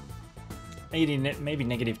 Maybe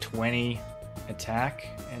negative 20 attack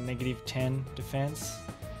and negative 10 defense.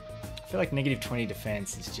 I feel like negative 20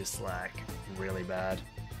 defense is just like really bad.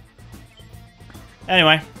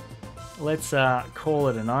 Anyway, let's call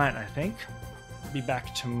it a night, I think. Be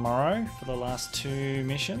back tomorrow for the last 2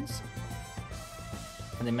 missions.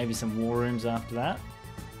 And then maybe some war rooms after that.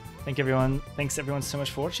 Thanks everyone so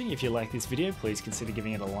much for watching. If you like this video, please consider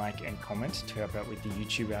giving it a like and comment to help out with the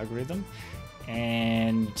YouTube algorithm.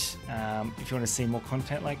 And if you want to see more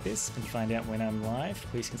content like this and find out when I'm live,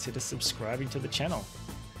 please consider subscribing to the channel.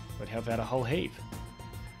 It would help out a whole heap.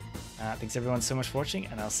 Thanks everyone so much for watching,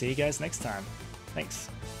 and I'll see you guys next time. Thanks.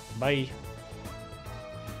 Bye.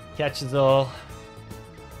 Catch us all.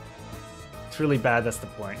 It's really bad, that's the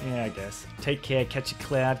point. Yeah, I guess. Take care, catch a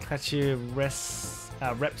cloud, catch your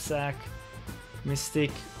Repsack,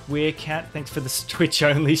 Mystic, Weircat. Thanks for the Twitch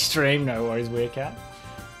only stream. No worries, Weircat.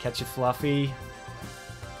 Catch a Fluffy.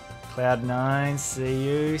 Cloud9, see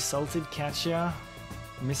you. Salted Catcher,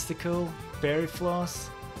 Mystical, Berry Floss,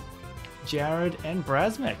 Jared, and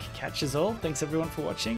Brasmek. Catch us all. Thanks everyone for watching.